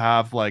they all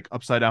have like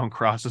upside down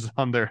crosses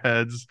on their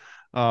heads.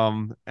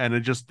 And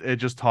it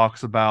just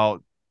talks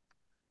about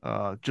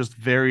just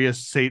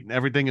various Satan,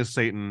 everything is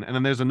Satan. And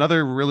then there's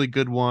another really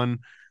good one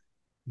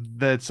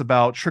that's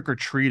about trick or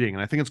treating,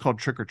 and I think it's called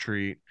Trick or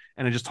Treat,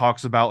 and it just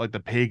talks about like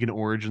the pagan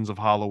origins of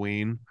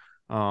Halloween.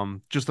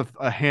 Just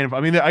a handful.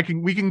 I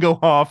mean, we can go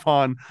off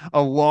on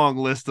a long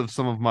list of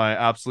some of my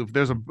absolute.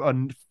 There's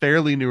a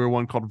fairly newer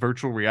one called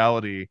Virtual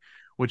Reality,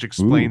 which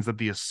explains that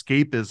the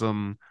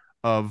escapism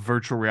of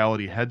virtual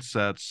reality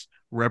headsets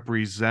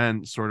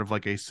represent sort of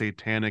like a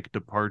satanic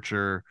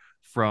departure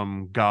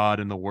from God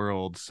and the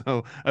world.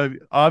 So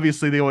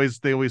obviously they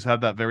always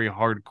have that very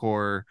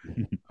hardcore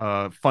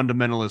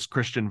fundamentalist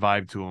Christian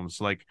vibe to them.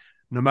 So like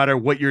no matter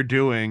what you're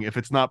doing, if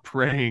it's not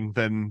praying,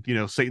 then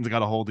Satan's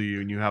got a hold of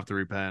you and you have to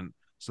repent.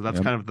 So that's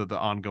Yeah. kind of the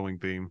ongoing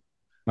theme.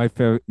 My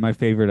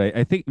favorite,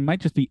 I think it might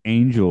just be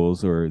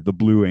Angels or the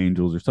Blue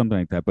Angels or something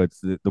like that, but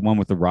it's the one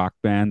with the rock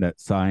band that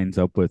signs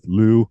up with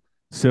Lou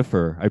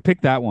Cipher. I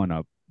picked that one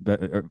up,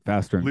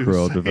 Faster and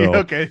Cruel DeVille.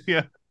 Okay,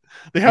 yeah.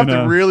 They have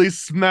And, to really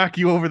smack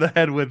you over the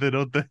head with it,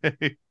 don't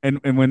they?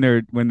 and when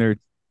they're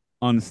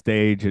on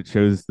stage, it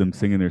shows them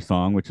singing their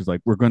song, which is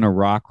like, "We're gonna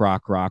rock,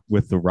 rock, rock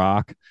with the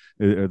rock,"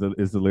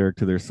 is the lyric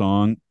to their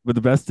song. But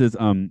the best is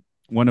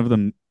one of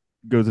them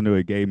goes into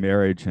a gay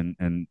marriage,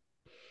 and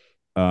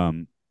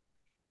um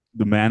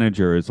the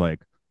manager is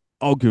like,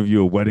 "I'll give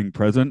you a wedding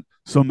present,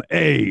 some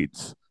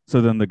AIDS." So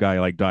then the guy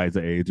like dies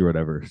of AIDS or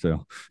whatever.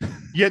 So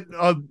Yet,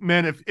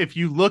 man, if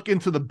you look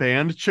into the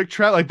band Chick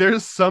track, like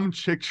there's some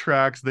Chick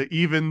tracks that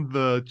even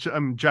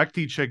the Jack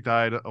T Chick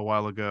died a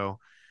while ago,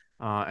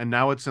 and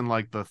now it's in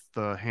like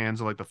the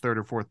hands of like the third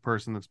or fourth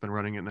person that's been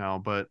running it now.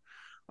 But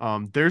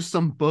there's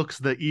some books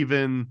that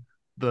even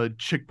the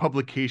Chick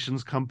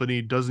Publications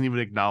company doesn't even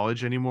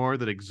acknowledge anymore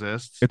that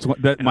exists. it's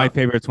my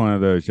favorite's one of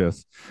those.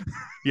 Yes.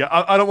 Yeah,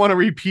 I don't want to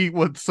repeat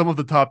what some of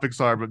the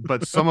topics are,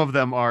 but some of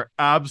them are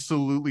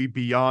absolutely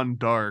beyond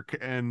dark.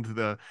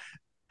 And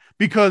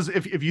because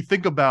if you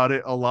think about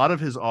it, a lot of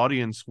his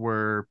audience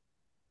were,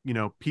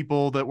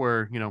 people that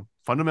were,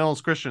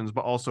 fundamentalist Christians,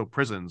 but also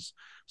prisons.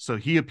 So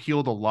he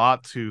appealed a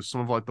lot to some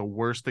of like the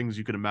worst things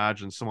you could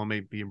imagine someone may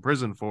be in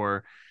prison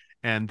for.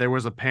 And there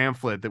was a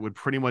pamphlet that would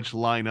pretty much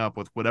line up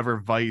with whatever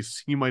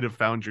vice you might have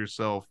found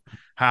yourself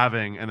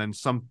having, and then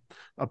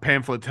a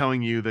pamphlet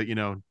telling you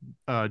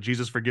that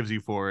Jesus forgives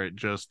you for it.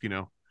 Just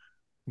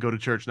go to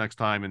church next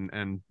time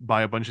and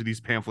buy a bunch of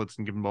these pamphlets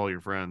and give them to all your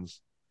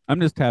friends.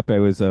 I'm just happy I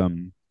was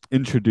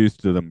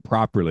introduced to them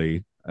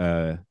properly,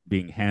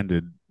 being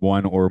handed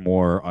one or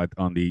more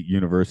on the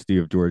University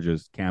of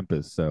Georgia's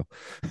campus. So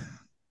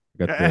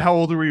How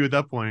old were you at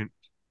that point?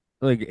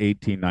 like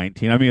 18,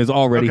 19. I mean, it's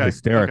already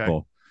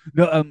hysterical.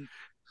 Okay. No,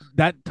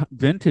 that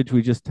vintage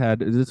we just had,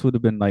 this would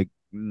have been like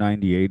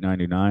 98,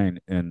 99.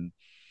 And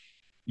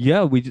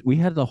yeah, we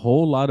had a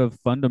whole lot of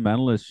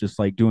fundamentalists just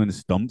like doing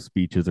stump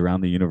speeches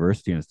around the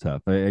university and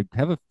stuff. I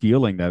have a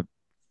feeling that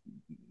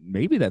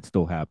maybe that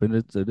still happened.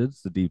 It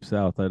is the Deep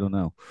South. I don't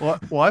know.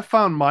 Well, I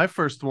found my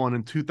first one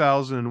in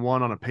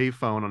 2001 on a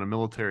payphone on a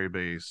military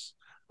base.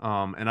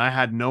 And I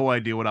had no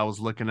idea what I was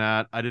looking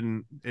at.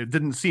 It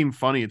didn't seem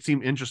funny. It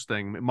seemed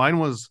interesting. Mine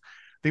was,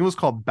 I think it was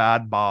called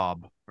Bad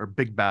Bob or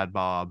Big Bad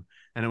Bob.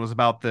 And it was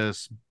about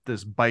this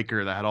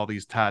biker that had all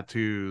these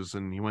tattoos,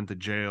 and he went to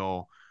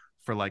jail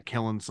for like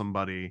killing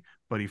somebody,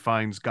 but he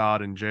finds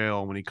God in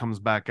jail. When he comes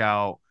back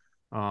out,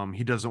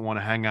 he doesn't want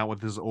to hang out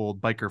with his old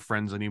biker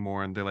friends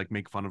anymore, and they like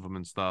make fun of him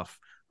and stuff.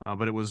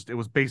 But it was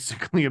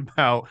basically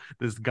about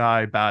this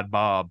guy, Bad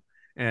Bob.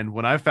 And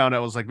when I found out,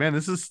 I was like, man,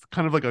 this is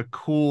kind of like a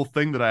cool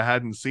thing that I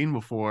hadn't seen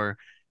before.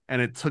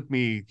 And it took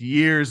me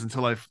years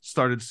until I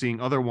started seeing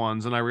other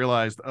ones, and I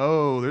realized,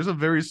 oh, there's a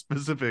very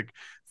specific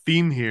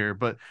theme here.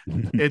 But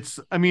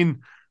I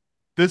mean,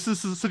 this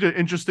is such an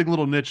interesting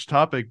little niche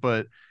topic,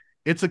 but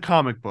it's a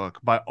comic book.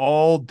 By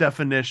all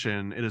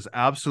definition, it is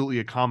absolutely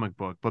a comic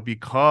book. But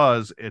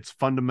because it's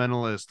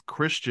fundamentalist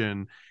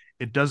Christian,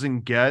 it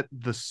doesn't get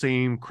the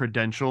same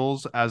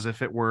credentials as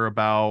if it were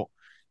about,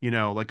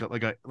 like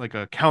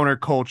a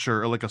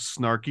counterculture or like a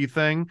snarky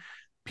thing.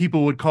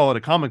 People would call it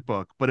a comic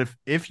book. But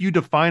if you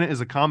define it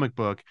as a comic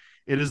book,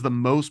 it is the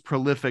most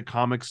prolific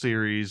comic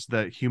series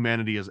that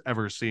humanity has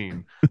ever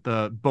seen.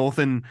 Both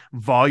in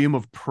volume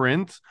of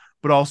print,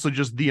 but also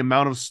just the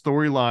amount of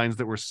storylines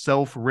that were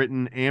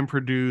self-written and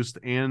produced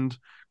and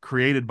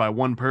created by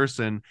one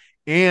person,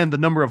 and the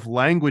number of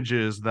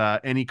languages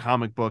that any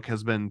comic book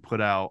has been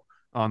put out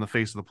on the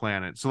face of the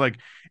planet. So like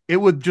it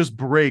would just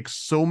break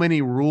so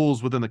many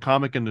rules within the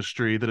comic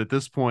industry that at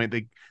this point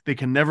they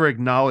can never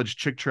acknowledge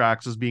Chick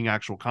tracts as being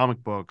actual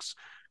comic books,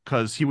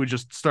 because he would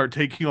just start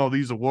taking all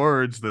these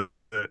awards that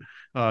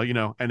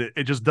and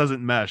it just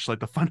doesn't mesh. Like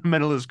the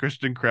fundamentalist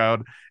Christian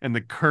crowd and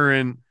the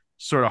current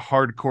sort of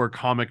hardcore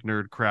comic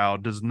nerd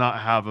crowd does not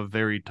have a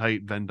very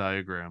tight Venn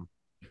diagram.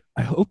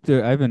 I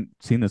haven't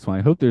seen this one.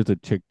 I hope there's a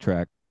Chick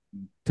tract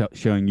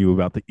showing you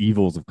about the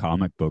evils of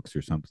comic books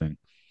or something.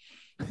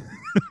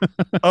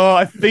 Oh,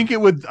 I think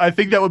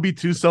that would be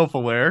too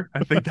self-aware.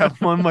 I think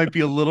that one might be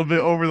a little bit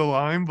over the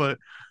line, but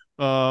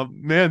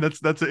man,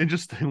 that's an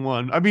interesting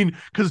one. I mean,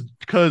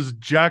 because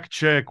Jack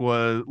Chick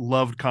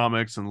loved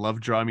comics and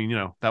loved I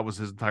mean, that was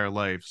his entire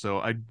life. So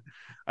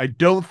I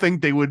don't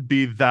think they would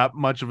be that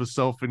much of a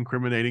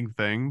self-incriminating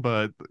thing,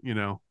 but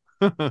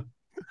it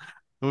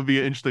would be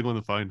an interesting one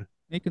to find.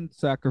 He can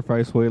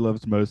sacrifice what he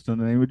loves most in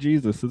the name of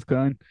Jesus. It's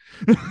kind.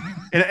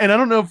 and I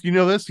don't know if you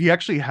know this, he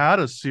actually had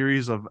a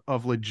series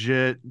of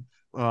legit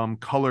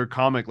color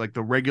comic, like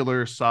the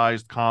regular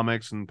sized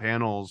comics and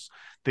panels.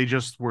 They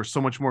just were so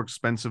much more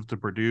expensive to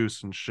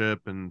produce and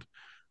ship and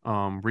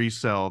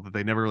resell that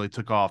they never really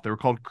took off. They were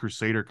called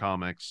Crusader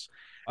comics.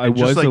 I And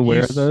just was like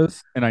aware of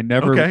those, and I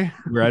never okay.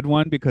 read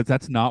one because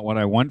that's not what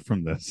I want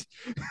from this.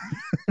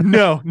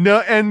 No,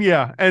 and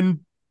yeah,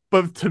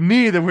 but to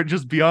me they were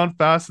just beyond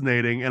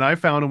fascinating, and I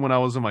found them when I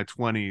was in my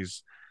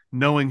 20s,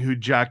 knowing who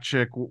Jack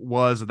Chick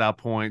was at that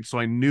point, so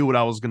I knew what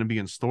I was going to be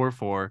in store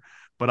for.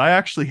 But I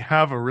actually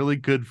have a really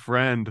good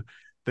friend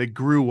that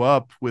grew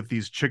up with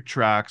these Chick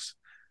tracts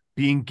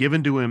being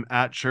given to him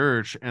at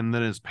church, and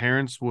then his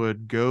parents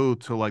would go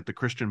to like the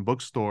Christian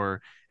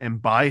bookstore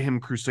and buy him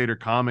Crusader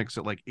comics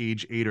at like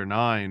age 8 or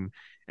 9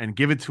 and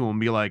give it to him,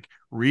 be like,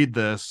 read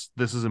this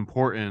is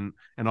important,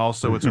 and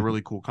also it's a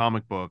really cool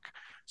comic book.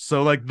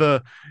 So like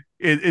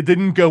it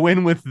didn't go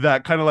in with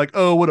that kind of like,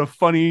 oh, what a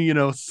funny,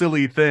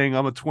 silly thing,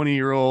 I'm a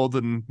 20-year-old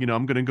and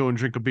I'm gonna go and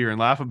drink a beer and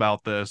laugh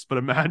about this. But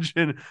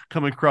imagine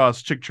coming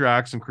across Chick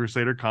tracts and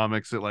Crusader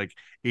comics at like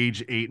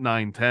age 8,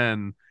 9,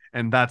 10,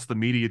 and that's the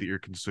media that you're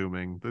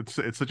consuming. It's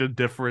such a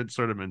different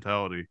sort of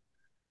mentality.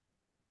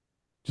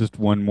 Just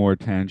one more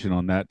tangent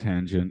on that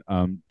tangent.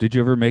 Did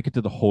you ever make it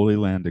to the Holy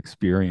Land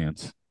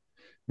experience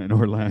in I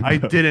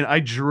Orlando? didn't. I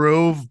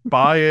drove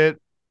by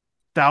it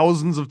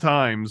thousands of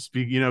times,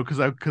 because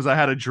I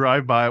had to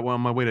drive by it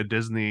on my way to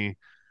Disney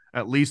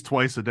at least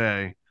twice a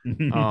day.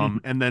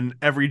 And then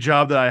every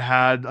job that I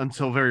had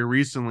until very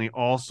recently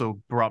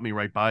also brought me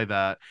right by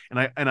that.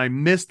 And I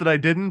missed that I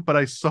didn't, but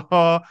I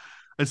saw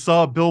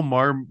a Bill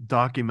Maher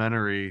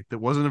documentary that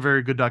wasn't a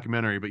very good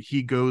documentary, but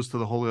he goes to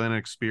the Holy Land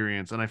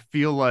experience, and I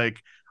feel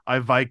like I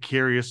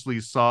vicariously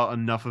saw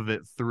enough of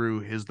it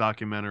through his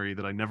documentary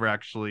that I never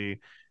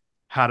actually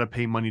had to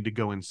pay money to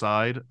go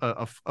inside.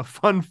 A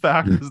fun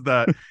fact is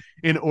that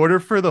in order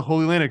for the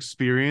Holy Land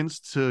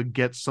experience to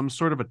get some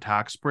sort of a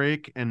tax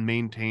break and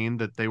maintain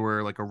that they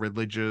were like a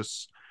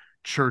religious,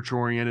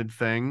 church-oriented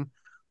thing,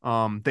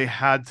 they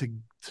had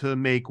to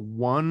make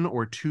 1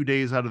 or 2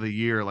 days out of the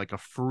year like a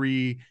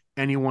free,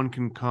 anyone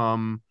can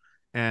come,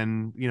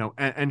 and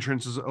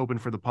entrance is open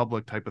for the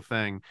public type of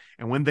thing.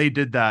 And when they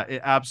did that,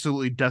 it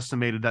absolutely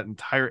decimated that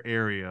entire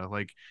area.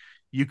 Like,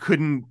 you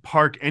couldn't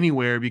park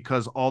anywhere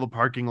because all the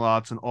parking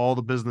lots and all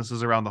the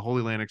businesses around the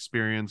Holy Land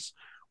experience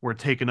were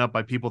taken up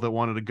by people that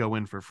wanted to go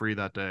in for free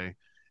that day.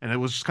 And it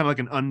was just kind of like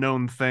an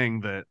unknown thing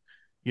that,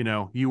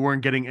 you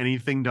weren't getting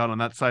anything done on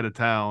that side of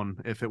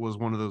town if it was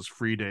one of those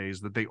free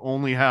days that they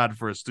only had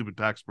for a stupid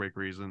tax break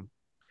reason.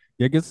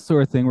 Yeah, I guess the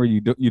sort of thing where you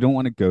don't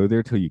want to go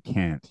there till you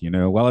can't.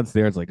 While it's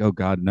there, it's like, oh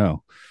God,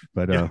 no.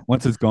 But Yeah.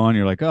 once it's gone,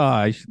 you're like, oh,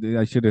 I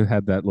should have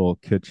had that little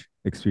kitsch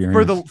For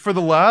experience.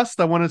 the last,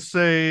 I want to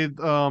say,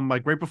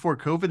 like right before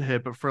COVID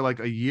hit, but for like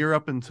a year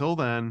up until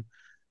then,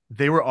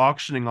 they were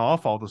auctioning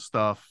off all the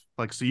stuff.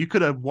 Like, so you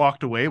could have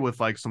walked away with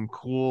like some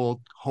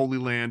cool Holy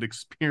Land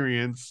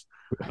experience,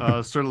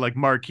 sort of like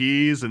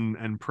marquees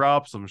and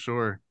props, I'm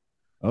sure.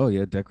 Oh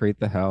yeah, decorate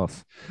the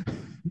house.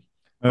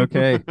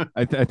 Okay,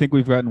 I think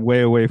we've gotten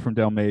way away from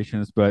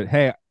Dalmatians, but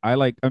hey, I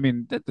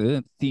mean,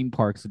 the theme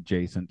park's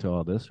adjacent to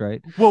all this,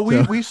 right? Well,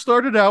 we So we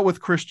started out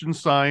with Christian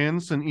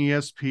Science and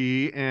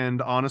ESP,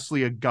 and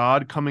honestly, a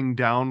god coming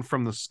down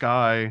from the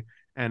sky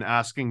and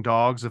asking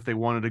dogs if they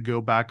wanted to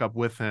go back up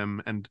with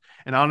him. And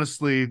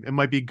honestly, it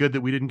might be good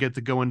that we didn't get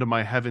to go into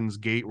my Heaven's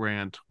Gate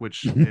rant,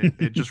 which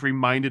it just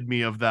reminded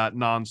me of that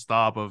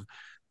nonstop of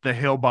the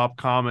Hale Bopp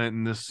comet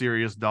and this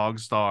Sirius dog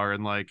star,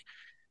 and like,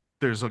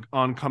 there's an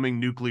oncoming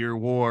nuclear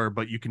war,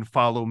 but you can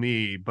follow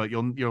me, but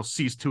you'll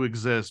cease to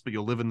exist, but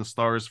you'll live in the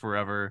stars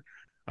forever.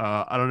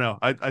 I don't know.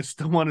 I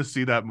still want to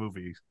see that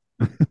movie.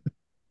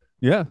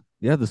 yeah,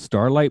 yeah, the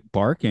starlight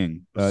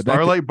barking.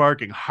 Starlight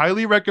Barking.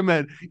 Highly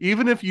recommend.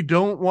 Even if you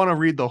don't want to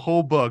read the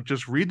whole book,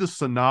 just read the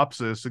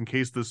synopsis in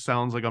case this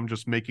sounds like I'm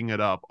just making it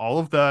up. All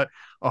of that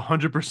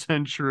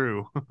 100%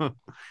 true.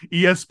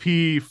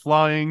 ESP,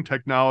 flying,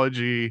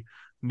 technology,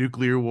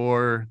 nuclear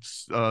war,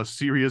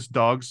 serious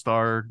dog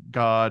star,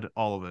 God,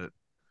 all of it.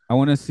 I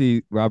want to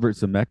see Robert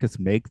Zemeckis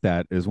make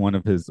that as one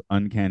of his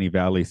Uncanny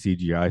Valley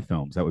CGI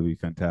films. That would be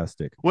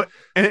fantastic. What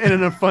and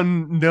in a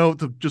fun note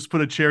to just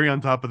put a cherry on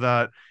top of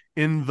that,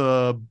 in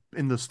the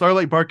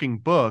Starlight Barking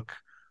book,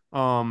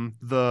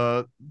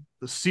 the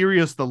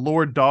Sirius, the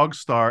Lord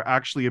Dogstar,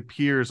 actually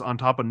appears on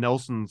top of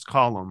Nelson's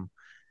column,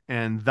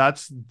 and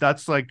that's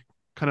like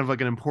kind of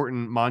like an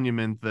important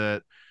monument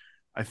that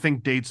I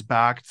think dates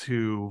back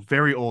to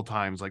very old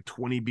times, like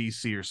 20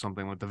 BC or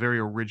something, like the very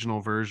original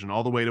version,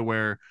 all the way to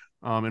where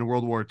in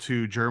World War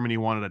II, Germany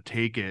wanted to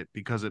take it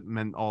because it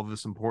meant all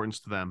this importance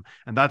to them.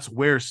 And that's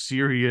where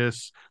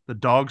Sirius, the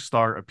dog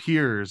star,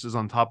 appears, is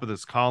on top of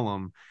this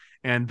column.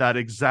 And that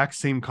exact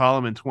same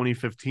column in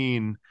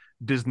 2015,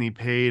 Disney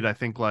paid, I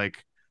think,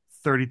 like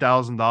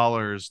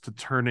 $30,000 to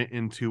turn it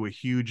into a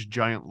huge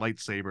giant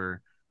lightsaber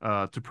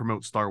to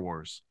promote Star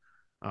Wars.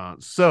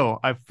 So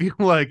I feel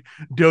like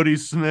Dodie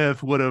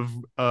Smith would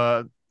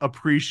have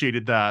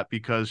appreciated that,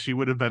 because she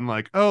would have been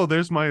like, "Oh,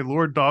 there's my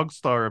Lord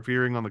Dogstar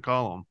appearing on the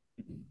column."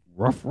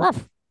 Rough,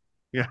 rough.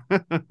 Yeah,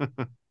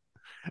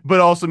 but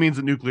also means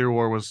that nuclear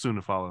war was soon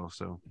to follow.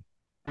 So